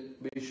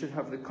we should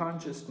have the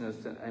consciousness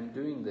that I'm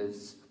doing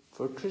this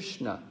for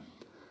Krishna.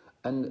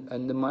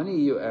 And the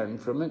money you earn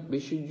from it, we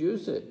should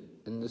use it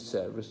in the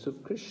service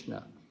of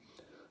Krishna.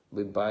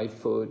 We buy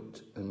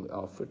food and we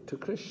offer it to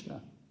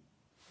Krishna.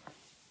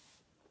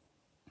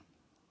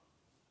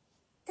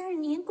 但是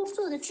您工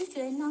作的知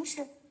觉应当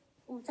是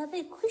我在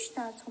为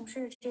Krishna 从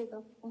事这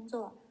个工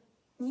作，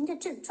您的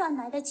赚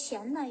来的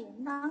钱呢，也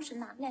应当是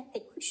拿来给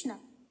Krishna。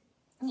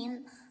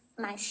您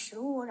买食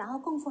物，然后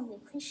供奉给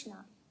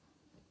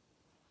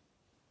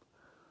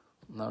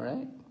Krishna。All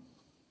right.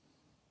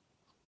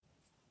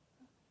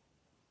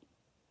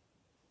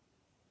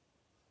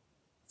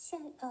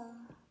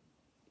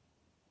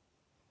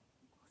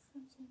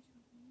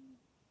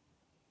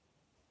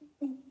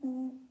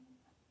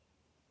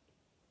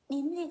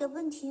 您这个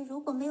问题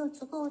如果没有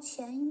足够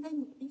钱，应该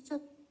努力做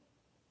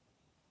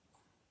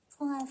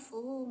奉爱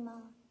服务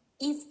吗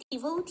 ？If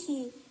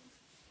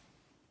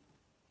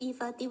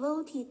a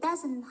devotee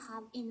doesn't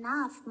have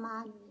enough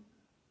money,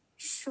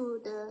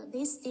 should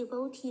this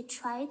devotee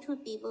try to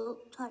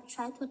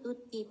do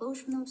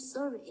devotional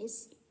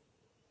service?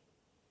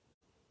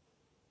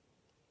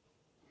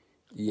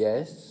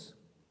 Yes.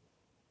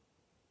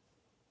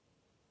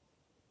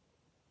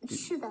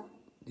 是的。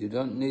You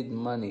don't need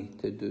money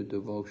to do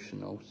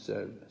devotional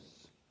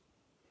service.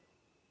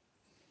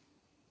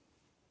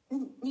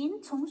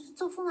 您从事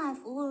做奉爱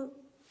服务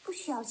不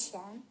需要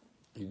钱。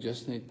You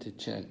just need to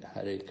chant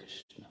Hare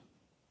Krishna.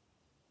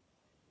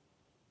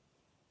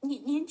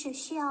 您只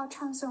需要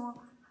唱诵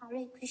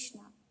Hare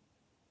Krishna。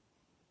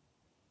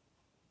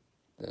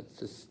 That's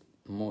the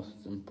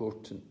most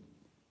important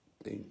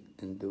thing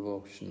in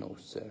devotional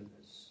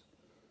service.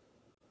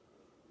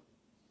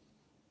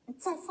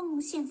 在奉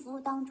献服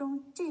务当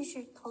中，这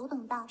是头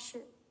等大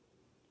事。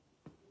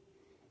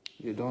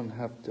You don't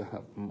have to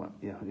have money.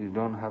 You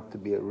don't have to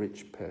be a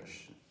rich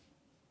person.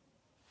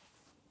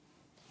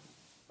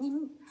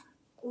 您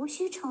无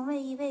需成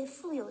为一位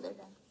富有的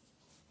人。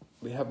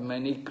We have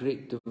many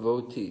great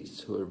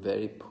devotees who are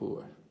very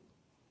poor.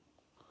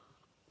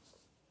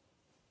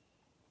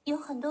 有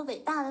很多伟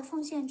大的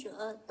奉献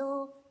者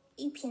都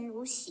一贫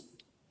如洗。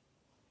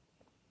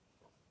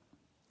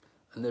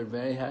And they're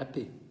very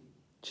happy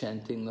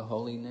chanting the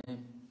holy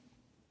name.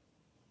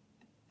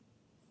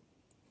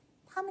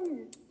 他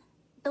们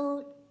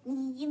都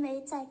因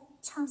为在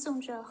唱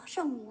诵着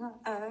圣名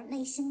而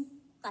内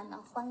心感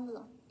到欢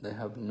乐。They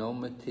have no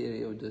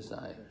material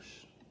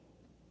desires.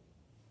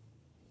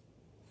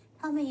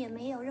 他们也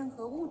没有任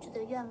何物质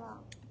的愿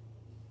望。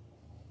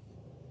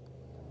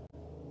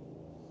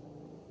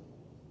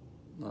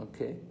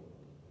Okay.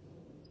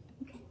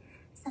 Okay,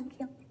 thank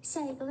you.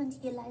 下一个问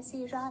题来自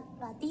于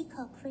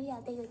Radhika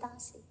Priya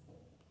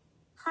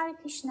Devdasi。Hare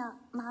Krishna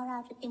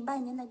Maharaj 顶拜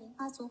您的莲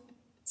花足，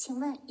请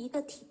问一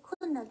个体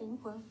困的灵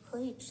魂可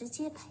以直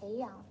接培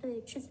养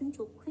对至尊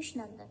主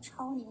Krishna 的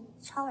超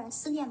然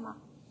思念吗？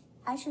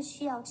还是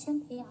需要先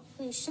培养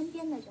对身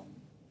边的人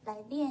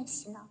来练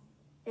习呢？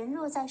人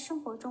若在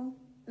生活中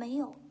没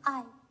有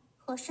爱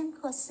和深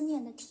刻思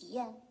念的体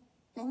验，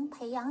能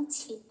培养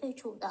起对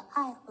主的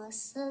爱和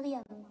思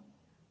念吗？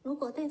如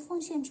果对奉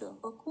献者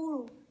和咕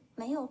噜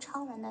没有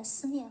超然的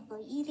思念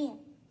和依恋，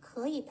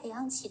可以培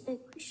养起对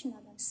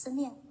Krishna 的思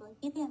念和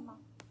依恋吗？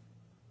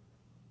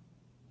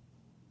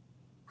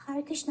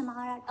 Hare Krishna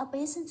Maharaj,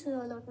 obeising to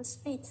your lotus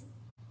feet.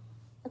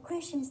 The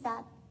question is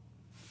that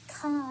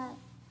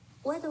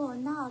whether or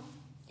not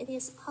it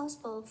is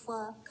possible for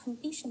a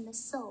conditioned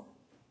soul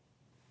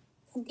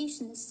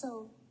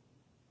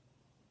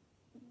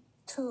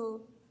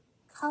to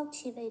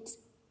cultivate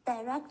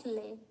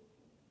directly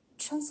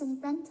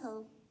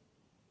transcendental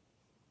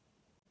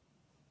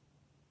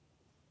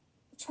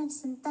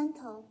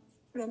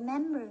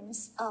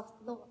remembrance of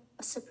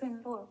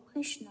Supreme Lord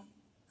Krishna,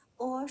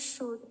 or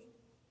should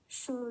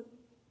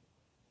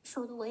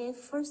we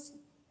first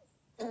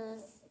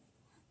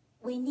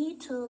we need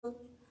to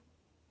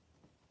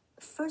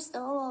first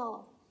of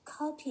all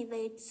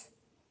cultivate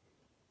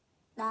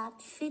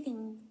that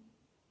feeling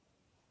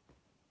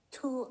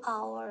to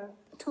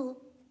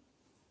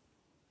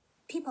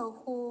people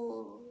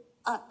who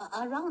are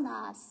around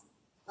us,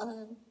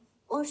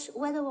 or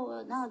whether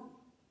or not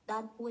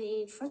that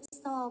we first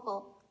of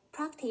all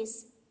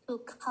practice to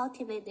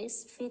cultivate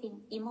this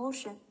feeling,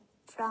 emotion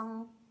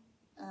from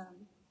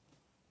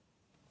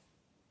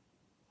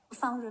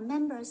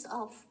remembrance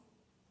of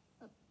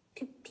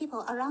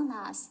people around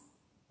us,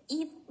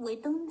 if we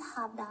don't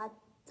have that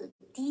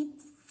deep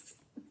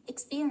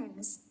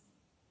experience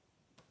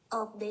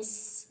of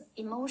this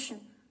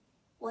emotion,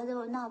 whether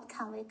or not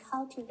can we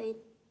cultivate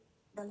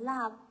the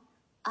love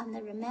and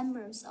the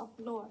remembrance of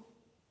Lord.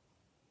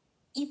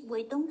 If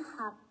we don't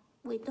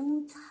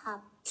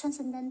have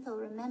transcendental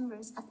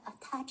remembrance and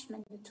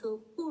attachment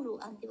to Guru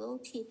and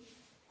devotee,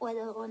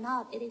 whether or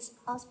not it is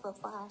possible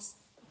for us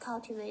to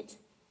cultivate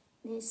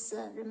this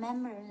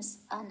remembrance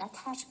and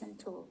attachment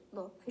to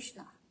Lord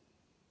Krishna.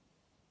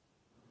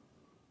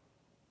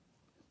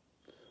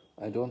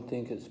 I don't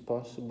think it's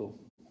possible.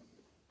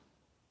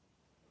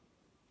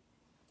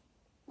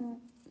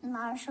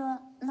 马儿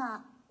说，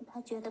那他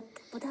觉得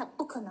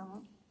不可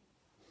能。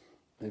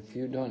If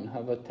you don't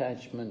have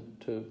attachment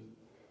to,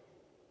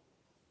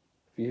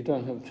 if you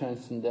don't have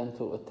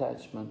transcendental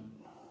attachment,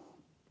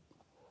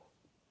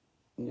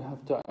 you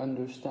have to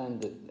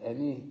understand that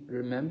any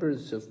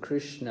remembrance of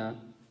Krishna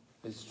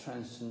is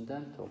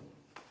transcendental.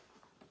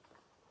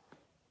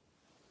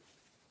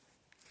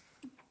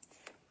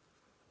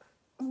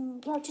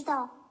 要知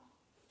道，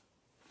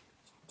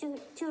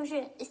就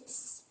是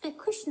对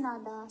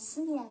Krishna 的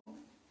思念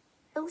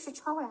都是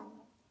超然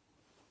的。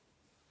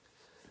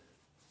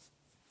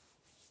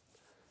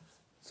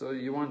So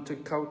you want to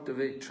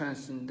cultivate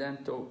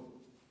transcendental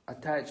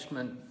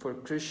attachment for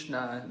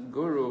Krishna and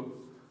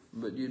Guru,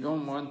 but you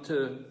don't want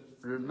to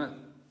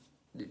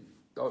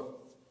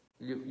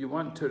you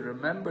want to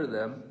remember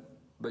them,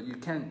 but you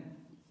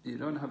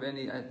don't have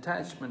any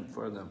attachment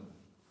for them.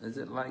 Is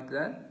it like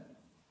that?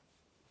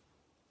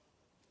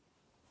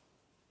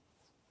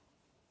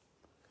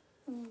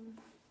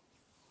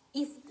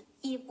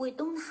 If we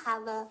don't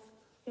have a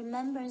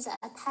remembrance and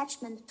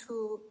attachment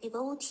to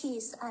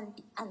devotees and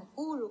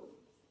Guru,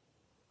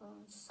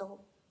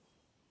 so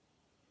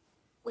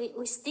we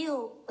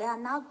are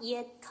not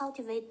yet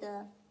cultivate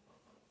the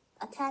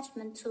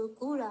attachment to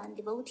Guru and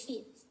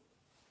devotees.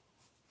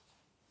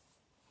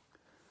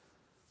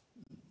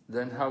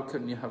 Then how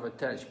can you have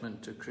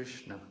attachment to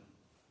Krishna?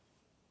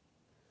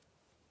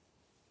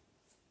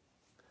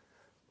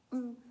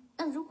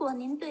 那如果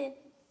您对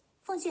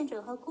奉献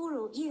者和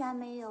Guru 依然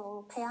没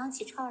有培养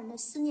起超人的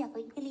思念和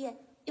依恋，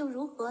又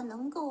如何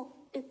能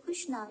够对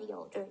Krishna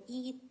有着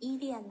依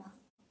恋呢？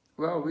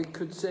 Well, we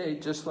could say,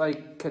 just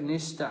like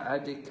Kanishta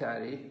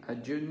Adhikari, a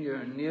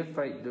junior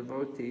neophyte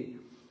devotee,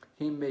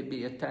 he may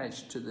be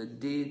attached to the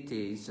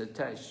deities,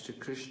 attached to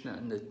Krishna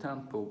in the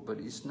temple, but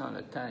he's not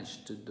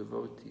attached to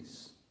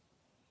devotees.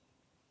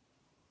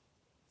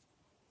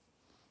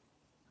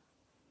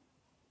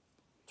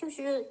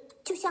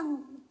 就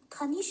像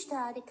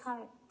Kanishta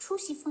Adhikari 初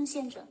期奉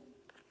献者，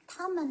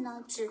他们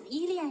呢只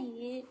依恋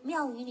于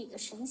庙宇里的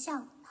神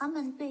像，他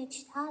们对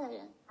其他的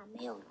人还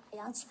没有培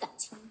养起感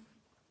情。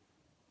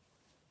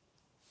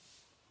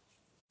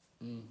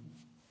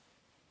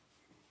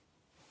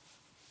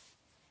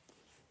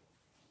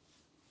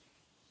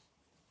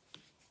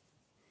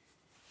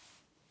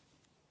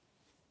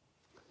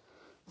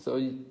So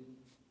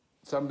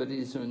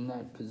somebody is in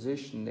that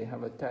position, they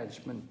have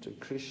attachment to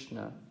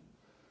Krishna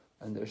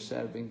and they're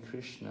serving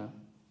Krishna.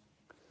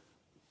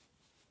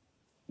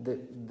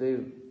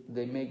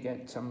 They may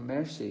get some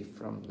mercy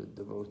from the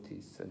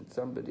devotees, and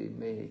somebody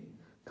may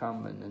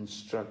come and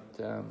instruct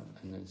them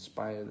and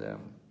inspire them,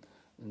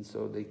 and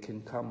so they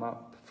can come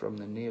up from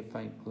the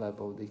neophyte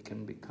level, they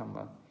can become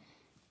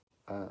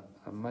a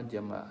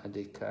Madhyama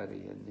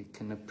Adhikari, and they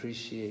can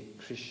appreciate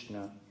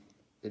Krishna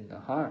in the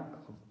heart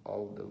of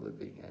all the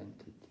living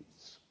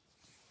entities.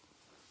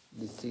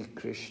 They see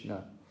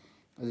Krishna,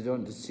 they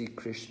don't see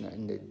Krishna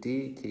in the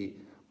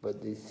deity,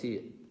 but they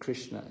see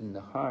Krishna in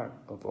the heart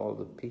of all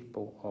the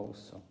people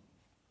also.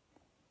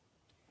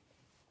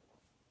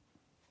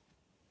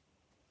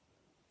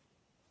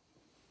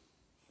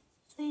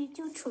 所以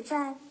就处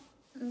在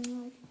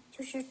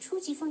就是初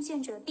级奉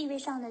献者地位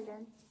上的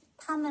人，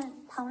他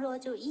们倘若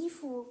就依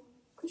附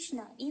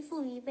Krishna， 依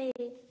附于为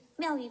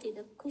庙宇里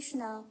的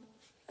Krishna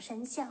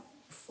神像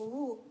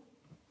服务，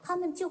他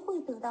们就会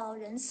得到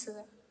仁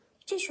慈。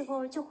这时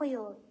候就会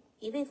有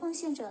一位奉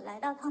献者来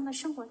到他们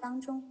生活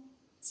当中，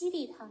激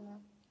励他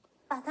们，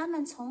把他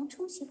们从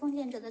初级奉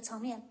献者的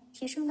层面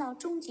提升到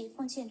中级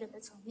奉献者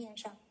的层面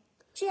上。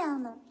这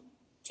样呢，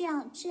这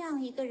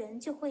样一个人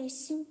就会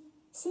欣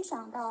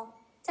赏到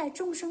在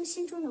众生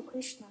心中的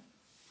Krishna。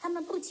他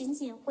们不仅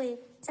仅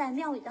会在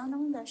庙宇当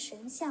中的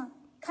神像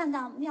看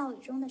到庙宇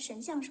中的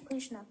神像是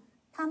Krishna，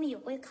 他们也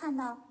会看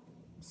到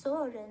所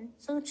有人、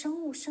所有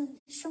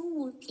生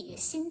物体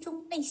心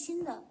中内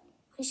心的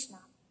Krishna。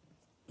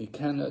 You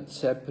cannot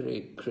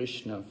separate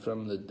Krishna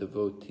from the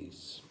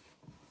devotees.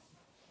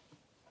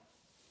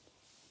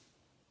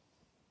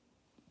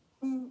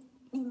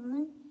 你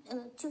们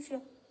就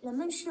是人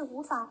们是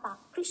无法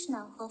把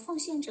Krishna 和奉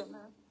献者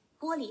们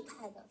剥离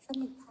开的、分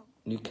离开。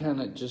You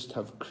cannot just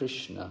have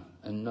Krishna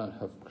and not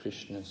have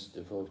Krishna's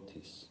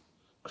devotees.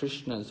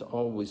 Krishna is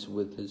always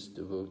with his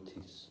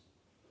devotees.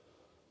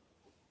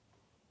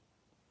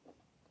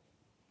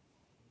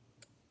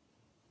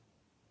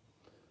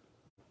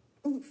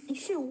 你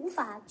是无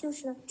法就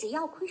是只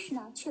要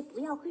Krishna 却不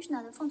要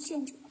Krishna 的奉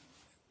献者。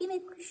因为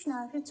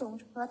Krishna 是总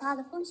是和他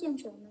的奉献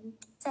者们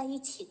在一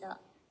起的。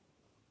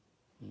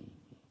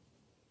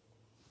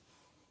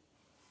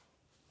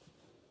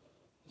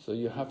So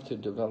you have to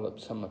develop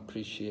some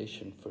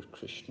appreciation for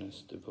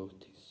Krishna's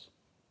devotees.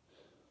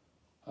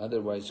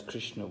 Otherwise,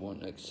 Krishna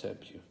won't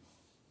accept you.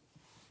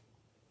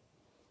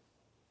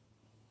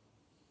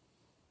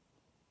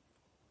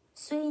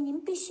 所以您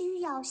必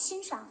须要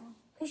欣赏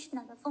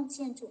Krishna 的奉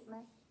献者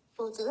们，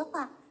否则的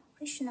话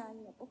 ，Krishna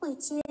也不会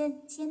接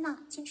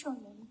受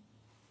您。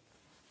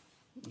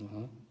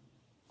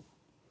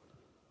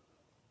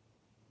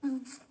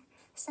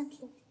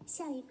Thank you。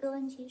下一个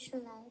问题是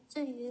来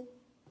自于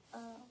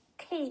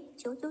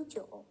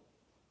K999，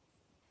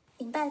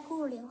礼拜咕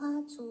噜莲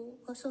花族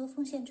和所有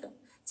奉献者，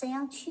怎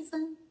样区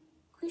分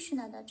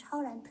Krishna 的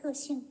超然特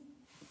性？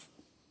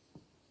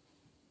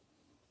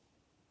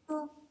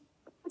说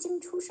不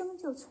经出生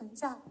就存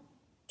在，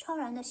超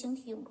然的形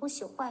体永不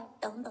朽坏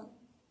等等，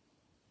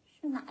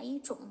是哪一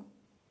种？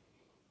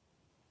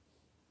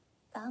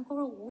感恩咕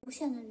噜无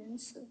限的仁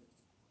慈。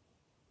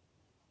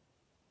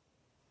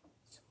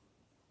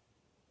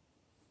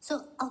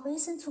So,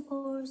 obeisance to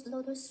Guru's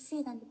lotus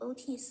feet and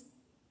devotees.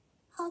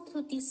 How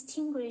to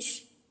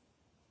distinguish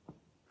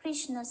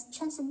Krishna's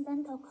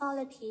transcendental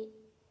quality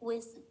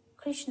with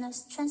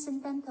Krishna's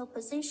transcendental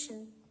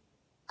position,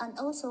 and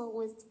also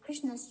with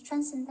Krishna's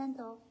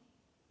transcendental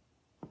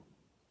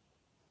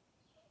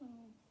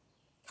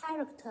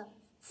character.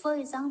 For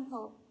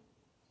example,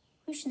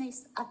 Krishna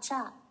is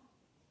Aja.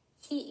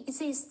 He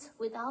exists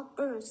without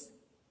birth,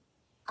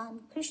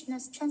 and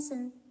Krishna's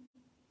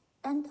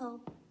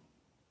transcendental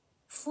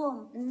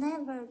form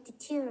never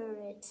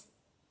deteriorates.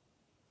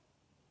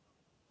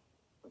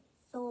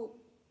 So,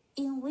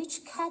 in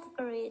which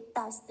category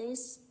does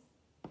this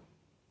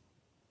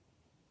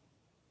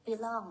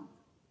belong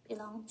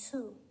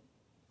to?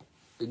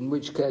 In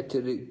which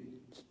category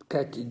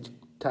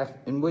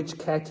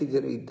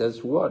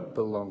does what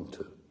belong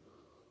to?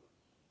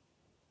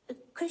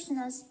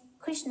 Krishna is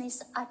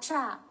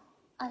Aja,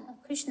 and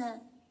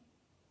Krishna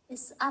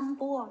is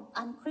unborn,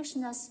 and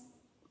Krishna's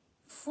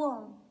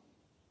form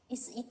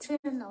is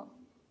eternal.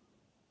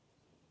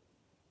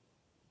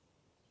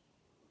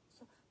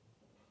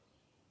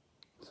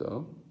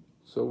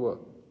 So what?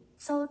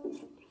 So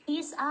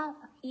he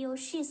or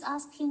she is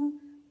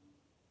asking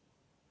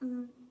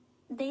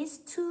these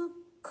two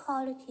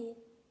qualities,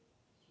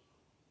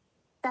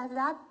 does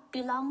that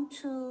belong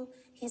to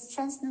his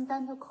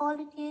transcendental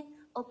quality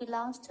or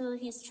belongs to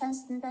his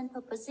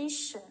transcendental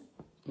position?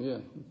 Yeah.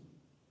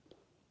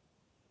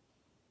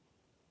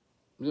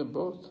 Yeah,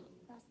 both.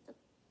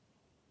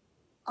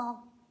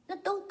 那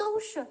都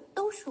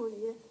属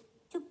于，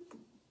就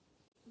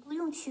不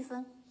用区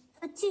分，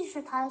它既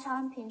是他的超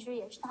人品质，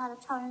也是他的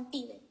超人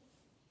地位。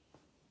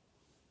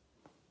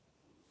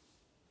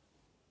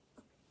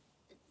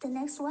The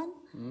next one,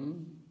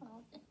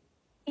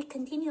 he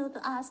continued to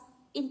ask,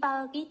 in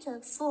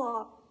Bhagavatam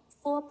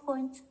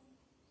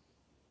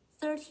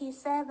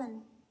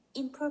 4.37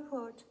 in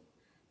purport,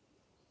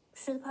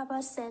 Srila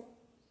Prabhupada said,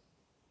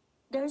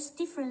 there's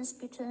difference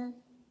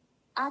between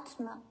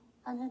Atma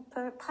and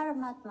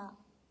Paramatma.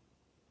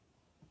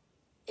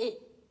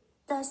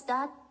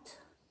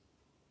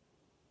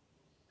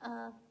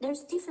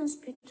 There's difference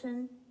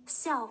between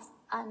self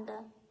and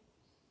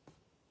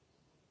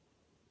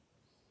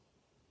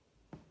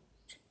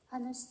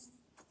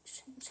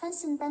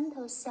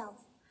transcendental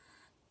self.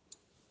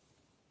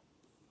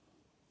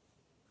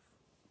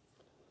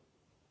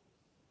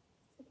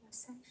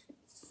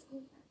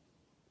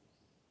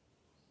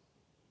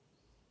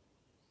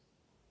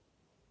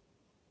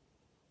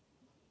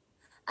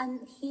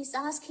 And he's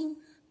asking,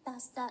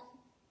 does that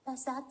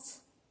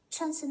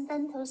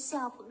transcendental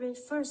self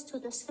refers to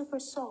the super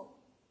soul?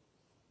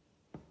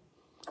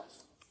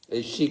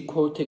 Is she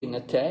quoting a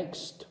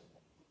text?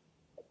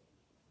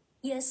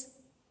 Yes.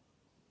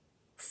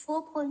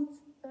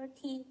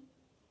 4.30,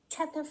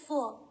 chapter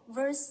 4,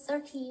 verse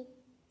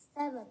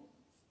 37.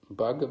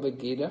 Bhagavad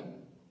Gita?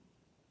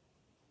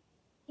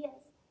 Yes.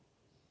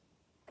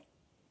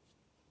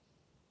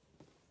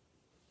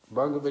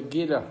 Bhagavad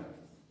Gita?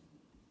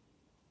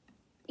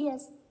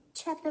 Yes,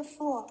 chapter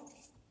 4,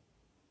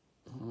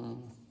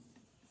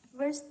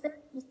 verse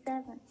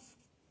 37.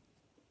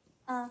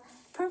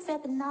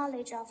 Perfect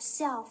knowledge of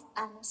self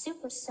and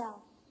super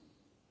self,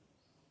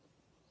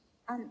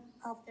 and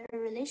of the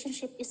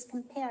relationship is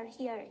compared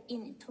here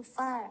into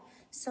fire.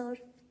 So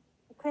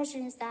the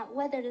question is that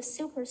whether the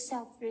super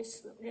self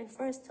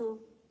refers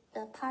to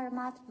the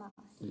Paramatma.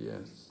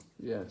 Yes,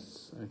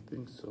 I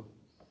think so.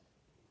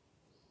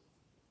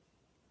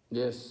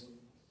 Yes,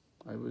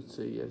 I would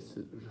say yes,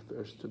 it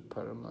refers to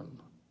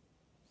Paramatma.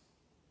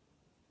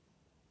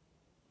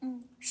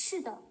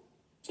 是的，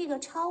这个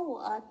超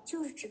我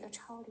就是指的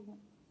超灵。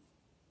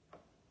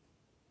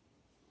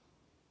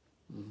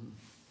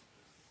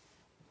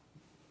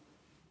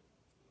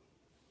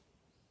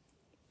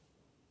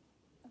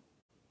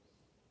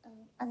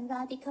And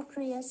Radhika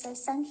Priya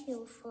says, thank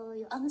you for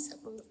your answer,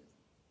 Guru.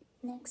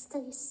 Next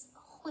is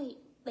慧，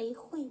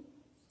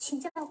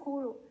请教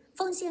Guru,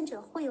 奉献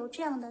者会有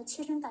这样的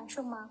切身感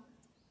受吗？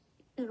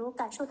比如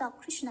感受到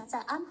Krishna 在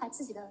安排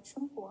自己的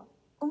生活、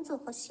工作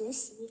和学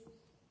习。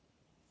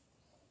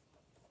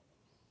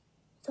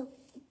So,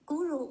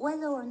 Guru,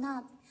 whether or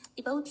not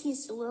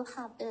devotees will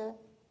have the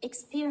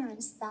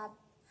experience that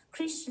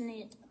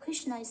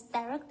Krishna is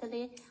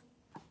directly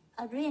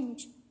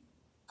arrange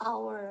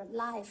our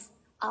life,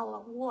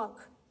 our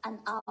work, and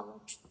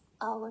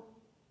our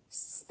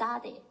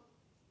study,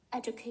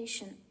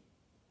 education.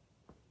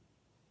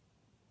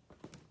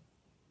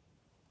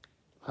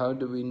 How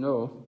do we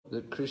know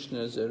that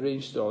Krishna has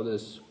arranged all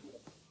this?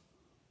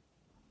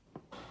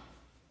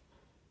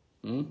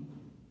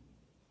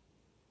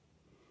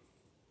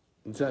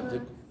 Is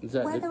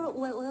that whether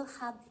we will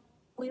have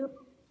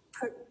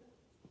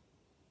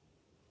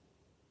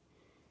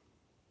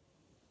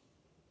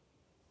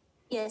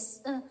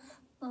yes.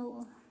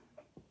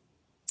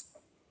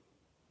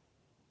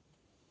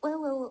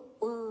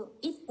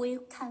 If we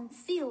can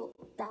feel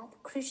that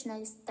Krishna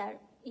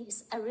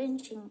is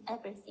arranging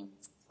everything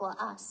for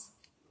us.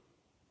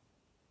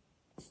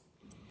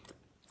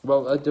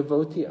 Well, a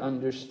devotee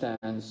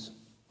understands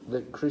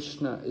that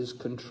Krishna is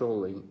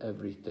controlling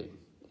everything.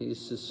 He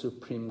is the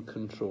supreme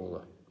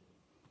controller.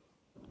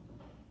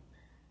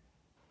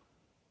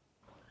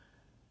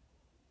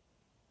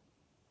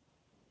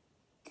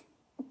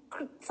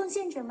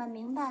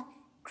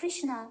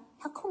 Krishna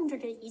他控制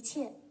着一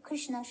切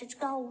 ，Krishna 是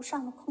高无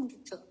上的控制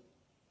者。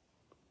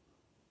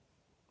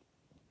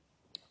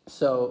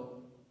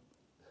So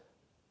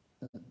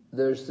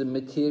there's the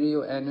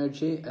material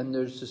energy and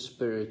there's the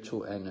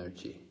spiritual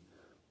energy.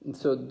 And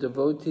so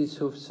devotees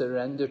who've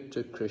surrendered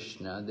to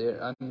Krishna,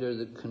 they're under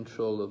the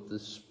control of the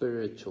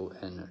spiritual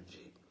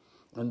energy.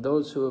 And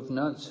those who have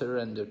not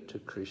surrendered to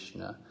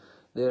Krishna,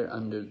 they're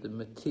under the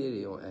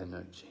material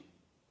energy.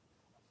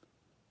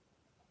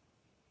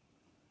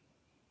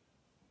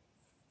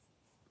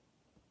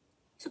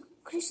 So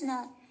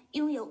Krishna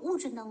拥有物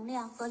质能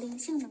量和灵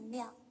性能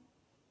量，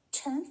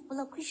臣服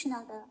了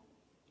Krishna 的，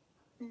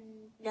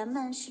人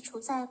们是处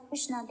在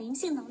Krishna 灵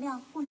性能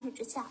量控制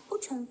之下，不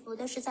臣服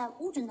的是在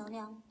物质能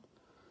量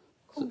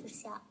控制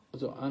下。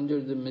So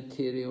under the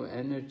material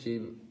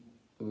energy,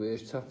 we're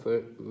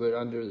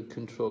under the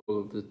control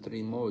of the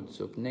three modes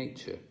of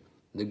nature,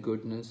 the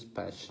goodness,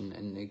 passion,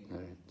 and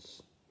ignorance.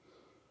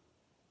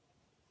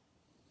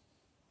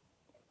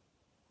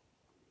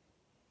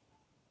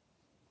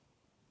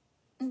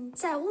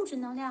 在物质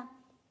能量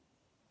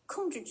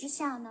控制之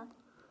下呢，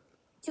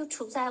就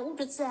处在物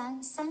质自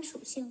然三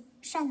属性——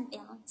善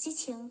良、激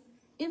情、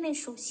愚昧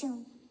属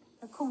性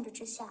的控制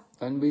之下。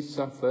And we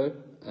suffer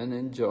and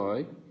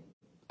enjoy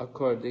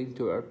according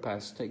to our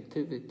past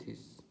activities.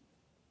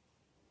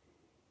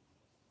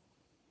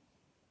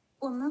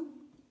 我们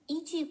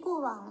依据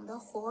过往的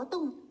活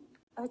动，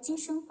而今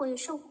生会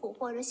受苦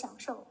或者享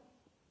受。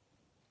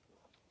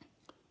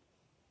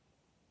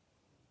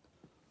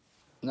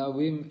Now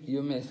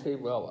you may say,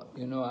 well,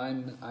 you know,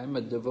 I'm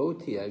a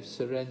devotee. I've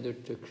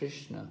surrendered to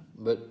Krishna,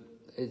 but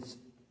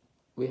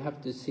we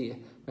have to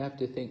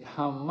think,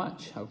 how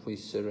much have we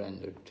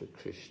surrendered to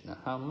Krishna?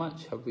 How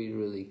much have we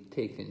really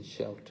taken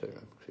shelter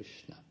of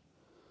Krishna?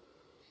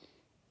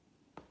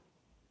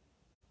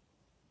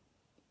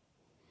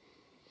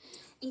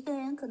 一个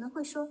人可能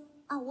会说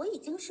啊，我已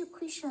经是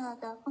Krishna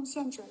的奉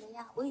献者了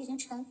呀，我已经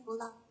臣服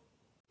了。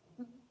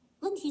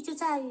问题就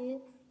在于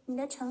你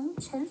的臣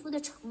服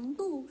的程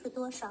度是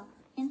多少？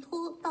您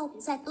到底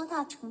在多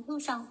大程度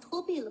上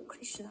脱避了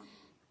Krishna？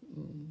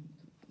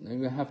 And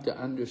we have to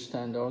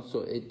understand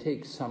also, it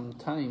takes some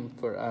time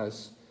for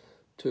us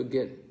to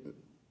get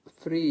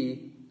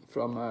free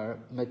from our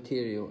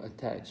material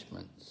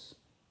attachments.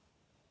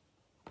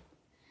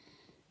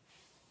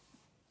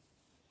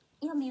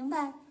 要明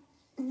白，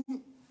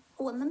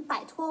我们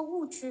摆脱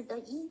物质的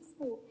依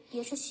附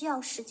也是需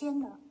要时间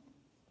的。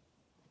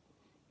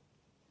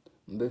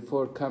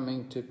Before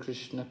coming to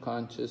Krishna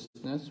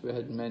consciousness, we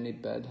had many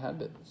bad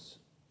habits.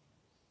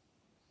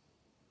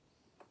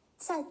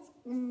 在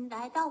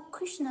来到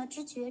Krishna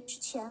知觉之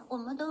前，我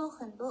们都有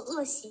很多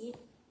恶习。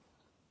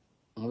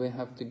We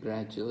have to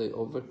gradually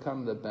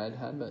overcome the bad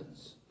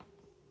habits.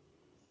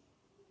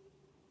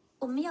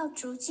 我们要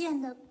逐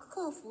渐的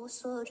克服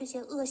所有这些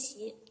恶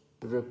习。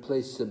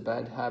Replace the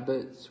bad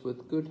habits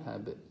with good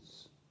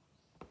habits.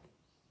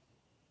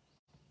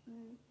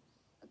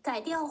 改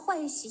掉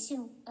坏习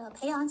性，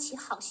培养起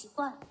好习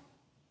惯。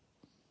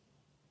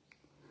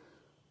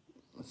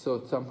So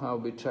somehow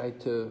we try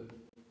to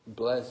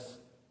bless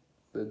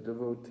the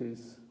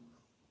devotees.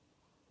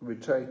 We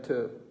try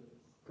to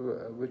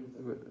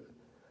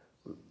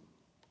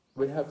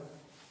we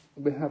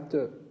have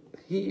to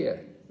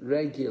hear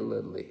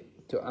regularly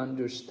to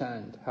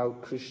understand how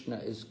Krishna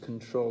is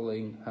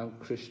controlling, how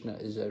Krishna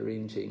is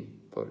arranging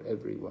for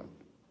everyone.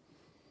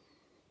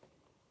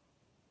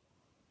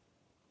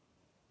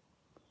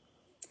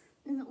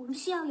 我们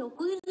需要有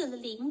规律的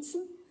聆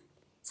听，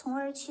从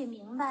而去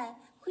明白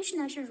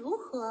Krishna 是如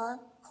何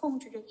控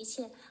制着一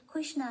切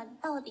 ，Krishna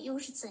到底又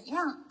是怎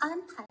样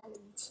安排了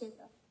一切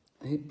的。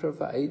He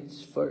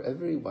provides for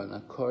everyone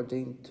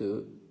according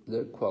to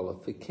their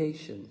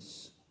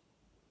qualifications.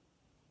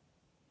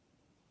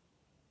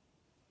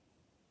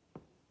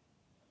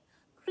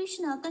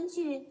 Krishna 根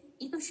据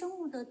一个生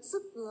物的资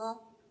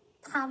格，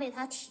他为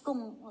他提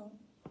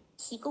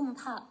供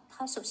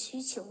他所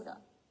需求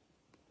的。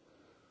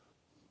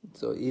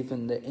So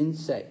even the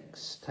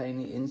insects,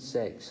 tiny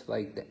insects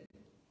like the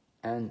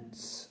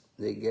ants,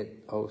 they get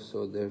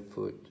also their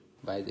food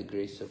by the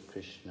grace of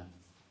Krishna.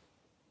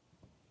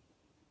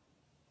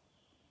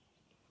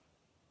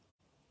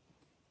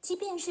 即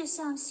便是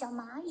像小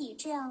蚂蚁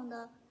这样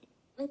的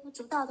微不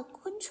足道的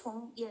昆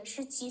虫，也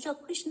是藉着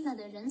Krishna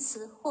的仁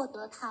慈获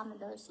得他们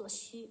的所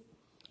需。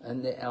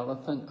And the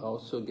elephant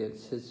also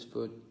gets his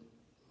food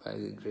by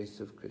the grace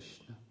of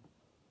Krishna.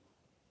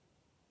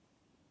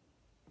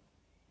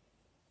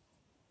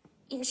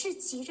 也是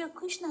藉着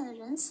Krishna 的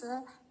仁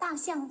慈，大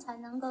象才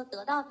能够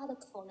得到它的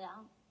口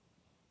粮。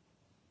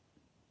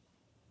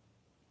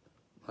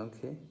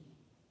Okay.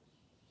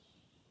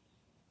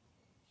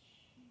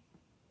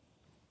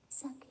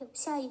 Thank you.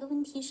 下一个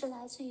问题是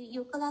来自于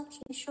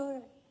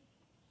Yugalakishore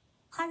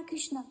Hare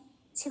Krishna，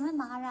 请问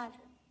Maharaj，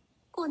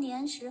过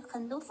年时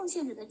很多奉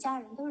献者的家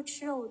人都是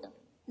吃肉的，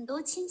很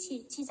多亲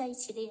戚聚在一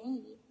起联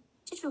谊，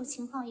这种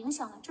情况影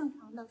响了正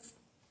常的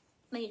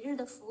每日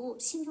的服务，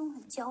心中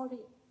很焦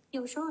虑。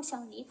有时候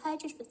想离开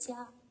这个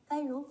家，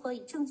该如何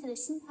以正确的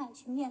心态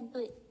去面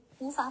对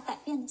无法改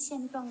变的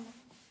现状呢？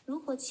如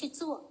何去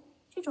做？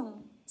这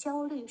种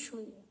焦虑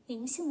属于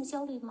灵性的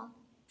焦虑吗？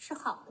是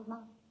好的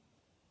吗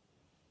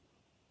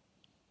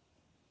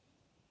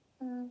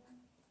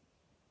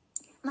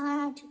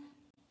？Maharaj,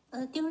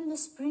 during the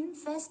Spring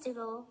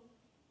Festival,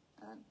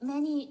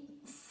 many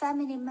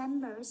family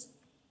members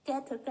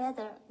get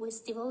together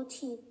with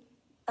devotees,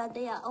 but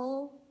they are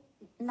all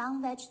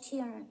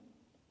non-vegetarian.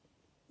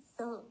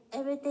 So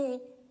every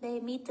day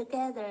they meet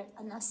together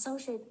and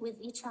associate with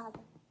each other.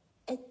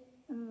 It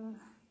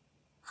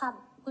have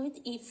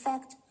great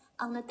effect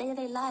on the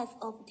daily life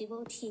of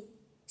devotee.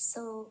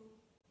 So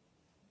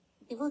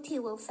devotee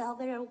will feel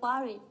very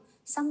worried.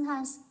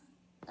 Sometimes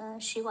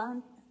she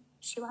want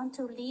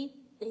to leave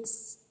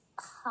this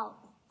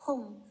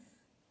home.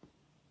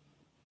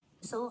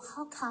 So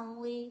how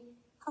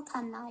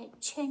can I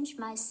change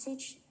my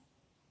situation?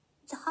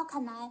 How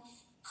can I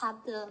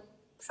have the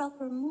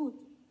proper mood,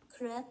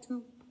 correct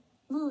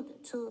mood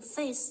to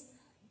face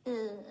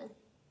the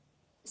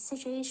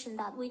situation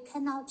that we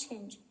cannot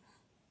change?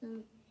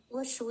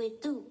 What should we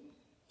do?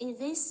 Is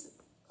this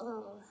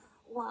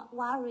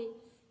worry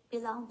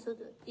belong to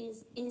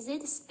is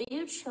it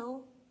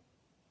spiritual?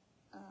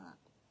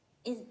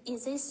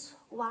 Is this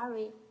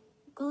worry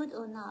good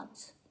or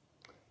not?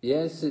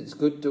 Yes, it's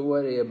good to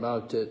worry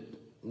about it.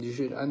 You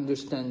should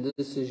understand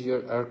this is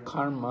our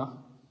karma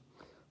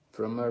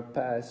from our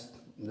past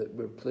that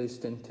we're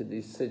placed into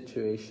these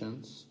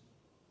situations.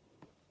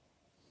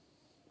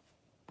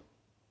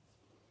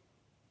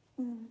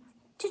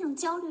 这种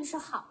焦虑是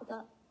好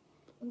的，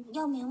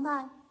要明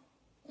白，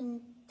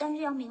但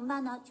是要明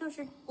白呢，就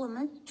是我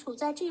们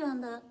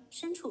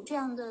身处这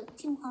样的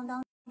境况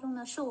当中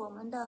呢，是我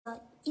们的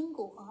因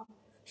果，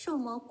是我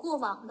们过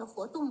往的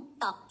活动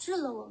导致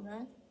了我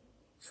们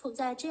处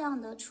在这样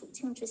的处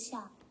境之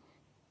下。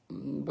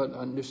But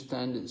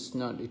understand it's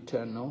not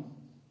eternal.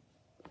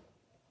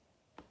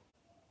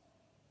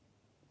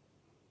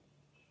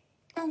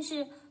 但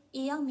是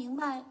也要明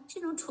白，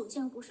这种处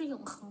境不是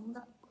永恒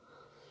的。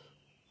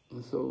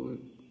So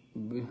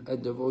a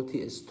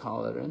devotee is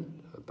tolerant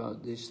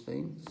about these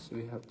things.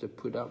 We have to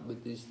put up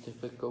with these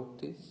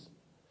difficulties.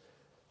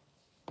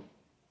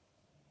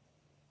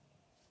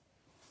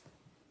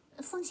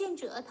 奉献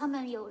者他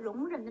们有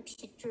容忍的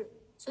品质，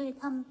所以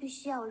他们必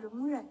须要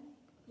容忍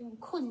这种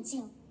困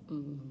境。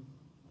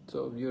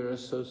So you're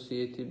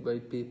associated by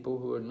people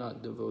who are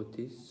not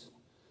devotees.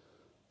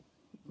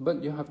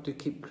 But you have to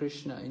keep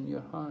Krishna in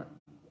your heart.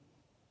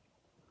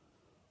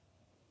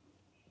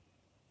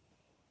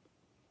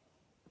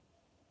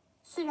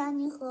 虽然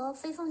您和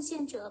非奉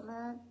献者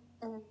们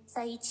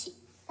在一起，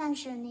但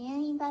是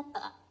您应该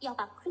要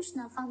把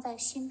Krishna 放在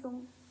心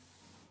中。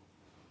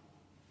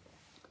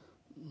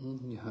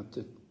You have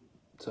to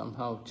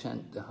somehow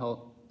chant the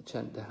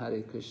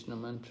Hare Krishna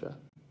mantra.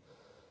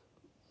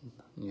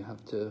 You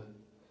have to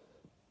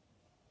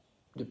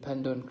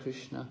depend on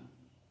Krishna.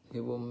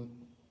 He will,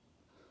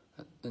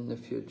 in the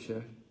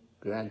future,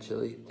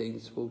 gradually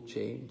things will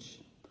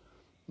change.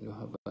 You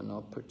have an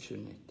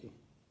opportunity.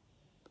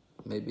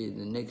 Maybe in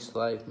the next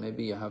life,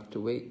 maybe you have to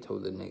wait till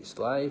the next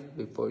life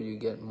before you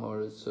get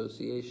more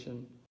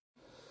association.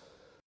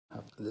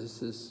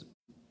 This is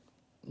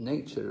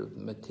nature of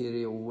the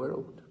material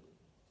world.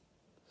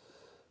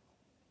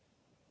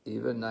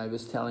 Even I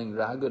was telling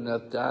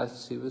Raghunath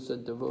Das, he was a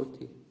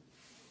devotee.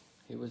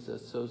 He was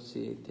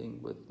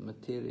associating with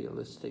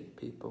materialistic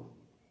people.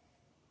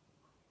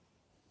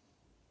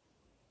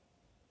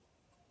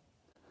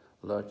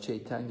 Lord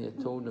Chaitanya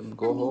told him,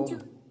 go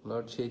home.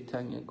 Lord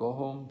Chaitanya, go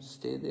home,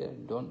 stay there.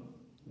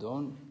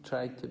 Don't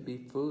try to be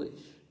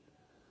foolish.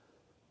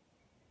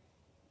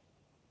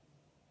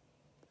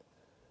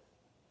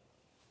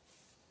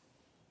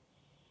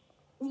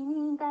 您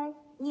应该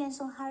念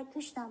诵 Hare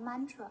Krishna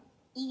mantra，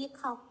依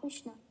靠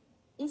Krishna，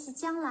 也许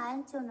将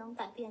来就能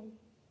改变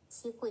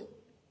机会，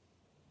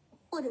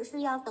或者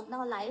是要等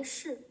到来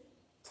世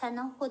才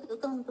能获得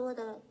更多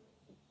的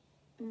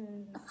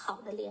好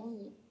的涟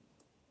漪。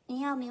您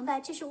要明白，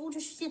这是物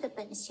质世界的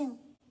本性。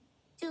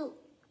就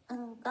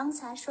刚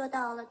才说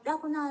到了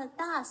Raghunath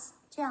Das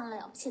这样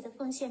了不起的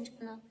奉献者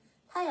呢，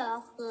他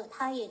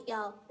也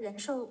要忍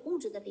受物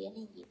质的涟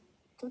漪。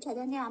主宰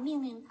在那样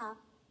命令他，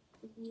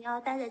你要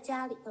待在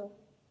家里头，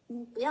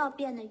你不要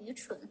变得愚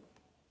蠢。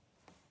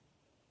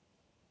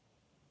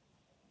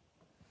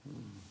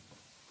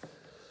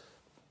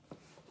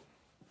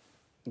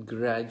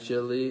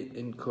Gradually,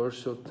 in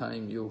course of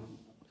time, you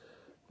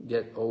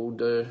get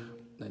older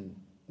and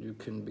you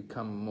can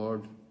become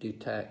more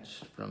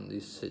detached from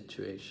these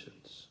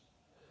situations.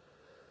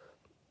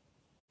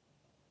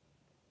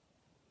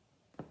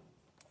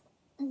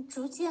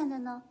 逐渐的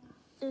呢，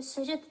就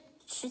随着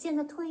时间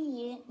的推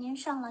移，您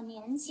上了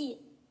年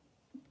纪，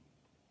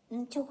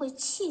就会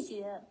弃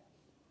绝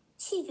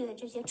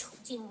这些处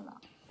境了。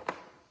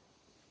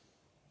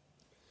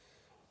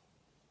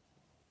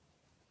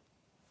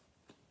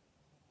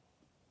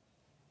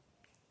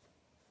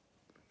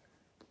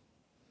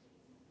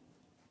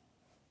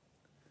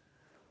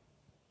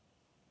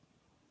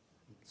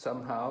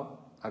Somehow,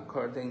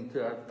 according to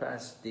our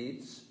past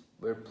deeds,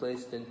 we're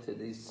placed into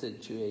these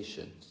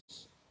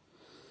situations.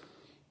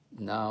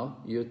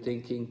 Now you're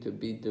thinking to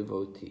be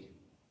devotee.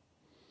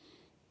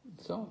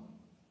 So,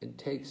 it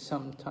takes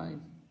some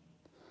time.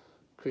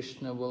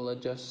 Krishna will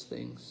adjust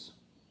things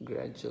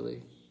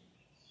gradually.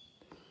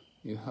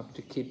 You have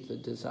to keep the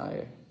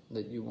desire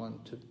that you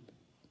want to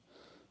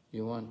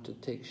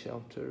take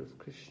shelter of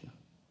Krishna.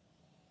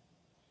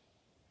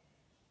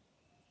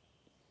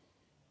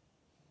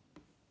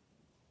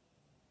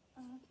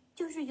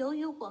 就是由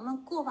于我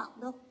们过往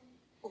的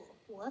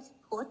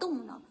活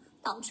动呢，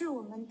导致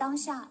我们当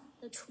下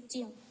的处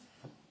境。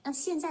那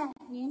现在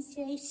您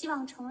希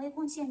望成为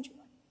贡献者，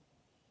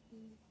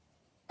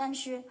但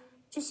是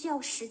这需要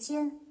时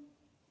间。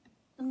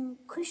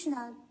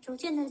Krishna 逐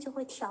渐的就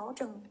会调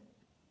整，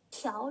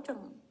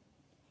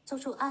做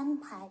出安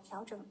排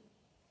调整。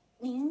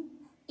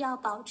您要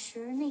保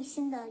持内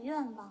心的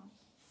愿望，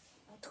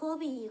托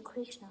庇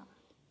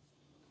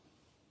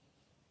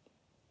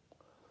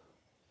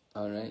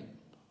Krishna。All right.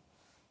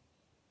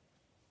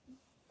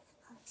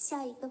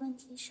 下一个问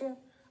题是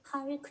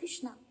Hare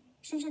Krishna，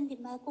 深深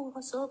顶拜故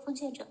和所有奉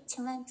献者，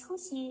请问出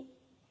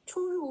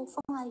入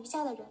风外瑜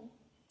伽的人，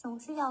总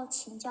是要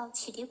请教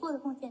启迪过的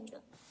奉献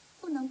者，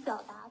不能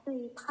表达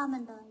对他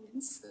们的仁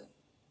慈，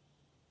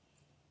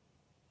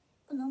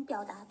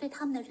表达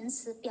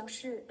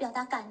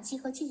感激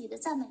和具体的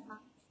赞美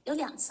吗？有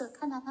2次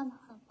看到他们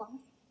很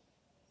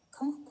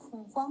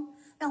恐慌，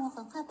让我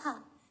很害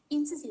怕。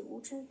因自己无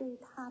知对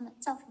他们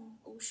造成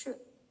不适，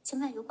请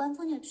问有关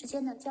奉献之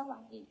间的交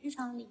往与日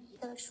常礼仪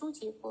的书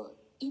籍或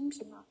音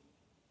频吗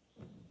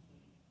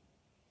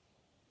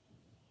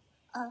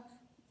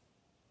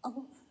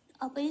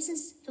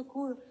？Obeisance to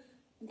Guru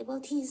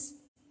devotees.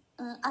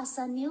 As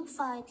a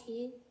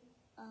neophyte,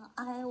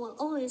 I will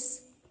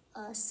always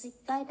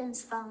seek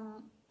guidance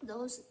from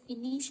those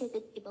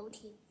initiated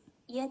devotees.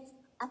 Yet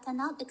I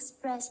cannot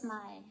express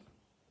my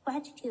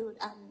gratitude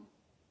and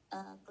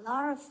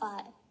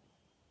glorify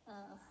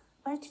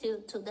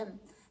gratitude to them,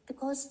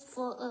 because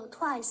for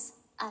twice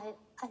I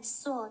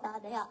saw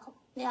that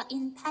they are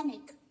in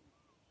panic,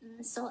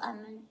 so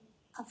I'm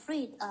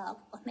afraid of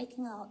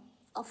making an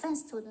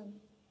offense to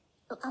them.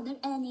 So are there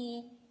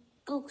any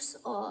books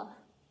or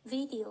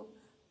video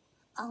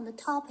on the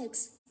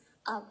topics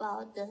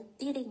about the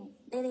daily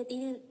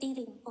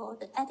dealing or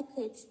the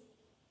etiquette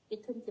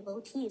between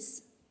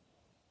devotees?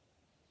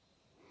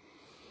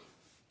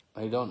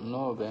 I don't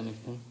know of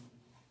anything.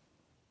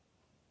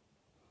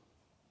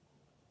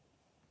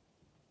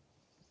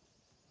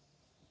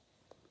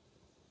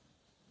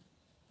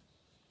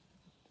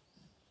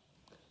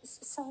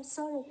 So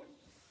sorry.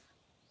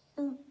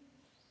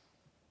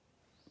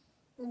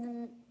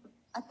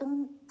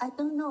 I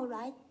don't know,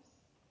 right?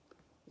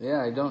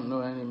 Yeah, I don't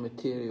know any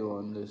material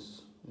on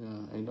this.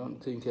 Yeah, I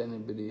don't think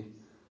anybody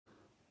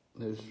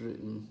has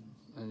written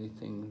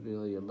anything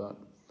really about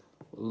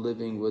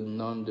living with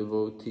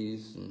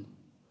non-devotees and.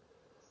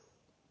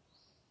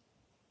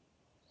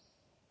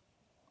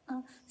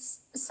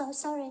 So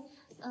sorry.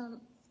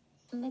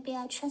 Maybe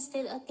I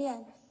translate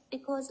again,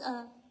 because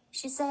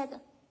she said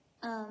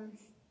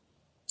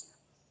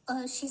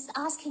she's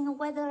asking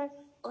whether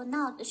or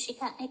not she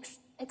can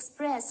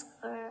express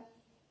her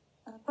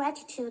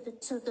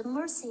gratitude to the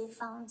mercy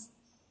funds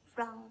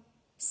from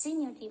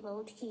senior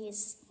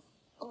devotees,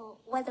 or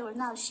whether or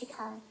not she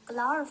can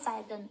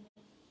glorify them,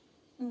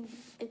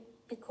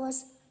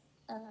 because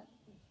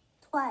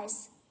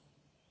twice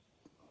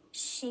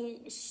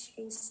she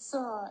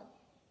saw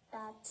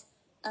that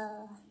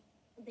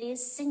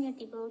these senior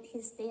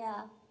devotees, they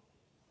are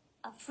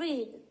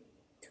afraid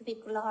to be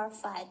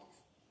glorified,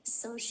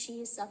 so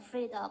she is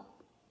afraid of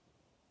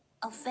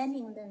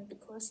offending them,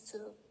 because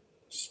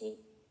she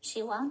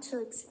she wants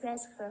to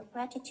express her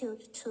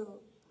gratitude to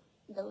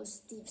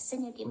those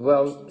senior devotees.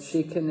 Well,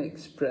 she can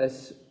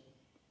express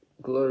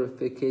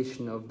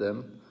glorification of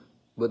them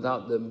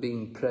without them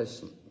being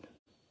present.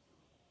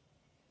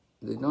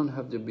 They don't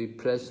have to be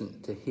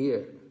present to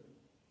hear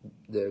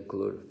their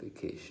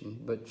glorification,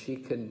 but she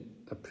can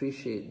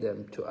appreciate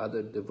them to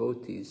other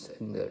devotees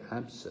in their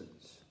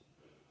absence.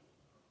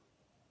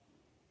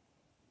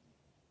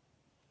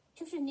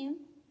 就是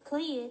您可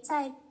以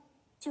在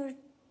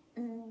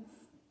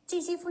这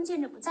些奉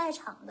献者不在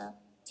场的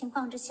情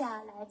况之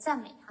下来赞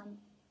美他们，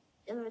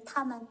就是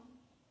他们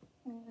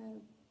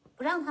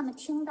不让他们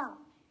听到。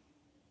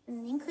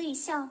您可以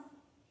向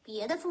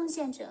别的奉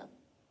献者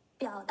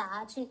表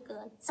达这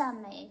个赞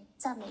美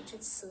之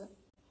词，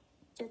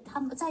就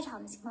他们不在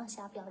场的情况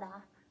下表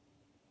达。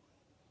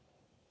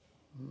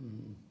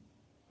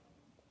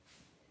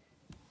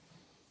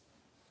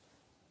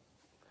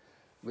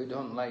We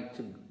don't like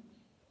to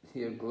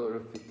hear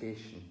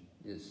glorification,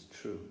 is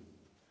true.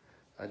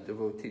 A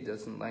devotee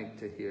doesn't like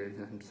to hear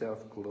himself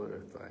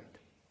glorified.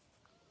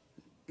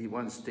 He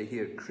wants to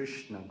hear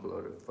Krishna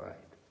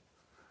glorified.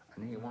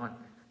 And he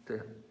wants to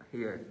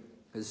hear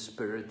his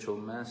spiritual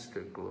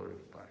master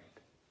glorified.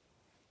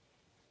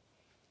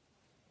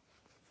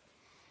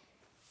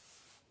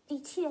 的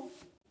确，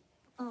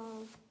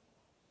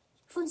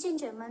奉献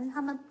者们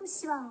他们不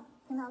希望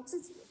听到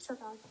自己受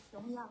到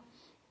荣耀，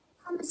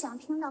他们想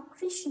听到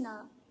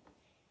Krishna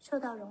受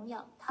到荣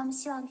耀，他们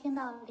希望听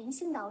到灵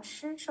性导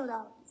师受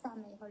到赞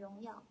美和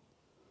荣耀。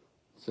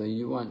So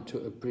you want to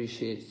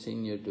appreciate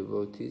senior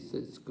devotees,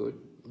 that's good,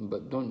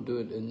 but don't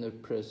do it in their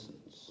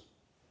presence.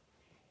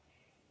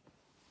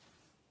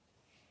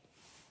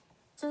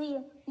 所以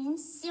您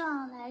希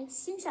望来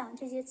欣赏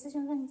这些资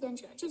深奉献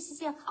者，这是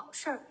件好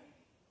事儿。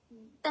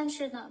但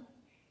是呢，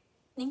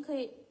您可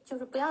以就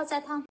是不要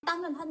在当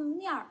着他的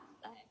面儿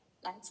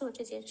来做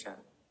这件事儿。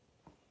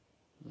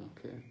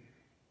Okay.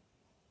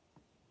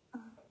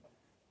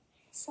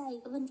 下一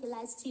个问题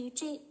来自于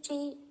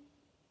J.A.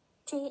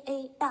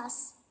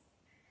 Das，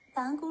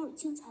 感恩古鲁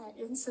精彩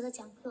仁慈的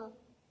讲课。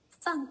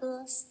梵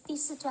歌第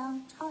4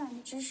章超然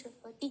的知识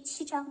和第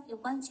7章有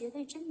关绝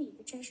对真理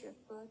的知识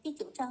和第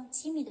9章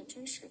机密的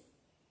知识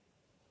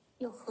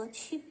有何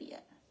区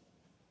别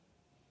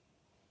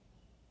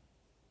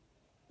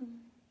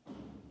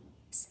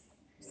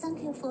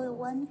？Thank you for a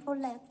wonderful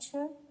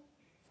lecture.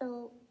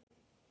 So,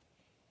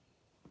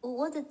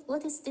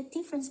 what is the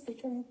difference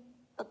between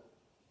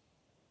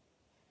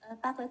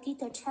Bhagavad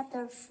Gita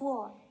chapter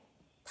 4,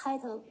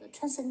 titled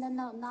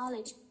Transcendental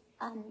Knowledge,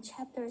 and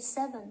chapter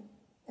 7,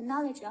 the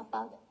knowledge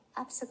about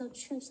absolute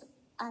truth,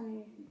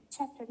 and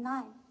chapter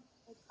 9,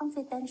 the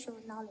confidential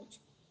knowledge?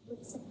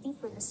 What's the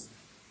difference?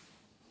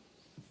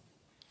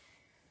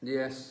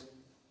 Yes.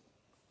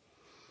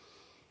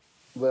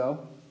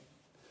 Well,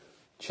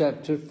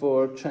 Chapter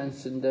 4,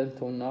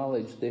 Transcendental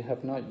Knowledge, they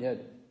have not yet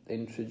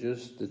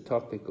introduced the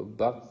topic of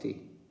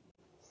Bhakti.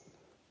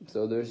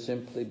 So they're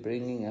simply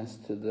bringing us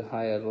to the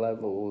higher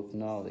level of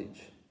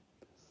knowledge.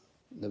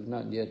 They've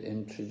not yet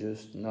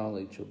introduced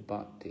knowledge of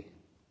Bhakti.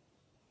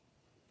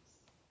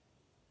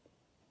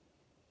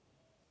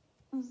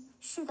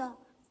 是的，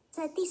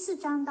在第4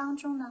章当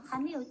中呢，还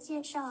没有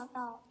介绍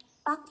到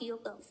Bhakti 有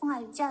个风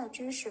爱瑜伽的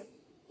知识。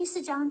第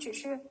4章只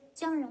是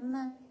将人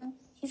们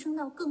提升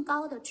到更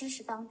高的知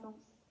识当中。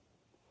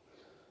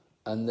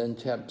And then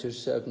chapter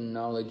 7,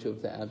 knowledge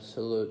of the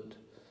Absolute,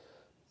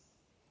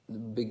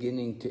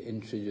 beginning to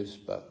introduce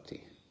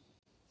Bhakti.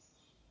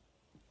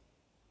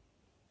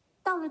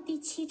 到了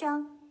第7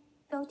章，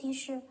标题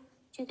是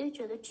绝对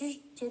真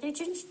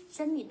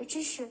理的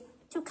知识，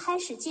就开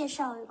始介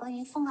绍有关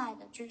于奉爱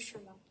的知识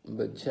了。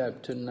But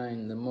chapter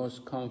 9, the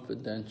most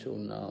confidential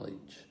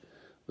knowledge,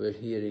 we're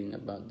hearing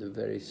about the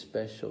very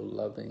special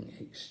loving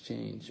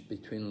exchange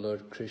between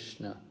Lord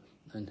Krishna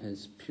and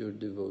his pure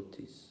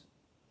devotees.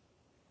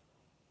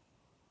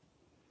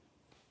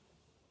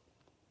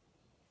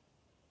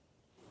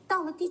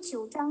 到了第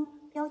9章，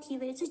标题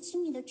为最机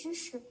密的知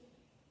识，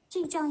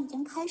这一章已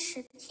经开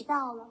始提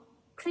到了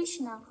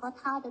Krishna 和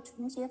他的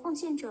纯洁奉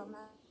献者们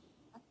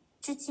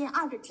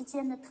二者之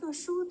间的特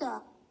殊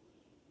的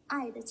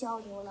爱的交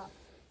流了。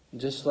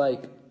Just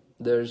like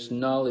there's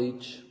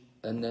knowledge,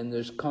 and then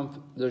there's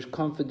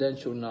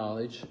confidential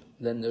knowledge,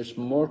 then there's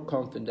more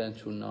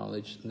confidential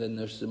knowledge, then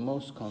there's the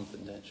most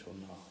confidential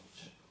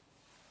knowledge.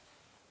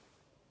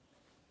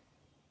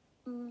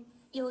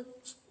 有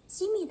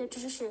机密的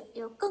知识，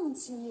有更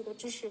机密的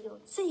知识，有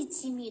最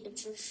机密的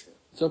知识。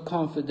So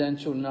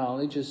confidential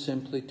knowledge is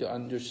simply to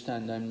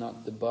understand I'm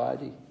not the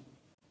body.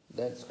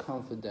 That's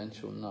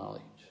confidential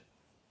knowledge.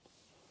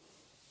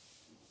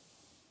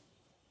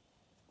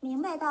 明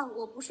白到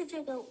我不是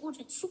这个物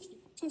质躯体，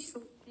这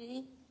属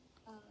于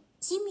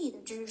机密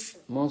的知识。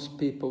Most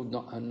people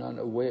are not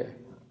aware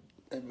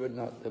that we're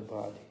not the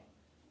body.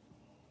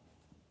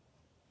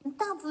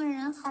 大部分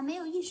人还没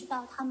有意识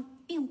到他们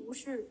并不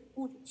是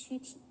物质躯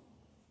体。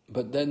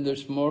But then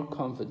there's more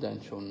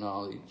confidential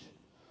knowledge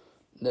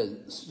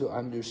that's to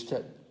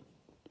understand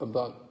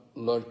about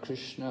Lord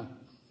Krishna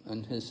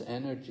and his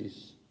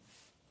energies.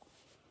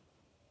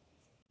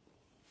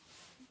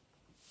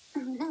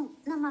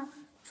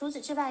 除此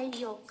之外，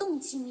有更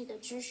机密的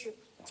知识，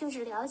就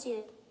是了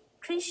解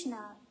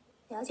Krishna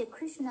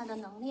的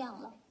能量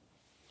了。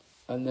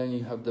And then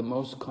you have the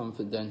most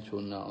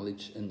confidential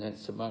knowledge, and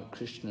that's about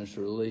Krishna's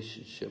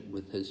relationship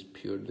with his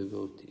pure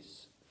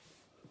devotees.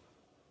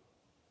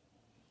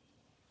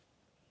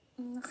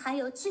 还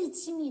有最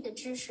机密的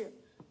知识，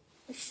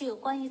是有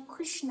关于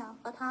Krishna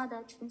和他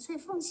的纯粹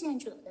奉献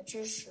者的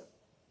知识。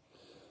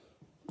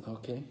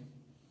Okay.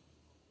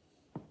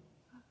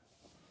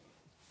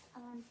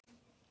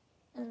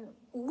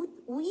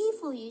 无依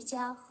附瑜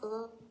伽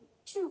和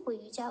智慧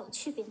瑜伽有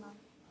区别吗？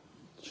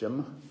什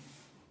么？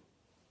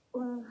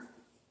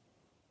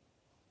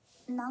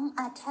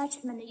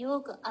 Non-attachment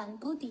yoga and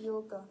Buddhi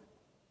yoga.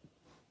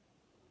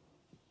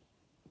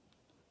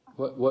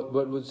 What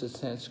was the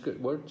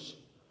Sanskrit words?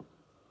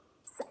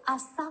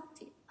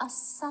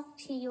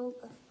 Asakti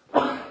yoga.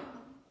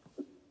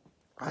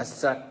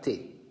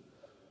 Asakti.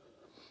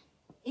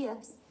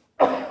 Yes.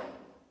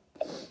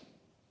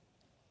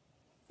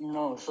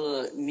 No,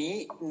 是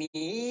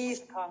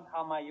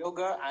Karma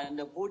yoga and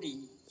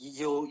Buddhi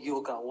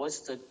yoga. What's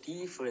the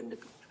difference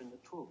between the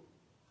two?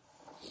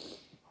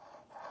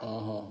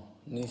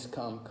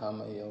 Niskam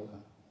Kama Yoga.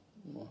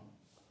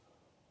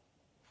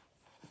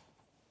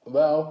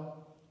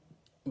 Well,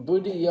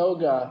 Buddhi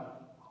Yoga,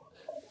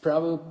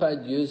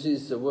 Prabhupada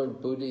uses the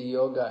word Buddhi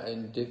Yoga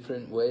in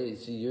different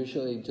ways. He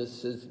usually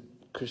just says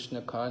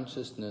Krishna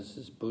consciousness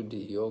is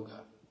Buddhi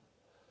Yoga.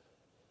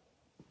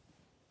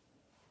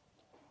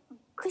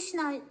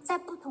 Krishna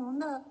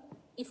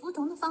以不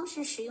同的方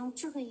式使用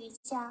智慧瑜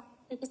伽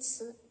这个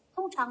词，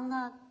通常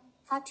呢，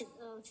它指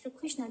的是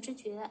Krishna 知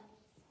觉。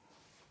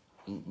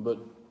But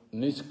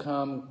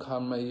Niskam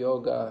Karma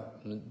Yoga,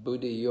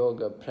 Buddhi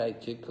Yoga,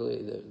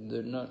 practically,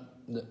 they're not,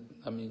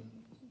 I mean,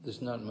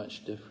 there's not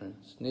much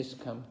difference.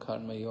 Niskam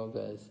Karma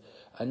Yoga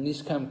and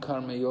Niskam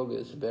Karma Yoga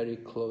is very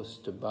close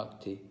to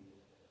Bhakti.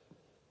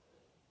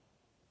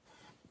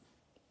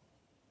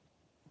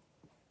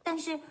 但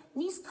是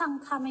Niskam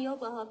Karma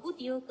Yoga 和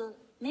Buddhi Yoga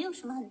没有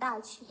什么很大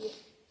的区别。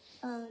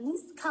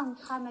Niskam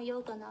Karma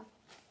Yoga 呢，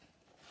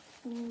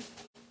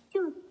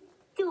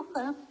就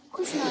和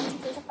Krishna 就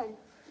觉得和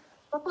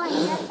不然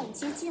应该很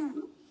接近了。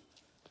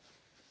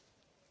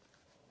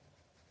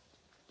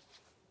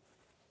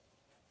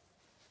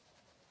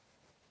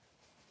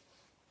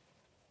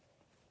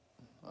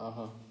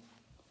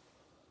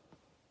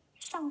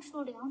上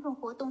述两种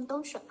活动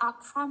都是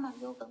Akarma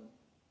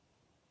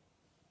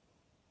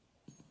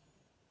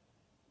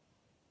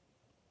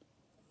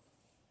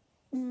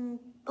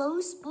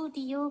Yoga。Both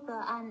Buddhi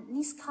Yoga and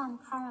Niskam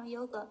Karma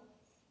Yoga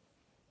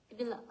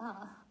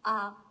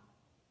are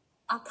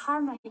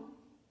karma.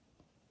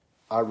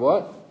 Are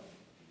what?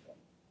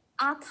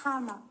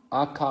 Akarma.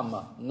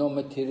 Akama, no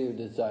material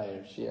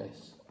desires,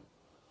 yes.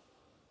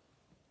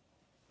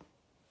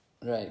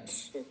 Right.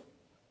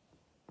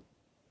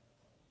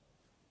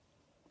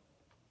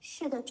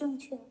 是的，正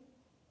确。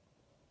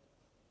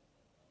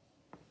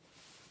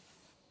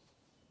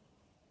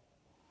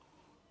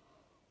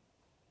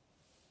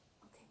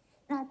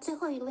那最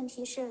后一个问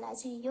题是来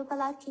自于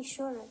Yogalaki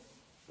说人，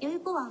由于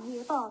过往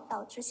业报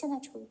导致现在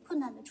处于困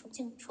难的处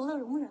境，除了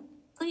容忍，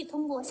可以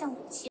通过向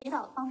祈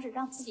祷方式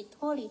让自己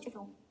脱离这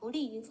种不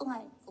利于奉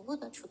爱服务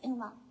的处境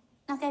吗？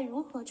那该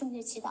如何正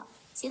确祈祷？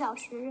祈祷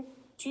时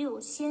只有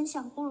先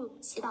向Guru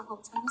祈祷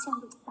后才能向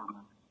主祈祷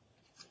吗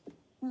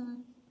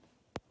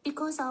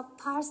？Because of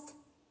past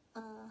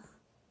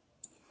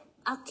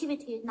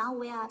activity, now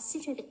we are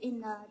situated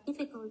in a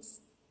difficult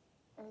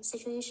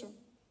situation.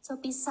 So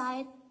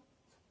beside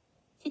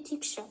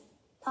Tiksha,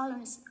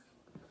 tolerance,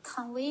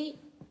 can we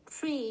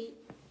pray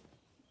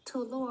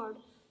to Lord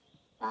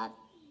that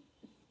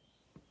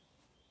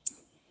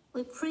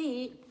we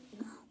pray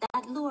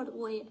that Lord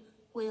will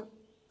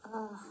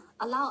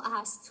allow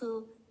us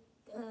to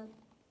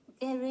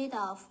get rid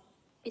of,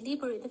 be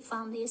liberated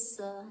from this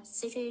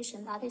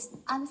situation that is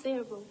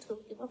unfavorable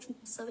to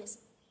devotional service.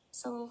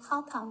 So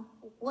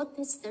what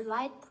is the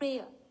right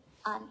prayer?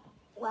 And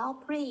while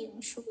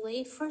praying, should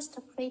we first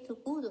pray to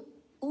Guru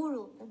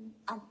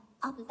and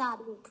after that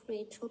we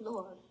pray to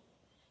Lord?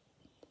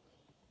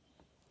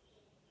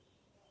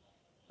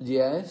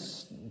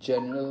 Yes,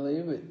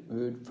 generally we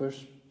would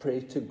first pray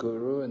to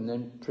Guru and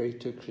then pray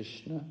to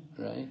Krishna,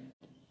 right?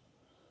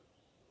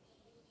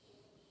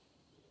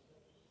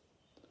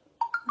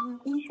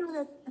 您说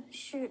的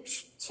是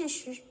确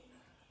实，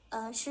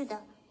是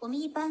的。我们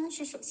一般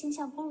是首先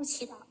向 Guru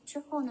祈祷，之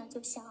后呢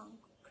就向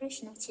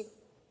Krishna 祈祷。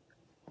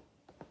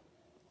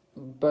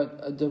But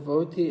a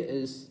devotee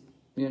is,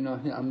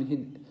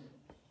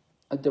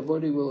 a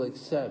devotee will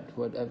accept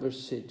whatever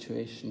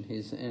situation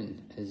he's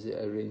in as the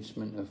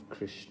arrangement of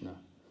Krishna.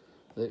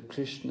 That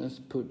Krishna's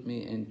put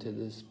me into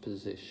this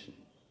position.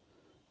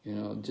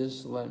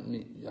 Just let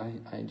me,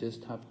 I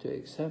just have to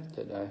accept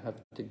it. I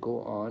have to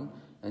go on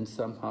and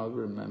somehow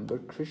remember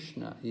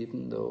Krishna,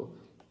 even though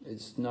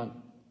it's not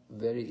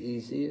very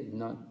easy,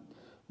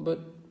 but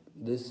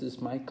this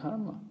is my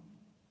karma.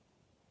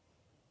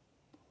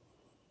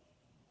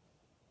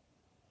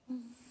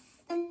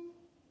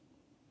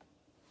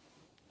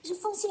 但就是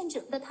奉献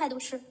者的态度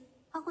是，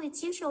他会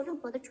接受任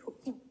何的处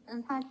境，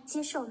他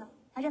接受呢，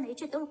他认为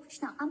这都是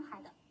Krishna 安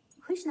排的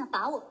 ，Krishna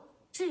把我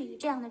置于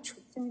这样的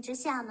处境之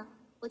下呢，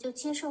我就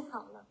接受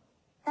好了。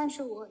但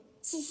是我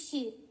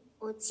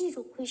我记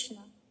住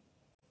Krishna，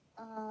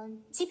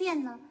即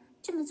便呢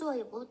这么做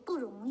也不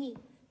容易，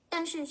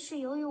但是是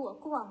由于我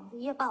过往的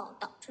业报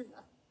导致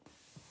的。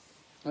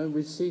And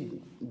we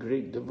see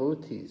great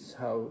devotees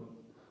how,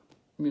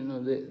 you know,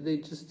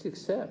 they just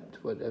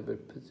accept whatever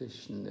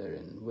position they're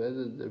in,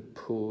 whether they're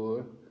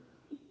poor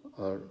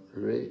or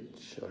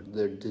rich or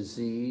they're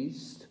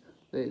diseased.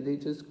 They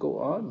just go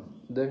on.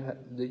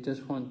 They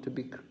just want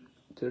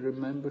to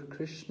remember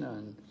Krishna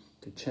and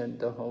to chant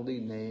the holy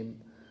name,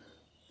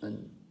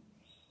 and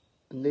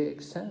they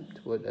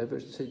accept whatever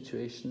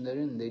situation they're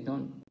in. They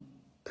don't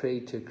pray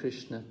to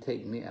Krishna,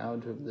 take me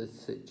out of this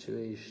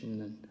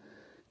situation and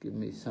give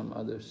me some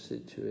other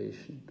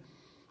situation.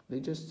 They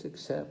just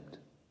accept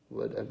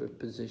whatever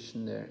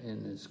position they're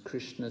in is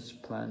Krishna's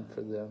plan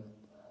for them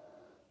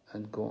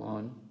and go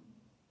on,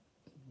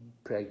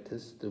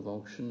 practice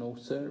devotional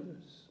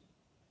service.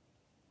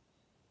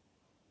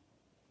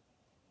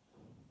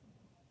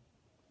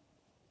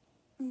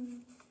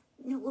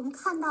 我们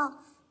看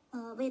到，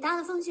伟大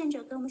的奉献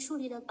者给我们树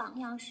立的榜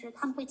样是，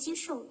他们会接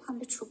受他们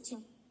的处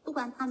境，不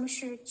管他们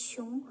是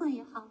穷困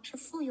也好，是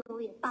富有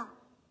也罢，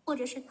或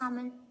者是他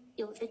们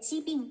有着疾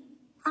病，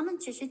他们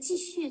只是继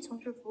续从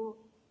事服务，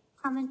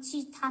他们记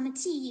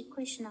忆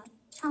Krishna，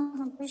 唱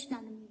诵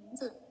Krishna 的名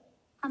字，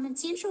他们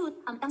接受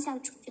他们当下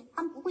的处境，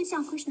他们不会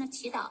向 Krishna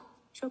祈祷，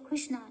说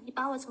Krishna， 你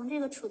把我从这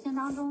个处境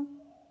当中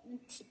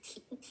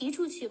提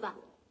出去吧。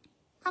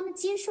他们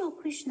接受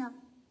Krishna，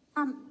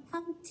 他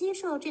们接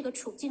受这个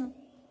处境，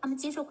他们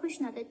接受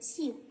Krishna 的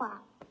计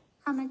划，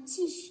他们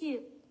继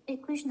续为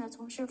Krishna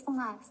从事奉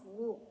爱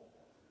服务。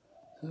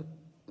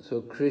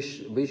So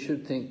we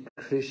should think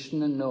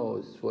Krishna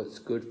knows what's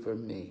good for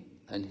me,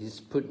 and he's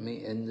put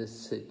me in this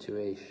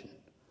situation.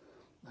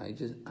 I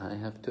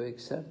have to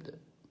accept it.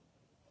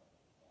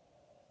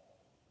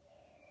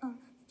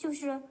 就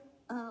是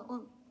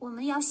我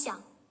们要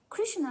想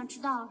Krishna 知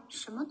道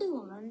什么对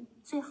我们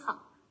最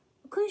好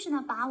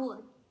 ，Krishna 把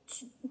我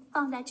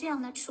放在这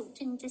样的处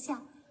境之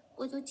下，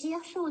我就接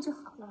受就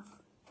好了。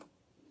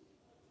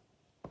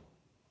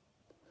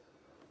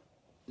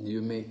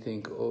You may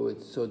think, oh,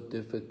 it's so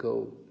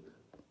difficult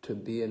to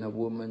be in a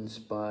woman's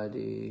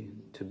body,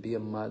 to be a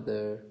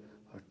mother,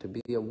 or to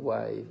be a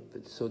wife.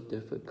 It's so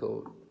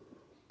difficult.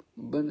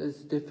 But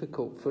it's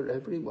difficult for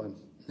everyone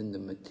in the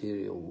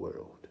material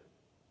world.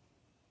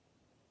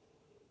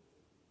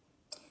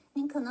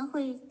 您可能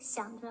会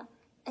想着，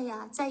哎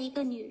呀，在一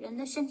个女人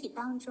的身体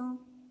当中，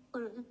或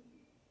者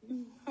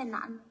太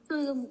难了，做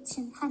一个母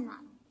亲太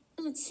难了，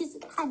这个妻子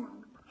太难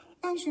了。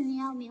但是你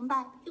要明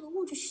白，这个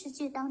物质世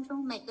界当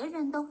中，每个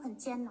人都很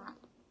艰难。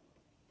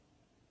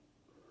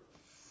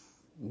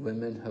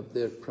Women have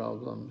their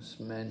problems,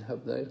 men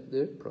have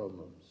their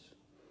problems.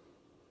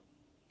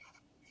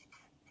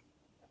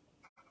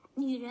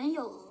 女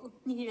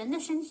人的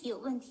身体有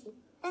问题，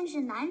但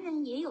是男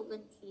人也有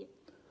问题。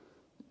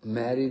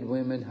Married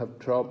women have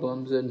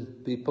problems,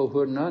 and people who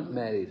are not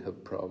married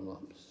have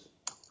problems.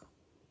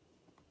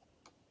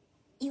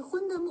 已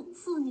婚的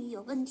妇女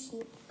有问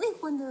题，未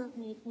婚的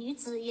女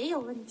子也有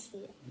问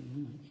题。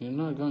You're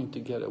not going to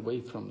get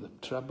away from the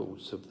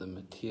troubles of the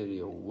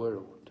material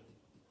world.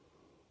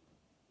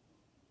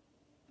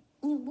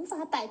 你无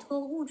法摆脱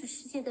物质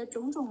世界的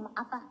种种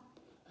麻烦。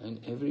In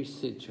every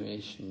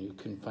situation you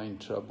can find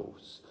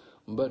troubles,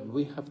 but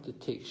we have to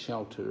take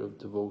shelter of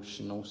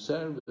devotional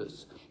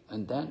service,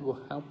 and that will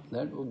help,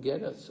 that will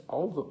get us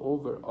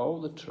over all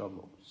the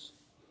troubles.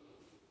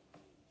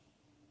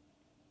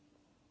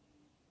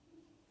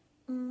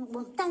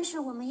 但是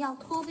我们要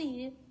脱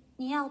避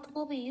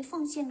于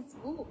奉献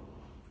服务，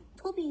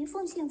脱避于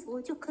奉献服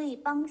务就可以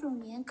帮助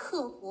您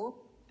克服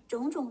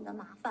种种的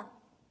麻烦。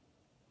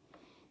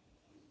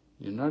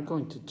You're not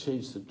going to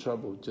change the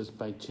trouble just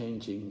by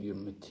changing your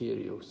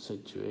material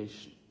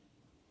situation.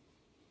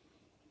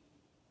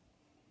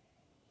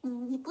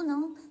 你不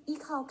能依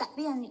靠改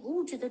变你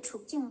物质的处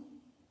境，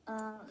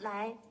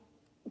来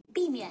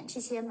避免这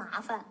些麻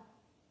烦。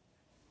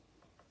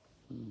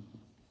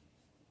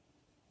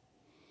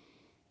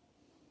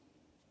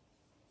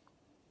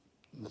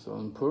The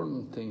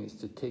important thing is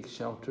to take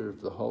shelter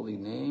of the holy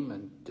name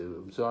and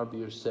to absorb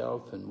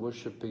yourself in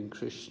worshipping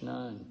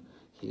Krishna and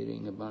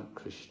hearing about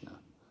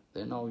Krishna.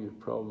 Then all your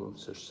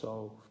problems are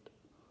solved.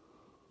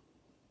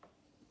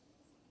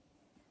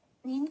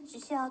 您只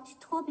需要去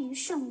脱避于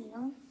圣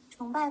名，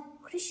崇拜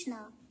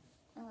Krishna，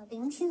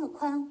 聆听有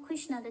关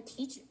Krishna 的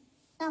题旨，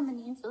那么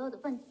您所有的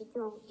问题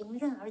就迎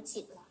刃而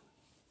解了。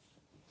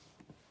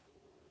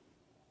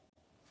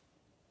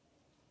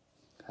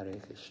Hare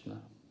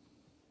Krishna.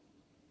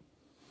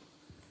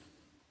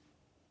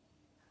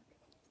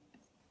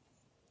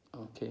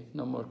 Okay,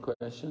 no more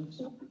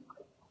questions?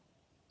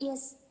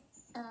 Yes,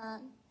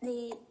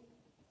 the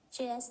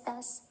JS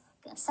does.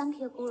 Thank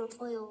you, Guru,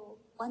 for your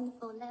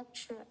wonderful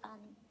lecture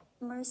and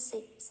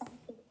mercy.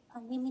 Thank you.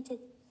 Unlimited.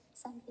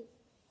 Thank you.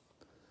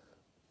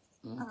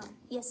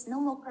 Yes, no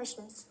more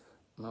questions.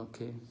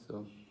 Okay,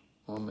 so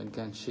我们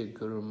感谢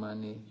Guru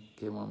Mani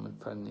给我们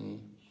翻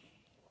译，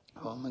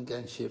我们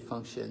感谢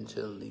奉献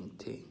者聆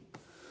听，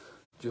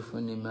祝福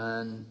你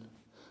们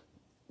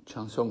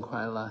长寿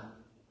快乐，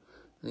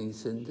灵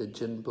性的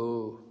进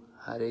步。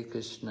Hare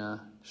Krishna,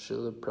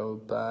 Srila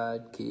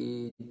Prabhupada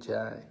ki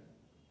jai.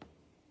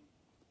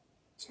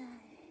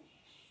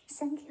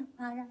 Thank you,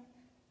 Mara.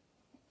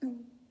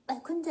 百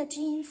坤的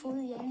知音福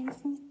语言聆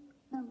听。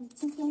那么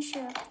今天是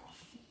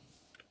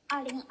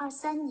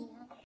2023年